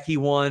and Becky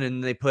won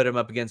and they put him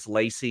up against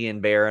Lacey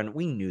and Baron,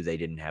 we knew they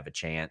didn't have a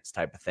chance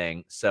type of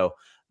thing. So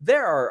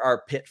there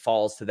are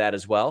pitfalls to that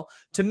as well.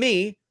 To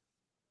me,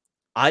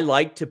 I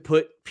like to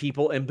put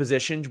people in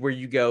positions where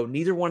you go,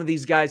 neither one of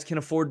these guys can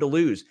afford to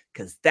lose,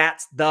 because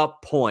that's the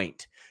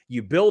point.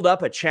 You build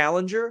up a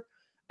challenger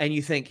and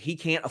you think he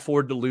can't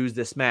afford to lose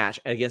this match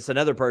against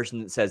another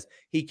person that says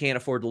he can't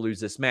afford to lose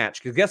this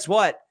match. Because guess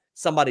what?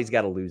 Somebody's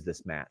got to lose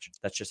this match.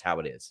 That's just how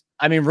it is.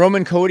 I mean,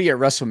 Roman Cody at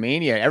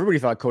WrestleMania, everybody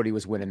thought Cody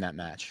was winning that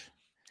match.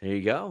 There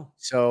you go.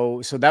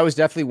 So that was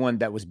definitely one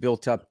that was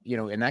built up,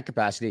 in that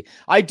capacity.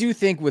 I do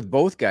think with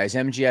both guys,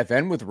 MJF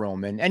and with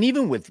Roman, and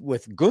even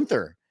with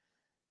Gunther,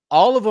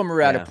 all of them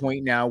are at a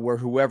point now where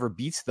whoever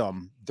beats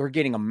them, they're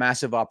getting a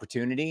massive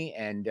opportunity,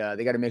 and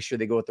they got to make sure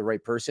they go with the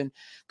right person.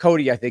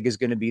 Cody, I think, is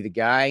going to be the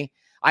guy.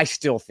 I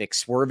still think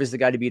Swerve is the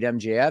guy to beat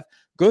MJF.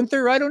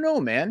 Gunther, I don't know,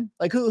 man.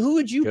 Like, who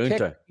would you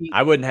pick?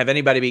 I wouldn't have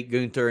anybody beat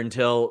Gunther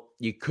until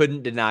you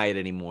couldn't deny it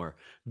anymore.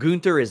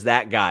 Gunther is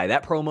that guy.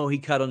 That promo he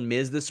cut on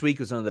Miz this week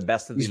was one of the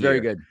best of the year. He's very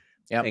good.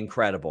 Yeah,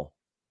 incredible.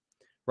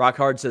 Rock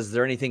Hard says, is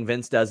there anything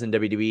Vince does in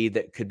WWE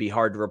that could be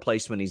hard to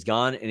replace when he's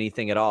gone?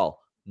 Anything at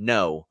all?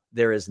 No,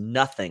 there is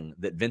nothing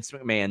that Vince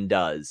McMahon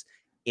does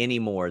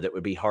anymore that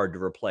would be hard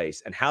to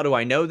replace. And how do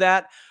I know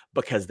that?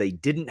 Because they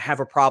didn't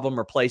have a problem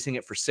replacing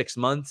it for 6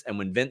 months. And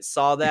when Vince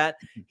saw that,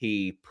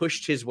 he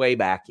pushed his way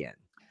back in.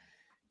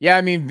 Yeah,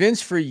 I mean,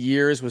 Vince for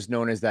years was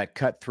known as that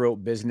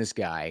cutthroat business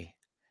guy.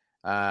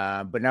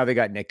 But now they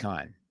got Nick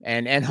Khan.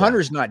 And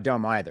Hunter's not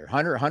dumb either.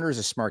 Hunter's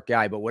a smart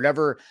guy, but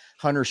whatever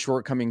Hunter's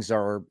shortcomings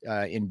are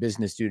in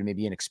business due to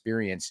maybe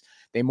inexperience,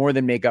 they more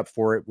than make up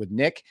for it with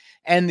Nick.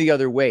 And the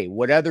other way,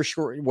 whatever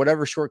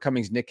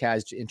shortcomings Nick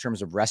has in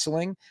terms of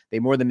wrestling, they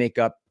more than make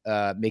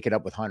it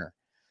up with Hunter.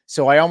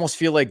 So I almost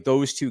feel like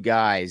those two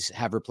guys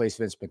have replaced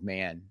Vince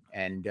McMahon.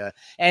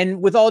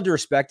 And with all due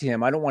respect to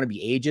him, I don't want to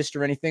be ageist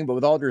or anything, but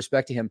with all due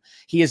respect to him,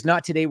 he is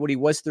not today what he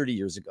was 30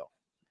 years ago.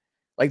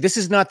 Like, this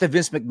is not the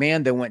Vince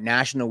McMahon that went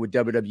national with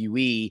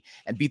WWE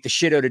and beat the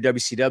shit out of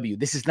WCW.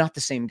 This is not the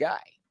same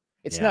guy.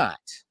 It's not.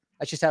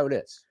 That's just how it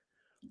is.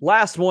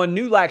 Last one,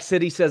 New Lack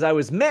City says, I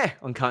was meh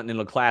on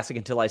Continental Classic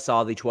until I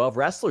saw the 12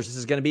 wrestlers. This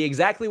is going to be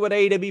exactly what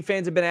AEW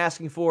fans have been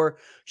asking for,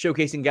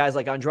 showcasing guys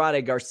like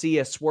Andrade,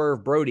 Garcia,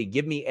 Swerve, Brody.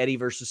 Give me Eddie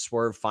versus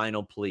Swerve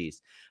final,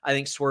 please. I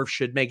think Swerve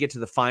should make it to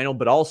the final,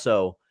 but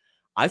also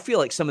I feel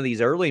like some of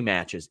these early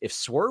matches, if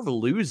Swerve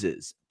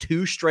loses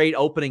 2 straight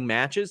opening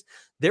matches,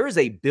 there is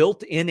a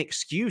built-in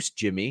excuse,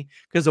 Jimmy,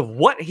 because of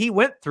what he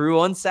went through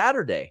on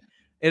Saturday.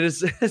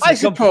 I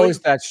suppose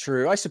that's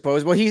true. I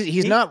suppose. Well,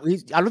 he's not.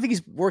 I don't think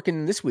he's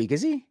working this week,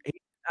 is he?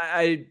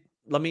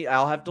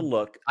 I'll have to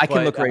look. I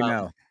can look right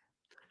now.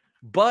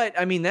 But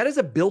I mean, that is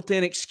a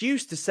built-in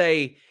excuse to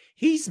say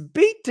he's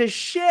beat to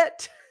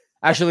shit.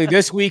 Actually,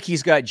 this week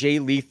he's got Jay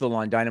Lethal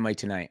on Dynamite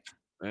tonight.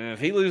 If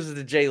he loses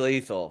to Jay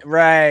Lethal,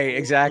 right?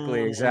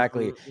 Exactly.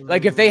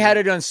 Like if they had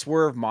it on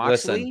Swerve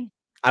Moxley, listen,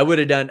 I would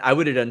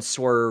have done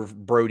Swerve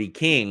Brody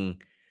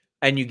King,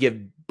 and you give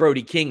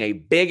Brody King a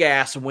big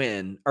ass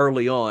win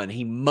early on.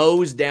 He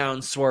mows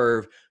down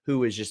Swerve, who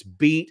was just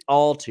beat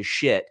all to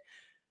shit.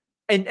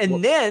 And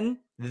then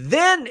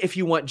if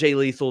you want Jay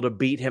Lethal to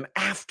beat him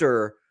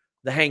after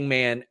the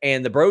Hangman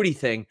and the Brody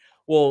thing,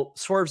 well,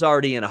 Swerve's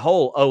already in a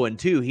hole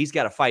 0-2. He's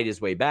got to fight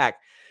his way back,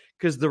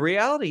 because the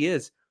reality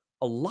is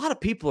a lot of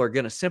people are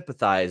going to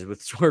sympathize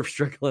with Swerve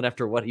Strickland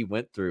after what he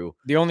went through.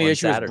 The only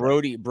issue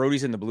Saturday. Is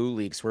Brody's in the blue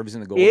league. Swerve's in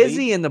the gold league. Is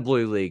he in the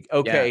blue league?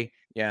 Okay.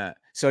 Yeah.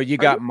 So you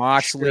got you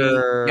Moxley.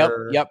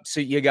 sure? Yep. So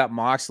you got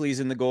Moxley's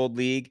in the gold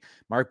league.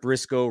 Mark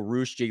Briscoe,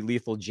 Roosh, Jay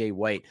Lethal, Jay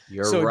White.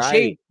 You're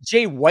right.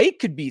 Jay White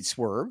could beat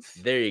Swerve.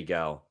 There you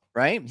go.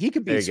 Right? He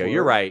could beat There you Swerve. go.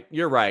 You're right.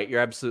 You're right.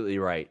 You're absolutely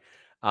right.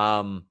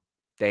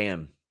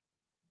 Damn.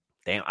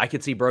 I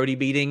could see Brody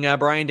beating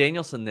Bryan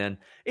Danielson then.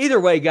 Either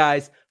way,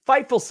 guys,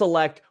 Fightful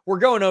Select. We're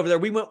going over there.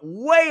 We went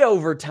way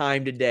over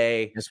time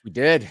today. Yes, we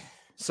did.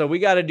 So we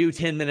got to do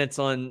 10 minutes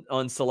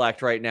on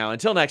Select right now.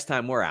 Until next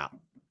time, we're out.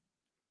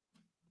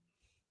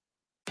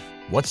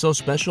 What's so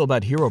special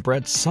about Hero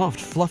Bread's soft,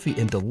 fluffy,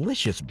 and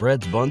delicious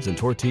breads, buns, and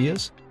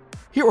tortillas?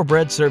 Hero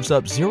Bread serves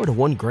up 0 to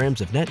 1 grams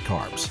of net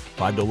carbs,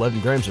 5 to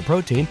 11 grams of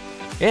protein,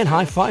 and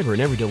high fiber in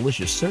every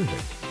delicious serving.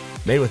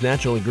 Made with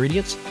natural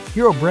ingredients,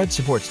 Hero Bread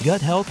supports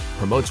gut health,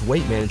 promotes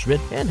weight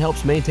management, and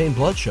helps maintain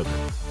blood sugar.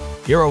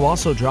 Hero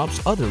also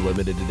drops other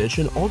limited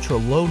edition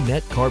ultra-low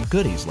net carb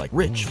goodies like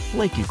rich,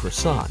 flaky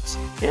croissants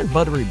and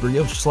buttery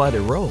brioche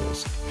slider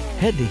rolls.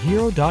 Head to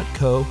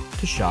hero.co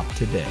to shop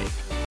today.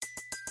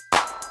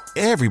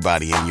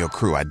 Everybody in your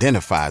crew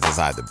identifies as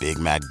either Big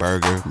Mac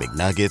Burger,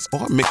 McNuggets,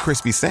 or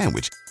McCrispy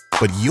Sandwich.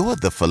 But you're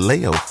the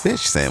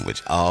Filet-O-Fish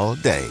Sandwich all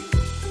day.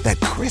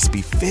 That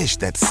crispy fish,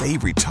 that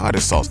savory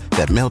tartar sauce,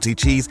 that melty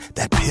cheese,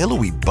 that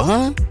pillowy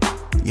bun.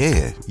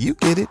 Yeah, you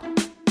get it.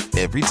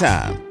 Every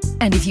time.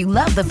 And if you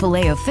love the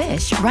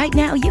Filet-O-Fish, right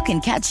now you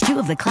can catch 2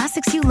 of the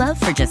classics you love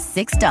for just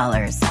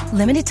 $6.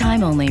 Limited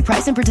time only.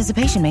 Price and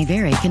participation may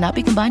vary. Cannot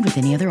be combined with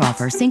any other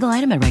offer. Single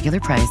item at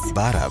regular price.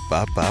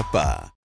 Ba-da-ba-ba-ba.